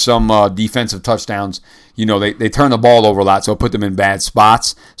yesterday there was some defensive touchdowns. You know, they turned the ball over a lot, so it put them in bad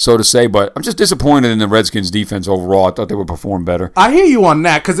spots, so to say. But I'm just disappointed in the Redskins defense overall. I thought they would perform better. I hear you on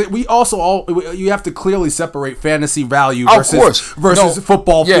that because you have to clearly separate fantasy value versus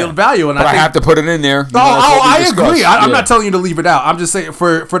football field value. And I have to put it in there. I agree. I'm not telling you to leave it out. I'm just saying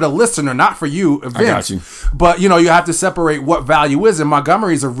for the listener, not for you, Vince. I got you. But you have to separate what value is. And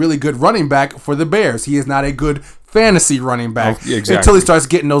Montgomery is a really good running back for the Bears. He is not a good fantasy running back until he starts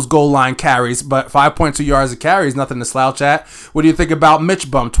getting those goal line carries. But 5.2 yards a carry is nothing to slouch at. What do you think about Mitch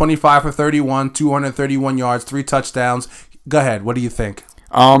Bum? 25 for 31, 231 yards, 3 touchdowns. Go ahead. What do you think?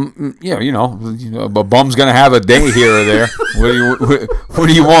 A bum's gonna have a day here or there. What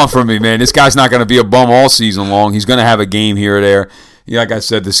do you want from me, man? This guy's not gonna be a bum all season long. He's gonna have a game here or there. Like I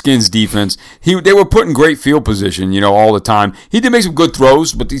said, the Skins defense, they were put in great field position, all the time. He did make some good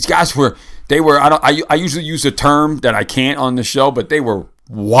throws, but these guys I usually use a term that I can't on the show, but they were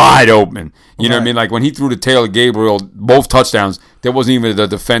wide open. You know what I mean? Like when he threw to Taylor Gabriel, both touchdowns, there wasn't even a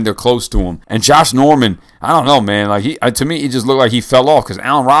defender close to him. And Josh Norman, I don't know, man. To me, he just looked like he fell off because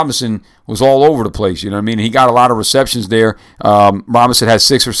Allen Robinson was all over the place. You know what I mean? He got a lot of receptions there. Robinson had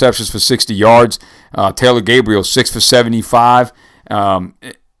 6 receptions for 60 yards. Taylor Gabriel, 6 for 75.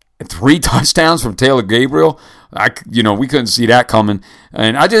 3 touchdowns from Taylor Gabriel. We couldn't see that coming.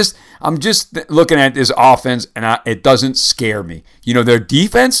 And I'm just looking at this offense, and it doesn't scare me. Their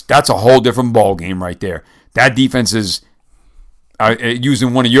defense, that's a whole different ball game right there. That defense is,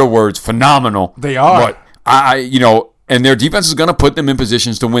 using one of your words, phenomenal. They are. But and their defense is going to put them in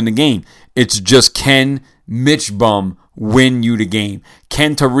positions to win the game. It's just, can Mitch Bum win you the game?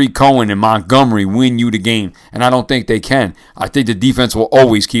 Can Tariq Cohen and Montgomery win you the game? And I don't think they can. I think the defense will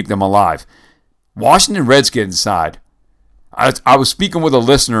always keep them alive. Washington Redskins side, I was speaking with a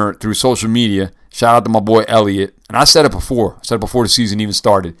listener through social media. Shout out to my boy Elliot. And I said it before. I said it before the season even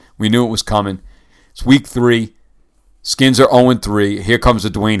started. We knew it was coming. It's week 3. Skins are 0-3. Here comes the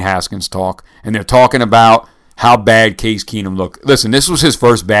Dwayne Haskins talk. And they're talking about how bad Case Keenum looked. Listen, this was his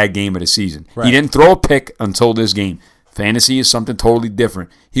first bad game of the season. Right. He didn't throw a pick until this game. Fantasy is something totally different.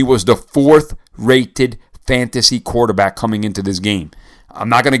 He was the 4th-rated fantasy quarterback coming into this game. I'm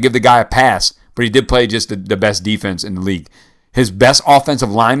not going to give the guy a pass, but he did play just the best defense in the league. His best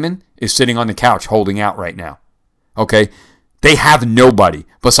offensive lineman is sitting on the couch holding out right now. Okay? They have nobody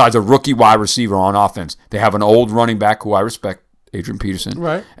besides a rookie wide receiver on offense. They have an old running back who I respect, Adrian Peterson.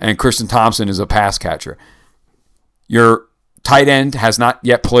 Right. And Christian Thompson is a pass catcher. Your tight end has not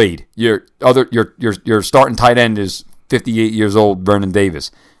yet played. Your starting tight end is 58 years old, Vernon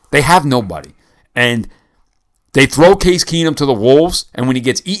Davis. They have nobody. And they throw Case Keenum to the Wolves, and when he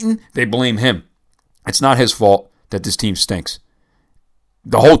gets eaten, they blame him. It's not his fault that this team stinks.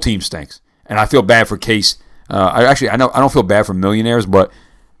 The whole team stinks. And I feel bad for Case. I don't feel bad for millionaires, but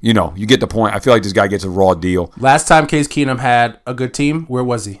you get the point. I feel like this guy gets a raw deal. Last time Case Keenum had a good team, where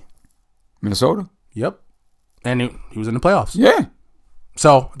was he? Minnesota. Yep. And he was in the playoffs. Yeah.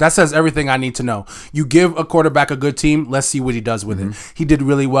 So that says everything I need to know. You give a quarterback a good team, let's see what he does with it. He did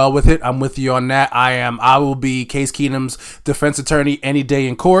really well with it. I'm with you on that. I will be Case Keenum's defense attorney any day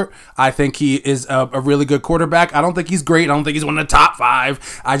in court. I think he is a really good quarterback. I don't think he's great. I don't think he's one of the top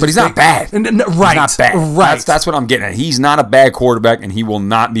 5. But he's not bad. Right. He's not bad. Right. That's what I'm getting at. He's not a bad quarterback, and he will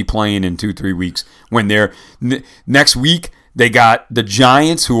not be playing in 2-3 weeks when they're next week. They got the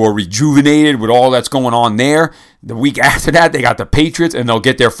Giants, who are rejuvenated with all that's going on there. The week after that, they got the Patriots, and they'll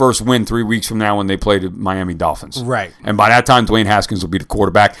get their first win 3 weeks from now when they play the Miami Dolphins. Right. And by that time, Dwayne Haskins will be the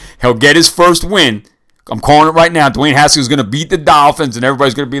quarterback. He'll get his first win. I'm calling it right now. Dwayne Haskins is going to beat the Dolphins, and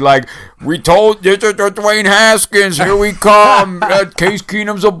everybody's going to be like, we told this is Dwayne Haskins. Here we come. Case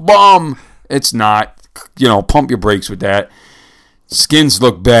Keenum's a bum. It's not. Pump your brakes with that. Skins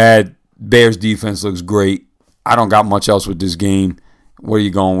look bad. Bears defense looks great. I don't got much else with this game. Where are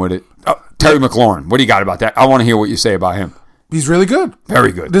you going with it? Terry McLaurin, what do you got about that? I want to hear what you say about him. He's really good.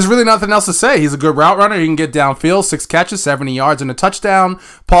 Very good. There's really nothing else to say. He's a good route runner. He can get downfield, 6 catches, 70 yards, and a touchdown.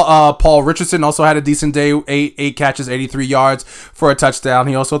 Paul Richardson also had a decent day, 8 catches, 83 yards for a touchdown.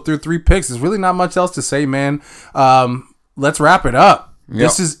 He also threw 3 picks. There's really not much else to say, man. Let's wrap it up. Yep.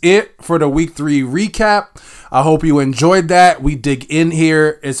 This is it for the Week 3 recap. I hope you enjoyed that. We dig in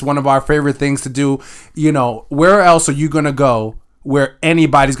here. It's one of our favorite things to do. Where else are you going to go where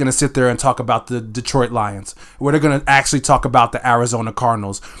anybody's going to sit there and talk about the Detroit Lions, where they're going to actually talk about the Arizona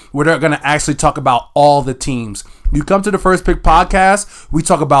Cardinals, where they're going to actually talk about all the teams? You come to the First Pick Podcast, we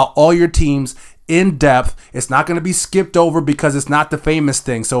talk about all your teams in depth. It's not going to be skipped over because it's not the famous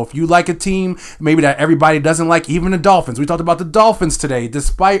thing. So if you like a team, maybe that everybody doesn't like, even the Dolphins. We talked about the Dolphins today,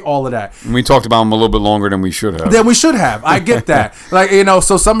 despite all of that. And we talked about them a little bit longer than we should have. I get that.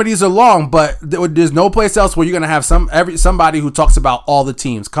 So some of these are long, but there's no place else where you're going to have somebody who talks about all the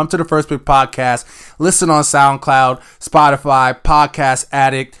teams. Come to the First Pick Podcast. Listen on SoundCloud, Spotify, Podcast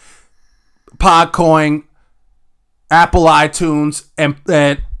Addict, Podcoin, Apple iTunes, and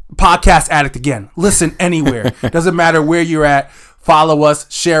Podcast Addict again. Listen anywhere. Doesn't matter where you're at. Follow us,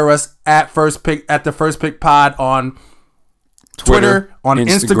 share us at the First Pick Pod on Twitter, on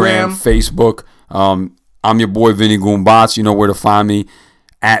Instagram, Facebook. I'm your boy Vinny Goombots. You know where to find me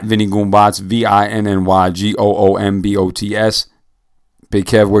at Vinny Goombots, VINNYGOOMBOTS. Big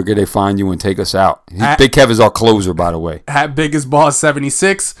Kev, where could they find you and take us out? Big Kev is our closer, by the way. At Biggest Boss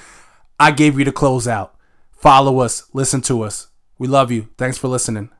 76. I gave you the closeout. Follow us. Listen to us. We love you. Thanks for listening.